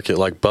who work at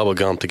like Bubba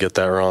Gump to get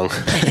that wrong.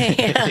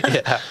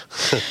 Yeah.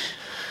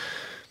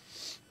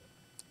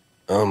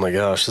 Oh my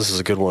gosh, this is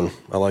a good one.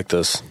 I like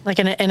this. Like,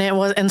 and it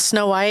was in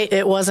Snow White.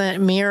 It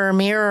wasn't mirror,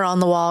 mirror on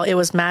the wall. It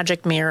was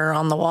magic mirror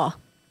on the wall.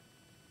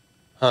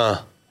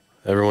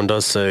 Everyone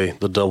does say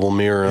the double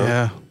mirror. Huh?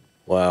 Yeah.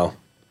 Wow.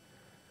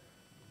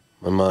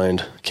 My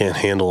mind can't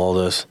handle all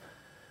this.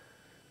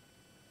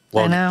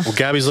 Well, I know. Well,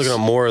 Gabby's looking at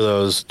more of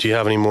those. Do you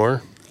have any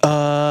more?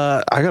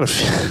 I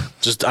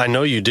got I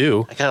know you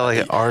do. I got like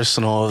an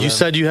arsenal of You them.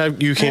 said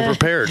you came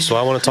prepared, so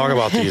I want to talk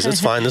about these.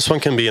 It's fine. This one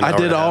can be an hour I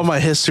did and a all half. my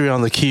history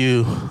on the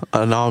Q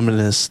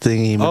anonymous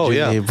thingy, Oh,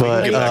 yeah.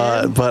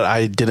 but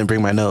I didn't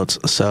bring my notes,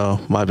 so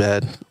my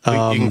bad. You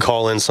can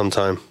call in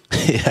sometime.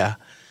 Yeah.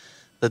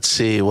 Let's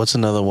see. What's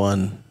another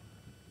one?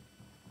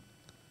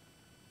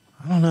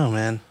 I don't know,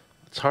 man.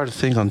 It's hard to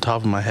think on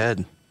top of my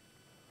head.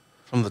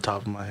 From the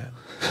top of my head.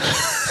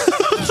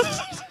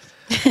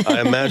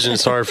 I imagine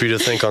it's hard for you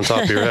to think on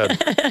top of your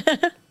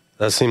head.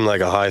 That seemed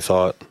like a high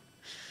thought.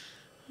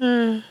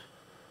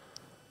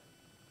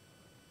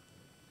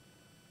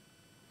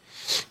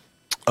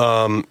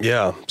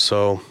 Yeah,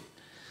 so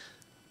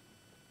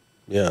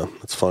yeah,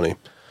 that's funny.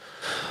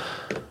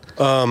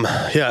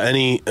 Yeah,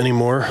 any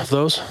more of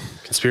those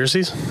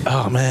conspiracies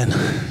Oh, man.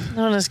 That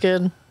one is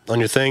good. on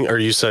your thing, or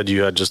you said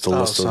you had just a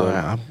Oh, list sorry. of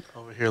them?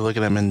 I'm over here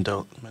looking at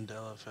Mandela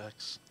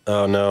effects.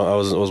 Oh no, I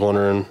was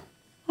wondering.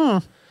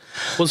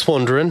 Was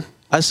wondering.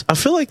 I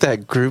feel like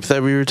that group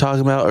that we were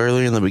talking about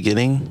earlier in the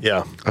beginning,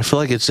 Yeah, I feel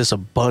like it's just a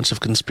bunch of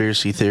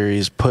conspiracy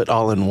theories put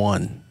all in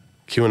one.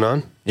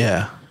 QAnon.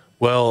 Yeah.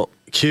 Well,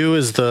 Q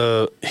is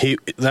that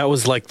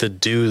was like the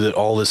dude that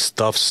all this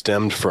stuff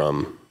stemmed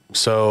from.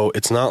 So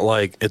it's not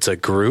like it's a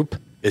group.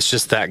 It's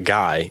just that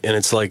guy, and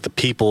it's like the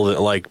people that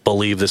like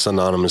believe this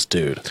anonymous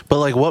dude. But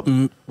like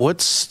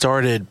what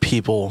started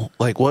people,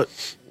 like what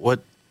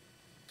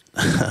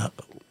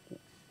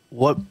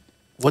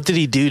what did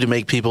he do to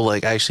make people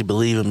like actually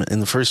believe him in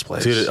the first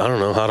place? Dude, I don't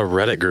know how do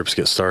Reddit groups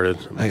get started.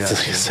 I got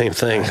It's the you. same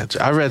thing.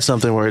 I read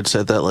something where it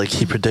said that like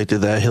he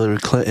predicted that Hillary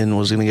Clinton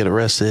was going to get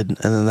arrested, and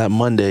then that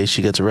Monday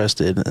she gets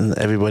arrested, and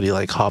everybody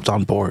like hopped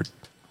on board,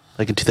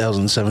 like in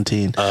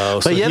 2017. Oh,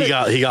 so But yet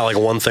he got like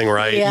one thing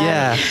right. Yeah.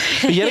 yeah,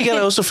 but yet again, I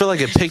also feel like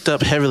it picked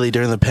up heavily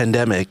during the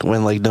pandemic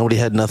when like nobody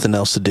had nothing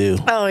else to do.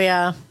 Oh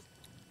yeah,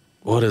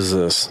 What is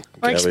this?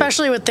 or Gabby?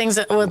 especially with things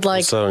that would like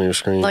What's that on your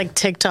screen? like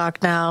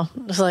TikTok now.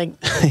 It's like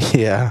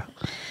Yeah,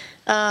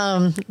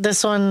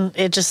 this one.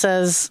 It just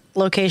says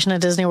location at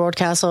Disney World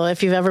Castle.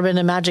 If you've ever been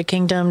to Magic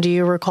Kingdom, do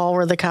you recall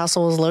where the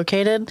castle was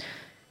located?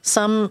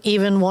 Some,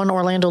 even one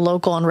Orlando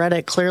local on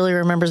Reddit, clearly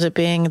remembers it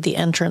being the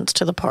entrance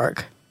to the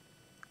park.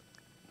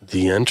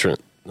 the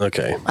entrance.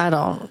 Okay. I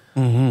don't.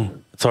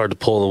 It's hard to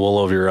pull the wool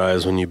over your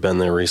eyes when you've been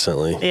there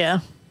recently. Yeah.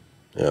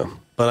 Yeah.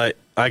 But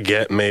I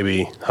get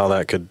maybe how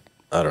that could,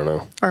 I don't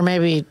know. Or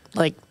maybe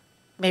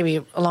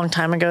a long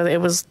time ago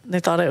they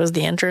thought it was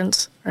the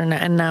entrance,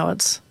 and now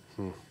it's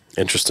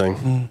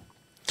Interesting.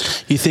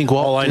 You think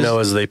All I know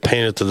is they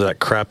painted to that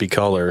crappy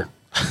color.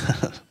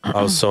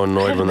 I was so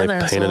annoyed when they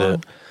painted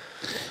it.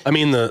 I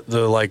mean,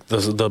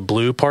 the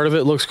blue part of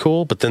it looks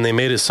cool, but then they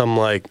made it some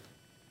like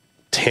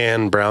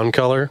tan brown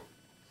color,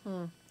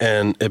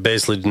 and it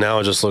basically now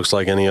it just looks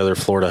like any other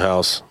Florida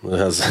house that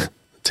has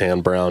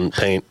tan brown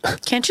paint.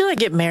 Can't you like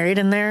get married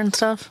in there and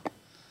stuff?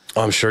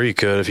 I'm sure you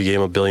could if you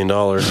gave him $1 billion.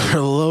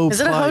 Is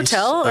it a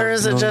hotel or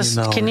is it just?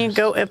 Can you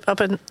go up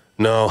and?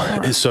 No.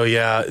 So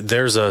yeah,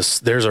 there's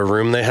a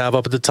room they have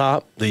up at the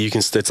top that you can.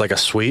 It's like a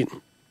suite.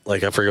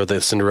 Like I forget what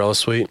the Cinderella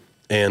suite,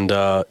 and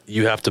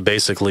you have to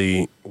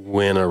basically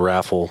win a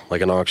raffle,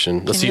 like an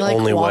auction. That's Can you, the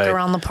only walk way.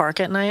 Around the park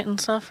at night and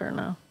stuff, or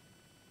no?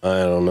 I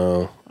don't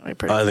know.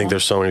 I think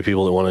there's so many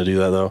people that want to do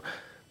that though.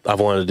 I've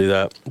wanted to do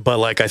that, but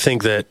like I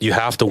think that you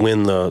have to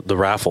win the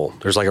raffle.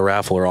 There's like a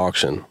raffle or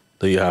auction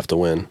that you have to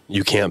win.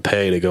 You can't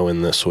pay to go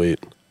in this suite.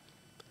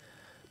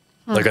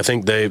 Like I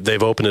think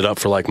they've opened it up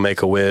for like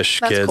Make-A-Wish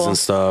kids cool. and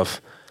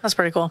stuff. That's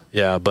pretty cool.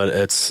 Yeah, but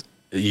it's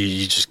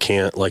you just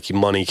can't, like,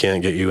 money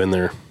can't get you in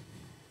there.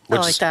 I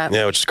like that.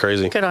 Yeah, which is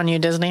crazy. Good on you,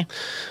 Disney.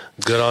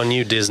 Good on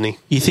you, Disney.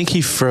 You think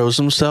he froze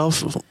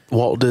himself,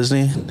 Walt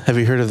Disney? Have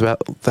you heard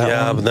about that?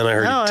 Yeah, one? but then I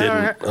heard No, he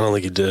didn't. I don't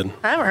think he did.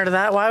 I haven't heard of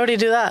that. Why would he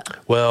do that?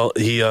 Well,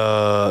 he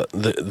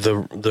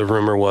the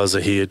rumor was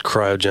that he had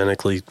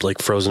cryogenically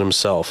like frozen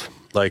himself,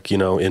 like, you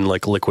know, in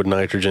like liquid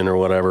nitrogen or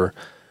whatever,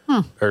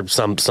 or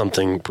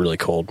something really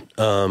cold.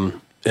 And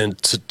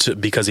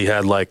because he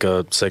had like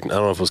a sick, I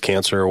don't know if it was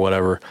cancer or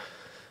whatever,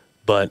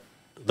 but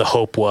the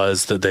hope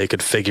was that they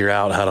could figure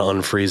out how to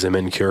unfreeze him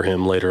and cure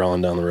him later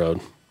on down the road.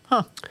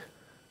 Huh.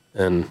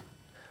 And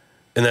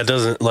that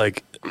doesn't,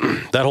 like,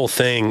 that whole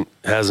thing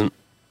doesn't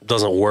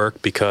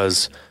work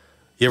because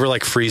you ever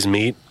like freeze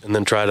meat and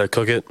then try to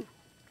cook it?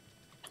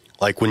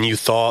 Like when you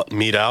thaw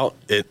meat out,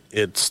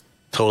 it's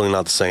totally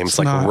not the same. It's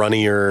like not.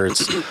 runnier.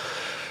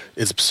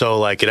 It's so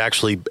like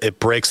it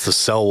breaks the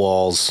cell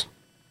walls.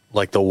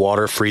 Like the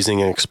water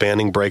freezing and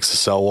expanding breaks the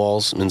cell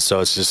walls, and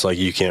so it's just like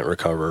you can't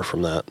recover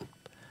from that.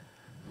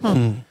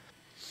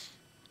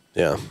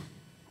 Yeah.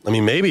 I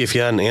mean, maybe if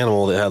you had an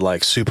animal that had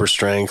like super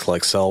strength,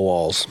 like cell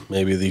walls,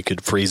 maybe you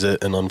could freeze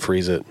it and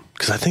unfreeze it.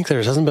 Because I think there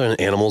hasn't been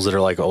animals that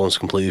are like almost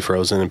completely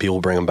frozen and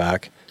people bring them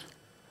back.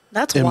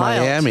 That's in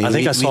wild. Miami. I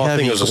think I saw a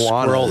thing. It was a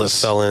squirrel that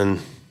iguanas. fell in.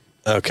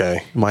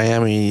 Okay.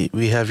 Miami,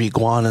 we have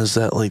iguanas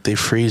that like they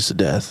freeze to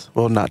death.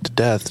 Well, not to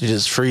death. They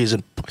just freeze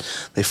and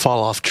they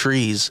fall off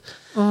trees,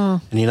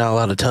 and you're not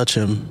allowed to touch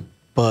them.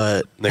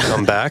 But They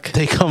come back.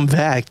 they come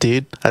back,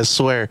 dude. I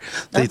swear.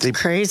 That's they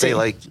crazy. They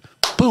like,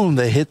 boom.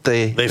 They hit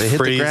They hit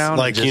freeze, the ground.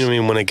 like, and you know what I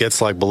mean, when it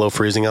gets like below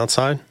freezing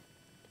outside,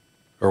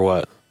 or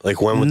what? Like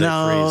when would they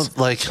freeze?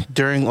 like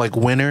during like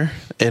winter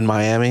in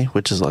Miami,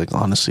 which is like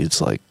honestly,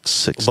 it's like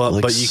six. But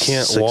like but you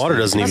can't. 6 Water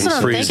doesn't That's even what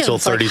I'm freeze thinking. until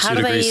It's like, 32 how do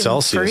they degrees even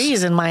Celsius.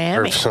 freeze in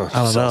Miami? I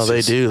don't know.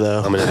 They do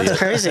though. I'm an idiot. That's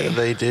crazy.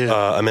 They do.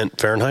 I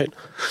meant Fahrenheit.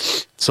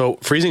 So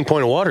freezing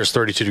point of water is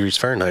 32 degrees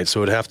Fahrenheit.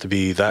 So it would have to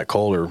be that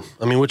cold, or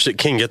I mean, which it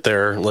can get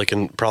there, like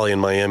probably in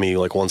Miami,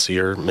 like once a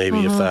year,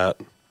 maybe if that.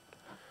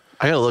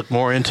 I gotta look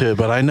more into it,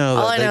 but I know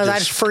that All I they know is I'd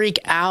just freak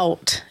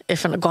out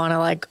if an iguana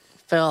like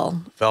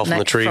fell Fell from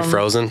the tree,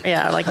 frozen?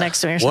 Yeah, like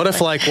next to me or something. What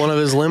if like one of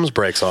his limbs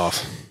breaks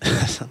off?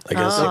 I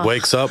guess it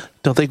wakes up.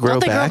 don't they grow Don't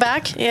they back? grow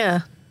back?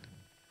 Yeah.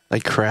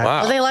 Like crap.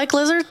 Wow. Are they like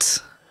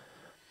lizards?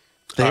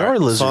 They All are right,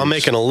 lizards. So I'm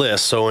making a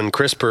list. So when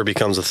CRISPR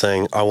becomes a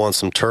thing, I want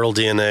some turtle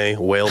DNA,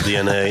 whale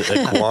DNA,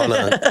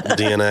 iguana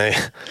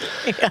DNA.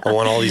 I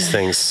want all these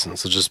things.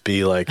 So just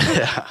be like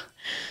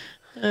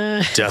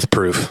Death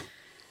Proof,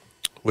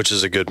 which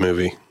is a good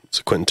movie. It's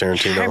a Quentin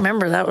Tarantino. I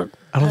remember that.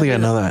 I don't think I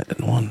know that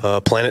in one.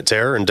 Planet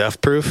Terror and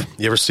Death Proof.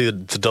 You ever see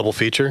the double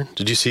feature?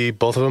 Did you see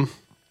both of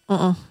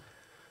them?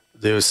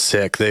 It was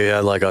sick. They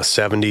had like a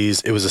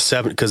 70s. It was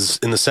a because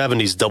in the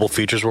 70s, double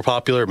features were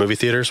popular at movie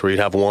theaters where you'd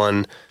have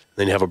one,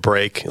 then you have a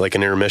break, like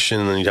an intermission,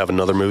 and then you'd have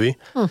another movie.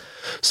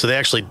 So they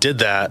actually did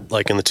that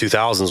like in the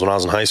 2000s when I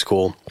was in high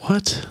school.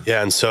 What?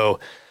 Yeah, and so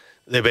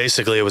they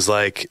basically, it was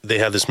like they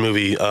had this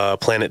movie,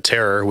 Planet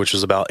Terror, which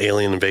was about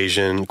alien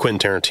invasion, Quentin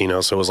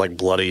Tarantino. So it was like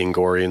bloody and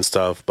gory and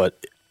stuff, but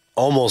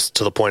almost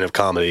to the point of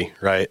comedy,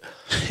 right?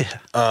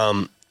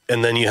 And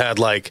then you had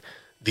like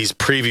these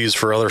previews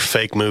for other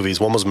fake movies.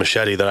 One was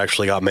Machete that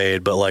actually got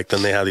made, but like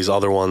then they had these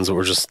other ones that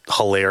were just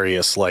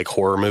hilarious, like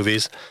horror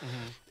movies.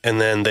 And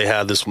then they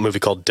had this movie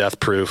called Death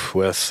Proof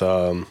with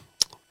who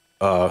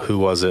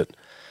was it?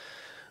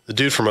 The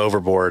dude from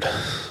Overboard.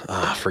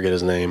 I forget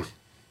his name.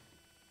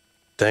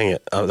 Dang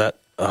it!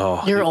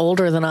 You're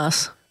older than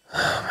us.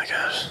 Oh my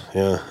gosh!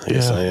 Yeah, I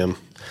guess I am.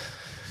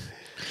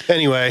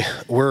 Anyway,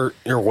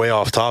 you're way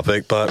off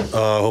topic, but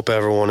I hope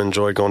everyone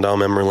enjoyed going down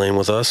memory lane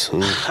with us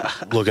and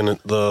looking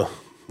at the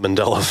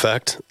Mandela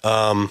effect.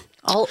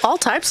 All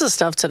types of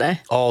stuff today.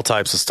 All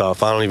types of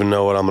stuff. I don't even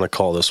know what I'm going to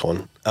call this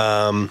one.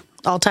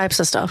 All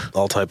types of stuff.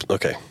 All types.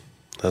 Okay,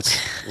 that's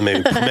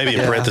maybe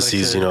in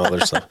parentheses. You know,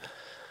 other stuff.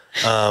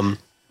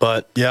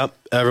 But yeah,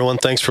 everyone,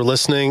 thanks for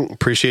listening.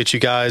 Appreciate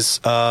you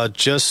guys.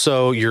 Just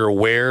so you're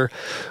aware,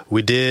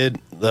 the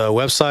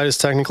website is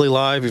technically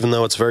live, even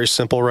though it's very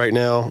simple right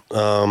now.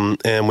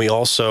 And we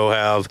also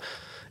have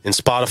in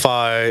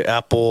Spotify,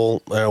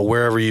 Apple,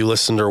 wherever you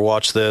listen or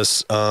watch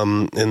this,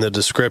 in the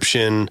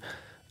description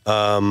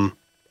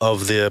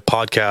of the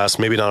podcast,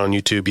 maybe not on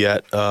YouTube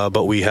yet,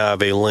 but we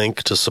have a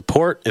link to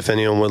support. If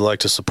anyone would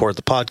like to support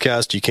the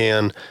podcast, you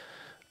can.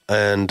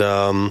 And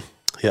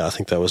yeah, I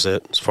think that was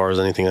it as far as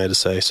anything I had to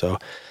say. So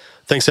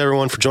thanks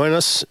everyone for joining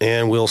us,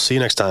 and we'll see you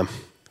next time.